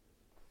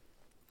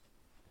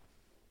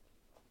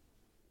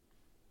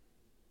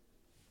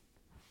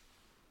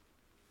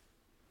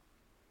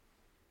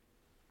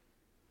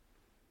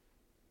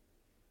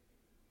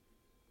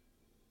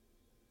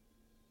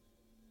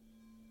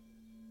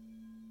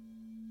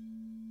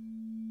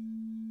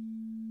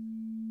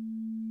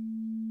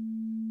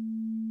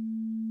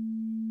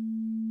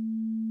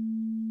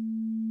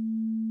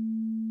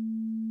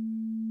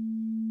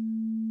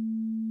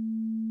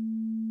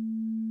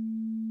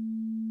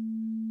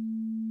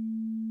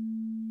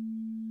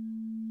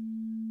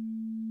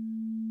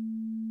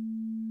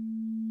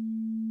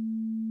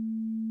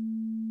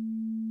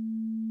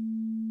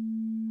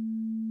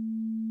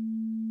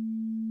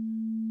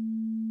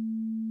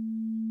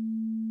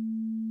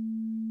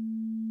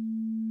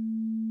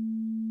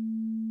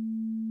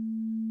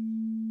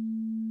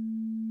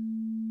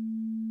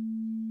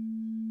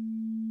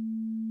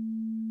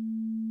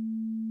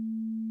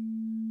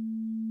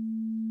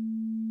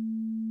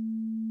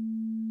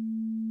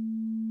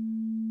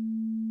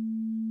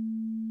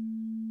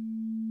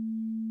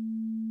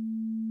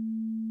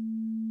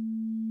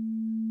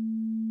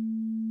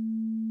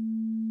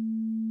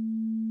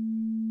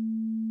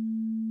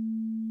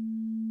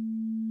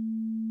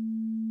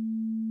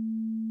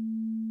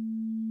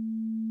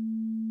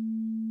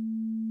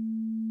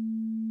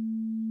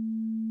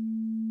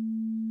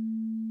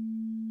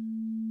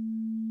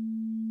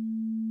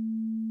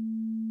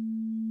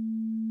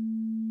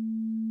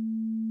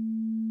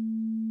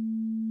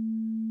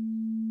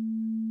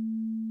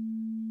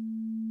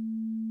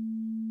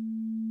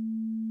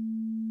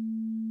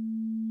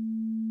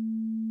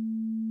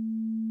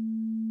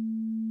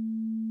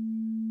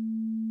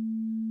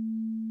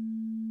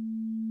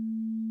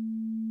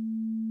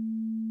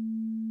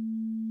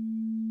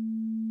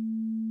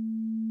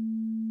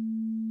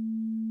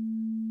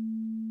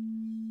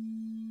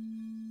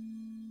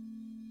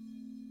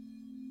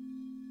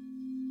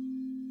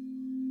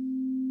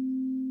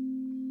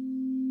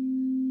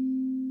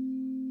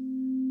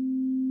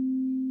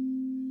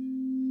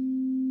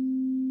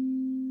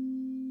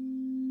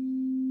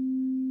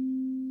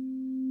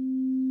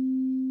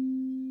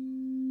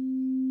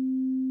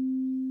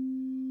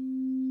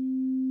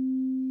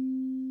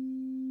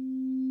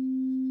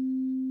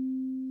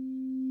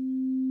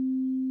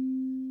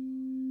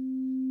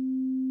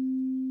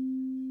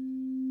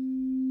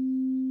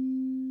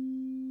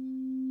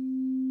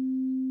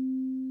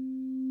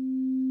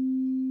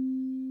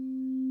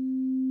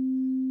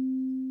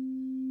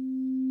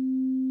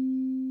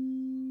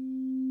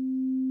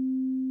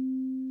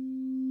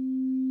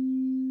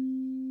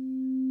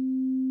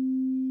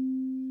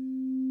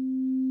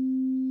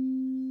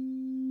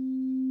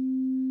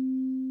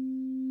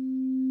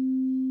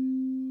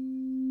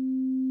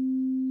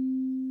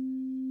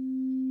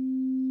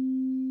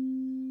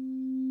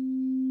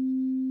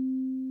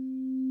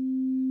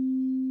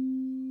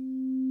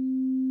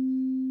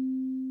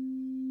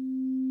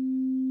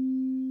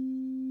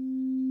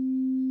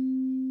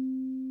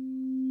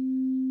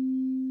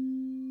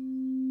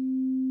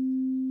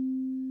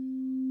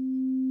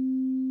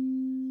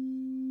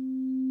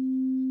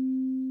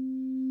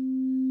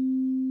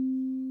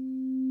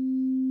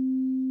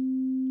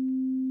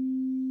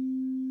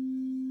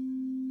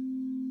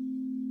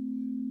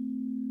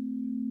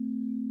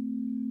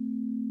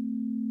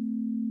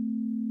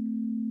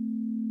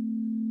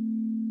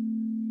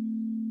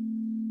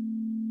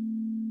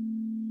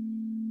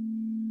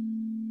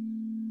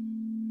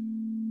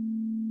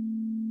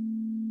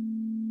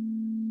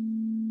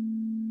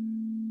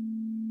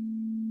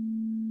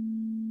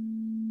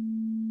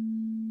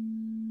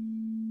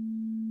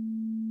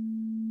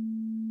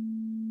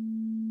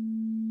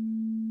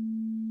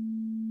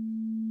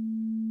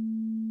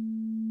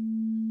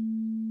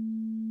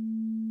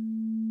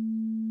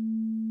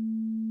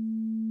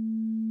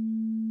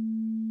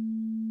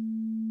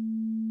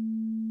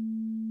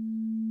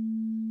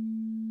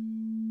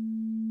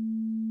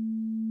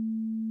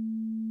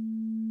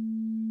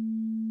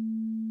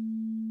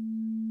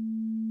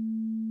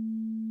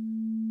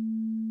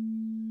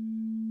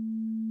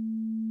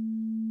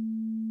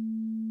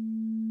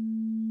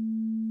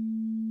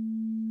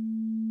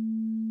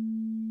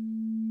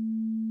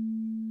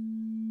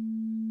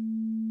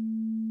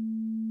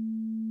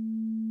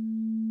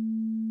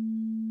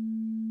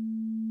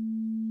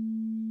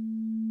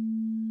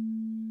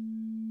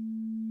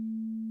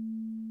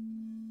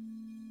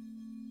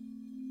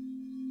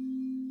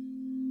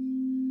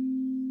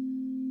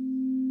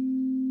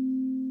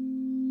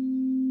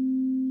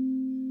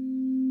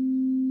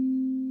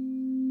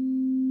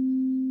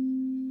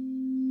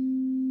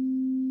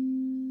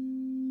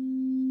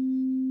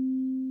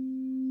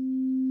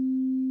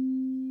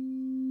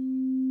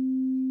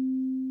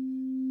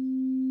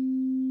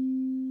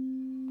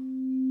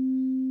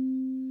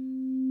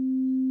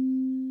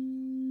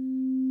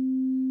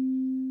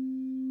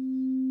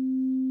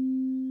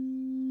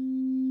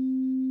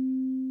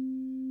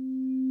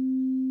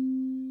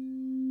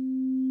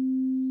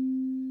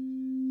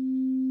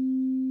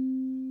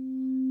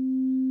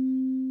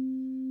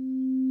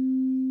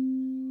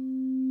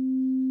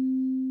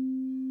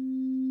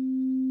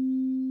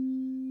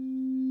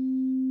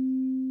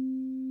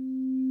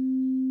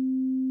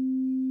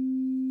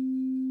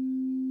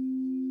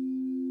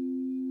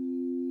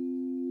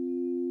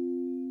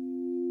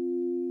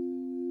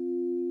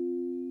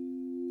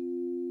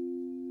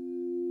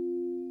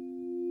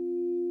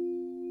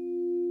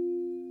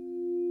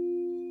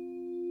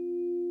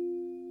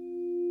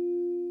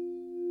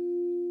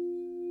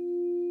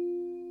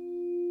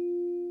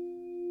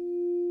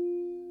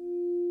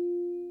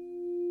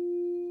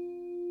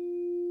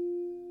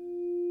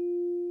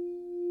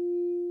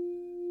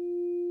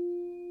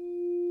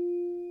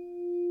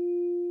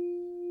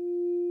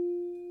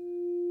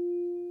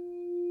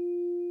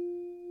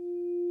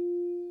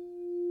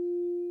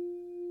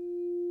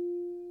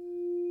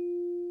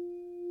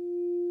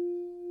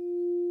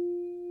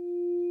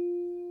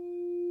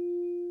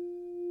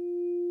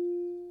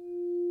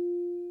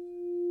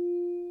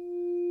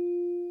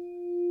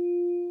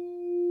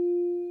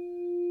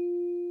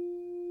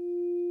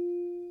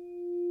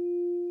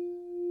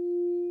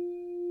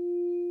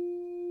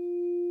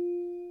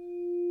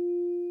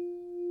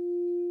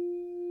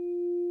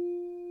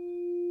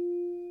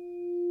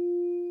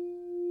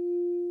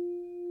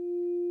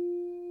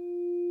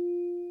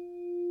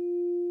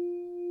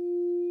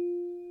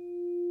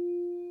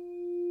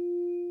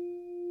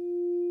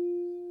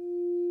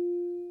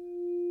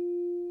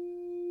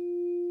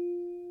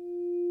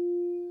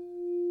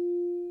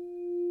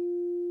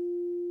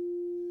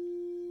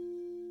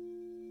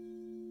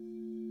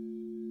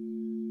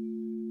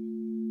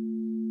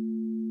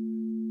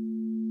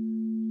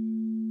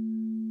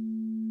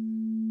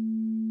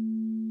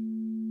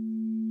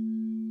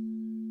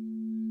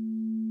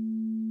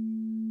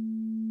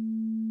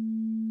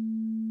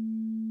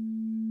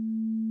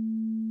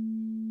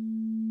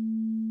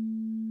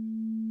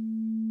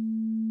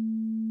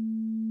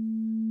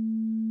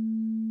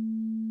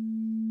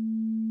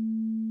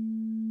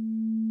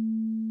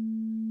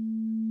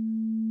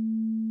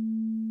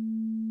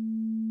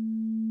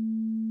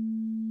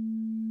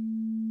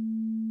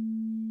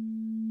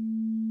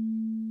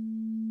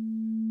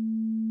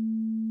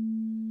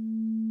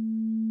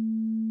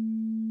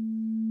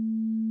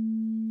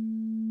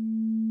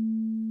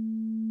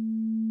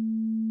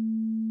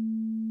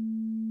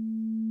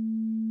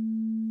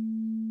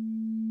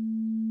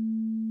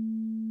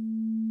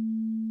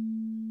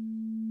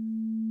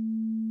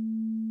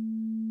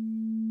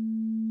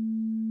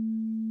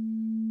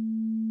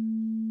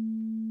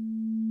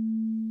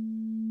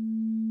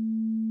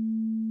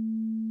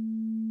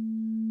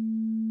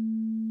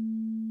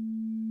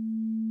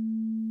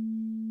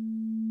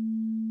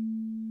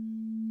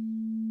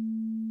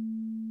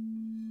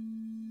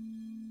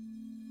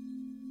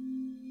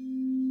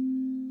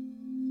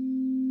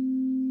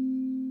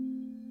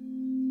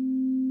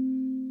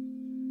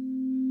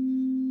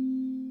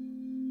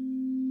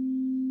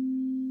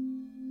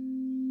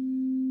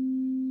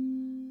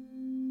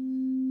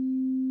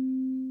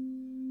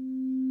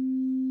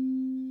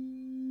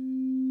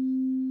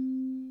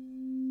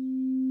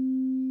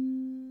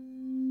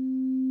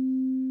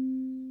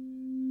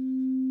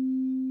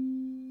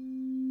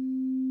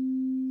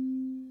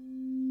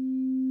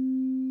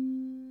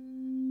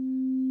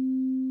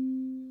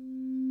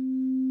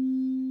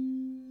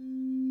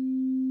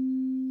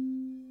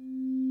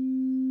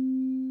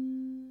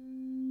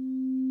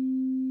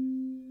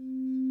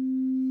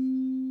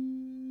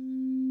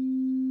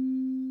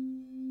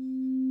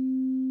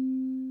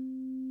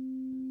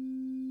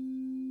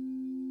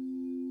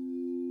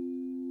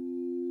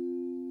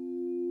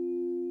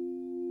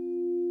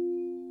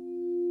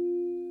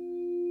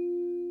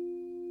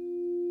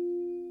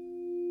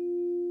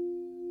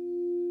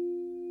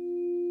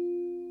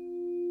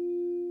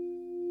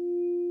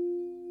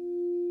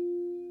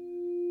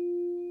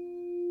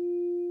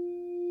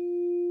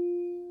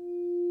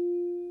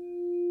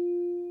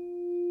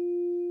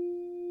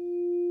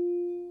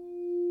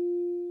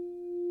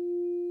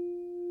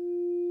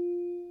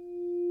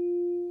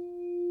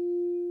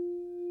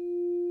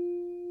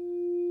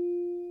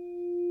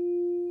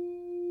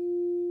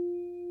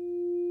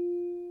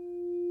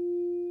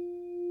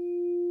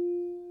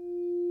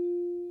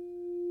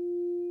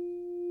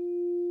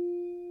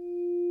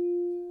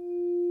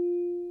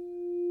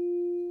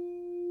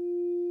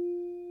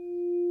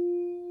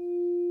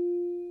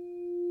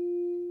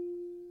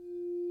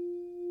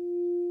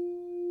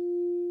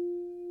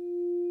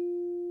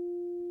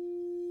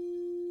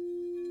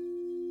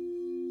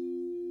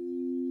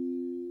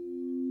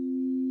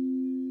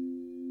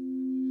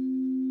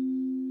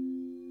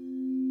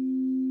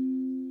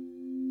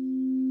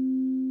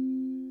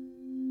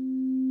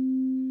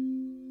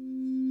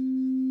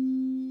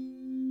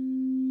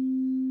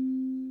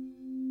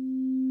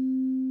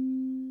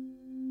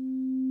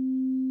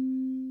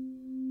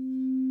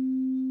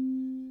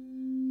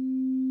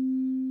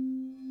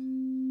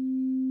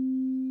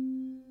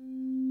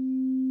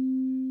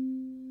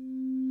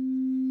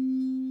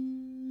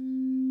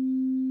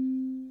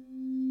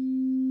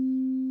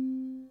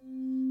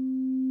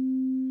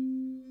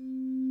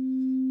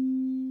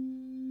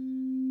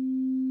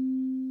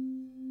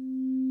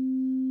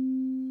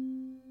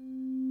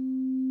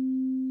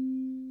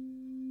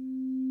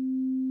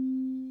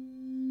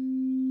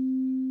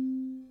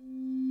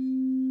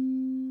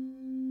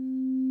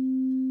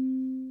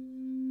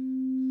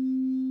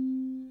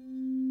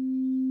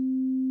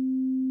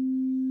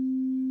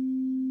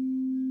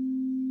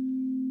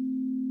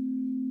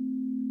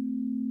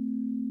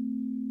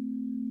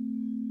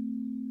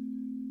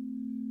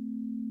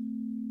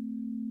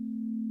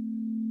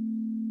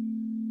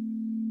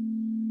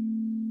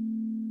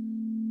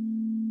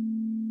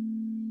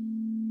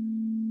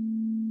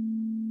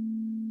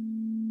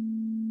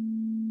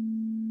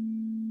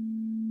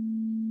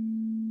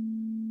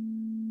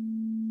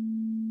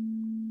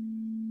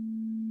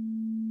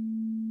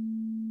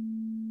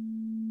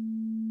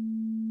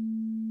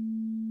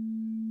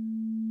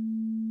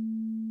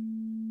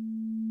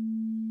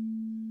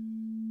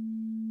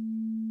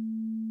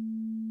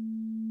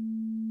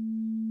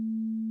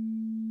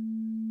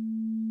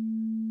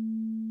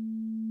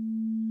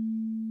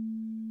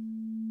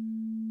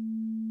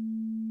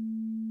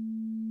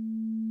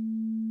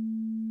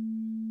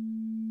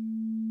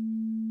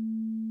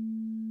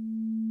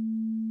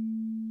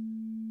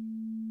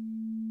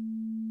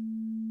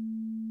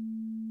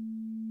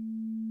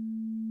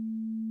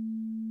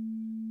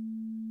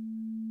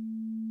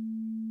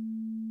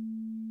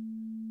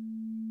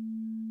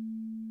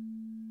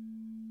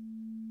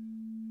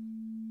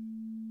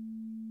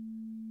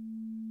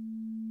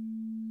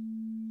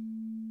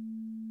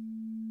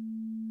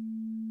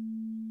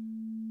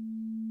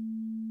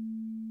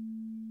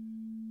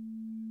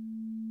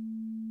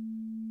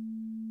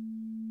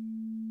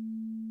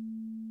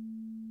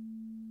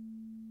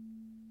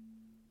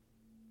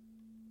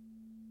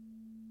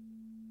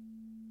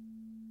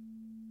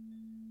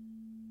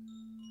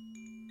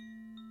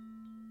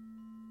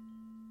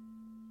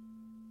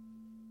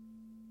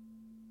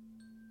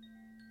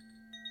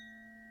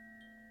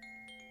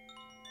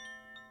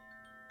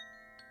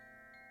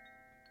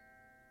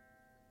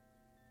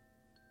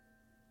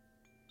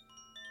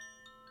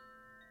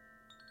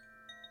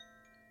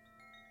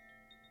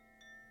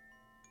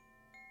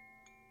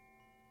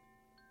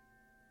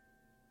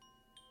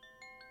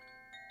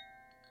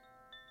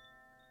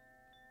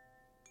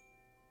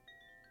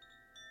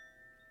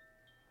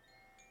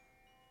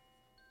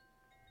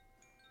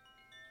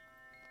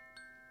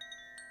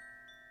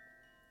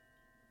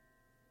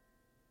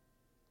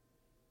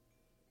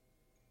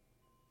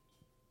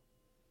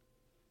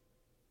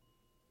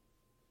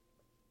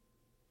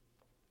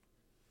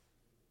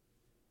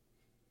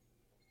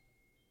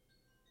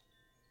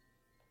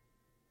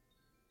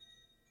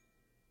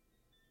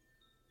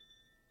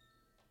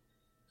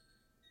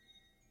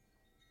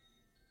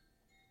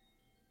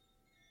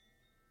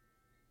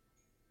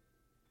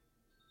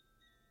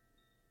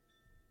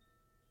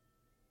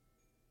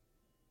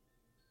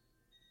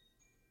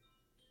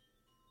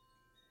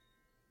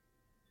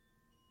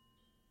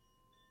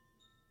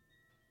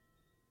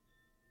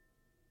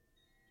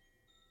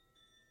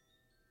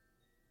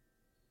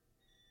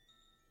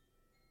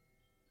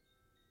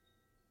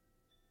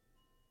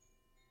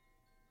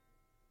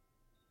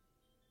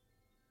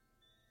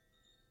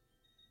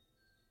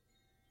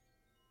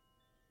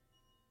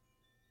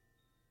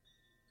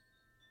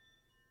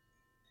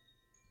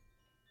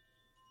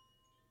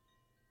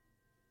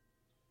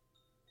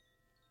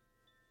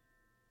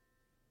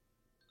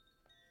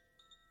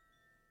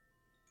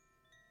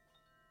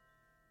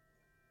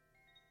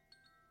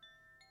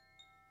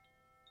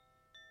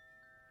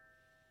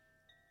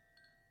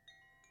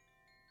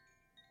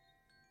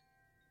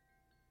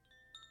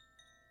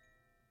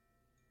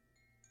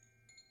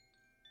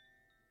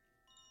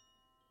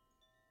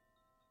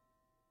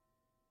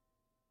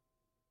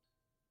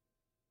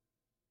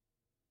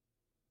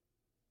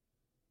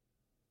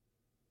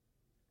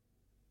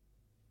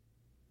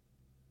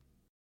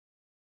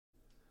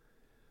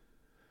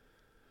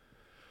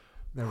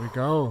 There we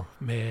go.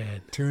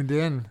 Man. Tuned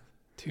in.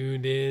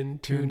 Tuned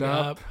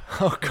up.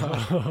 Oh,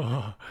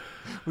 God.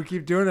 We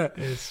keep doing it.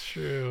 It's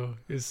true.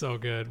 It's so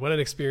good. What an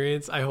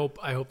experience. I hope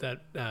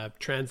that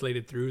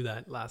translated through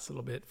that last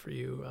little bit for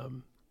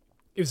you.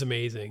 It was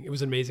amazing. It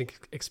was an amazing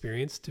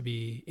experience to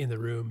be in the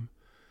room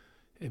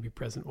and be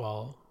present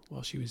while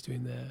she was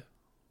doing the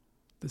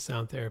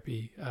sound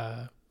therapy.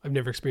 I've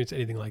never experienced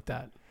anything like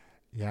that.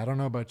 Yeah, I don't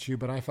know about you,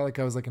 but I felt like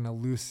I was like in a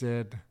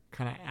lucid,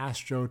 kind of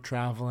astro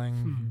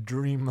traveling,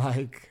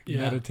 dreamlike,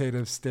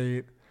 meditative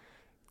state.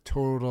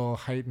 Total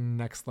heightened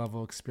next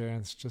level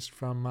experience just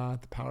from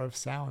the power of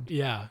sound.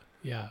 Yeah.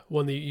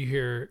 When you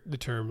hear the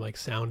term like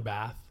sound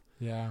bath.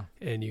 Yeah.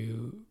 And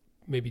you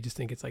maybe just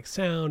think it's like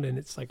sound and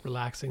it's like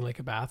relaxing like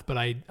a bath. But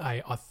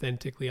I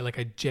authentically, like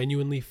I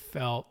genuinely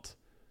felt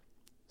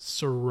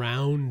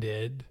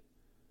surrounded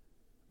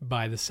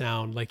by the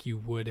sound like you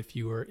would if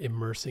you were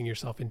immersing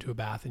yourself into a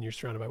bath and you're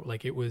surrounded by,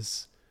 like, it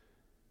was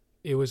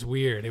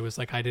weird. It was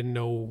like I didn't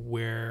know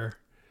where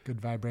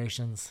good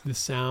vibrations the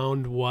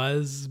sound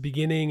was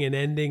beginning and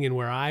ending and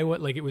where I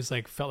was, like, it was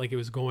like, felt like it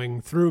was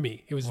going through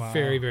me. It was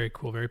very, very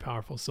cool, very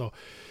powerful. So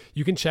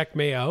you can check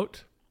May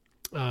out.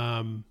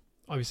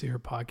 Obviously her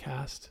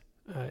podcast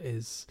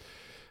is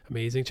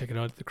amazing. Check it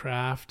out at The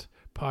Craft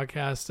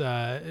Podcast.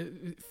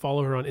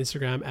 Follow her on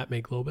Instagram at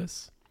May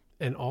Globus,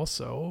 and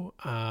also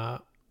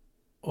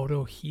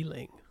Odo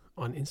Healing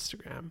on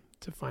Instagram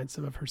to find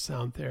some of her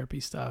sound therapy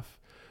stuff,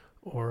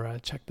 or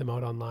check them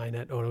out online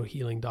at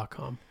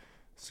odohealing.com.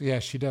 So yeah,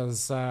 she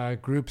does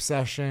group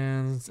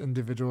sessions,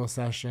 individual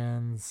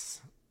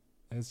sessions.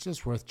 It's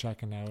just worth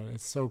checking out.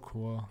 It's so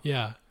cool.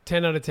 Yeah.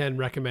 10 out of 10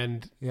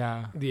 recommend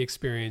the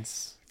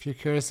experience. If you're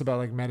curious about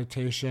like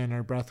meditation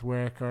or breath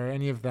work or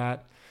any of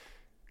that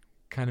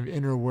kind of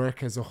inner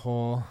work as a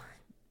whole,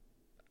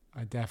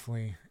 I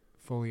definitely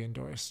fully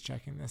endorse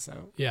checking this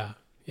out. Yeah.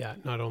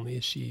 Not only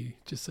is she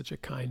just such a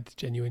kind,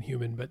 genuine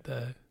human, but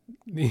the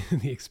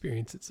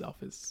experience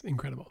itself is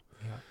incredible.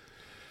 Yeah.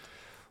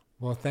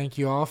 Well, thank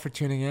you all for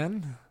tuning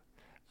in.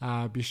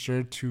 Be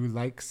sure to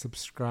like,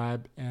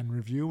 subscribe, and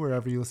review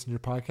wherever you listen to your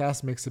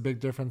podcast. It makes a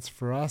big difference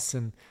for us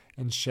in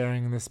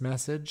sharing this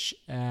message.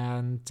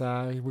 And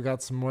we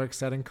got some more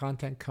exciting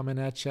content coming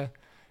at you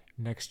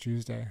next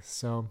Tuesday.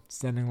 So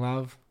sending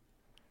love.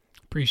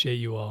 Appreciate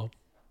you all.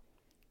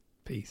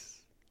 Peace.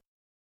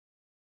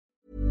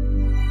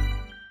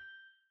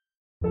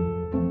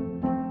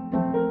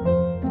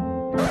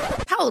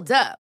 Hold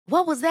up.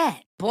 What was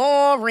that?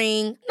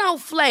 Boring. No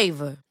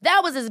flavor.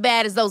 That was as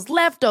bad as those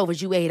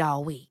leftovers you ate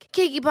all week.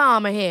 Keke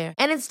Palmer here.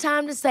 And it's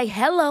time to say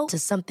hello to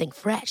something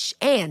fresh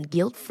and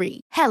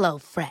guilt-free. Hello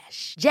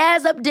Fresh.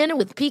 Jazz up dinner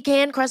with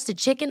pecan-crusted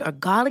chicken or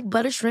garlic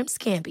butter shrimp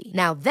scampi.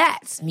 Now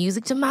that's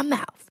music to my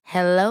mouth.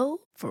 Hello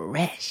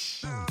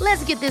Fresh.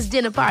 Let's get this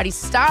dinner party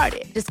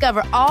started.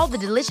 Discover all the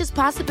delicious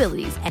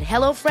possibilities at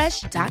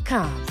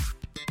hellofresh.com.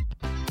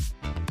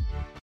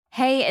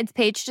 Hey, it's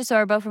Paige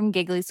DeSorbo from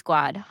Giggly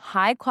Squad.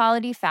 High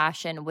quality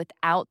fashion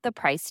without the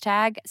price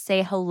tag.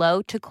 Say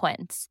hello to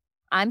Quince.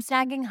 I'm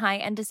snagging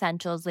high-end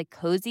essentials like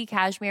cozy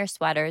cashmere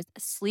sweaters,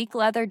 sleek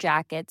leather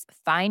jackets,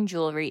 fine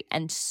jewelry,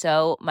 and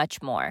so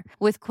much more.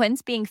 With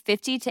Quince being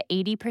 50 to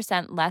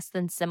 80% less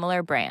than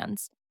similar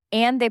brands.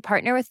 And they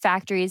partner with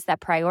factories that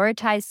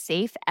prioritize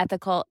safe,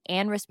 ethical,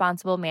 and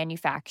responsible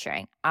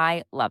manufacturing.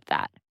 I love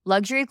that.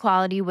 Luxury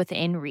quality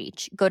within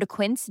reach. Go to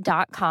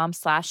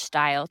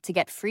quince.com/style to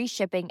get free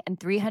shipping and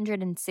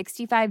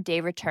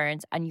 365-day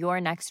returns on your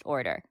next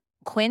order.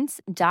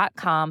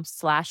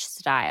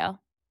 Quince.com/style.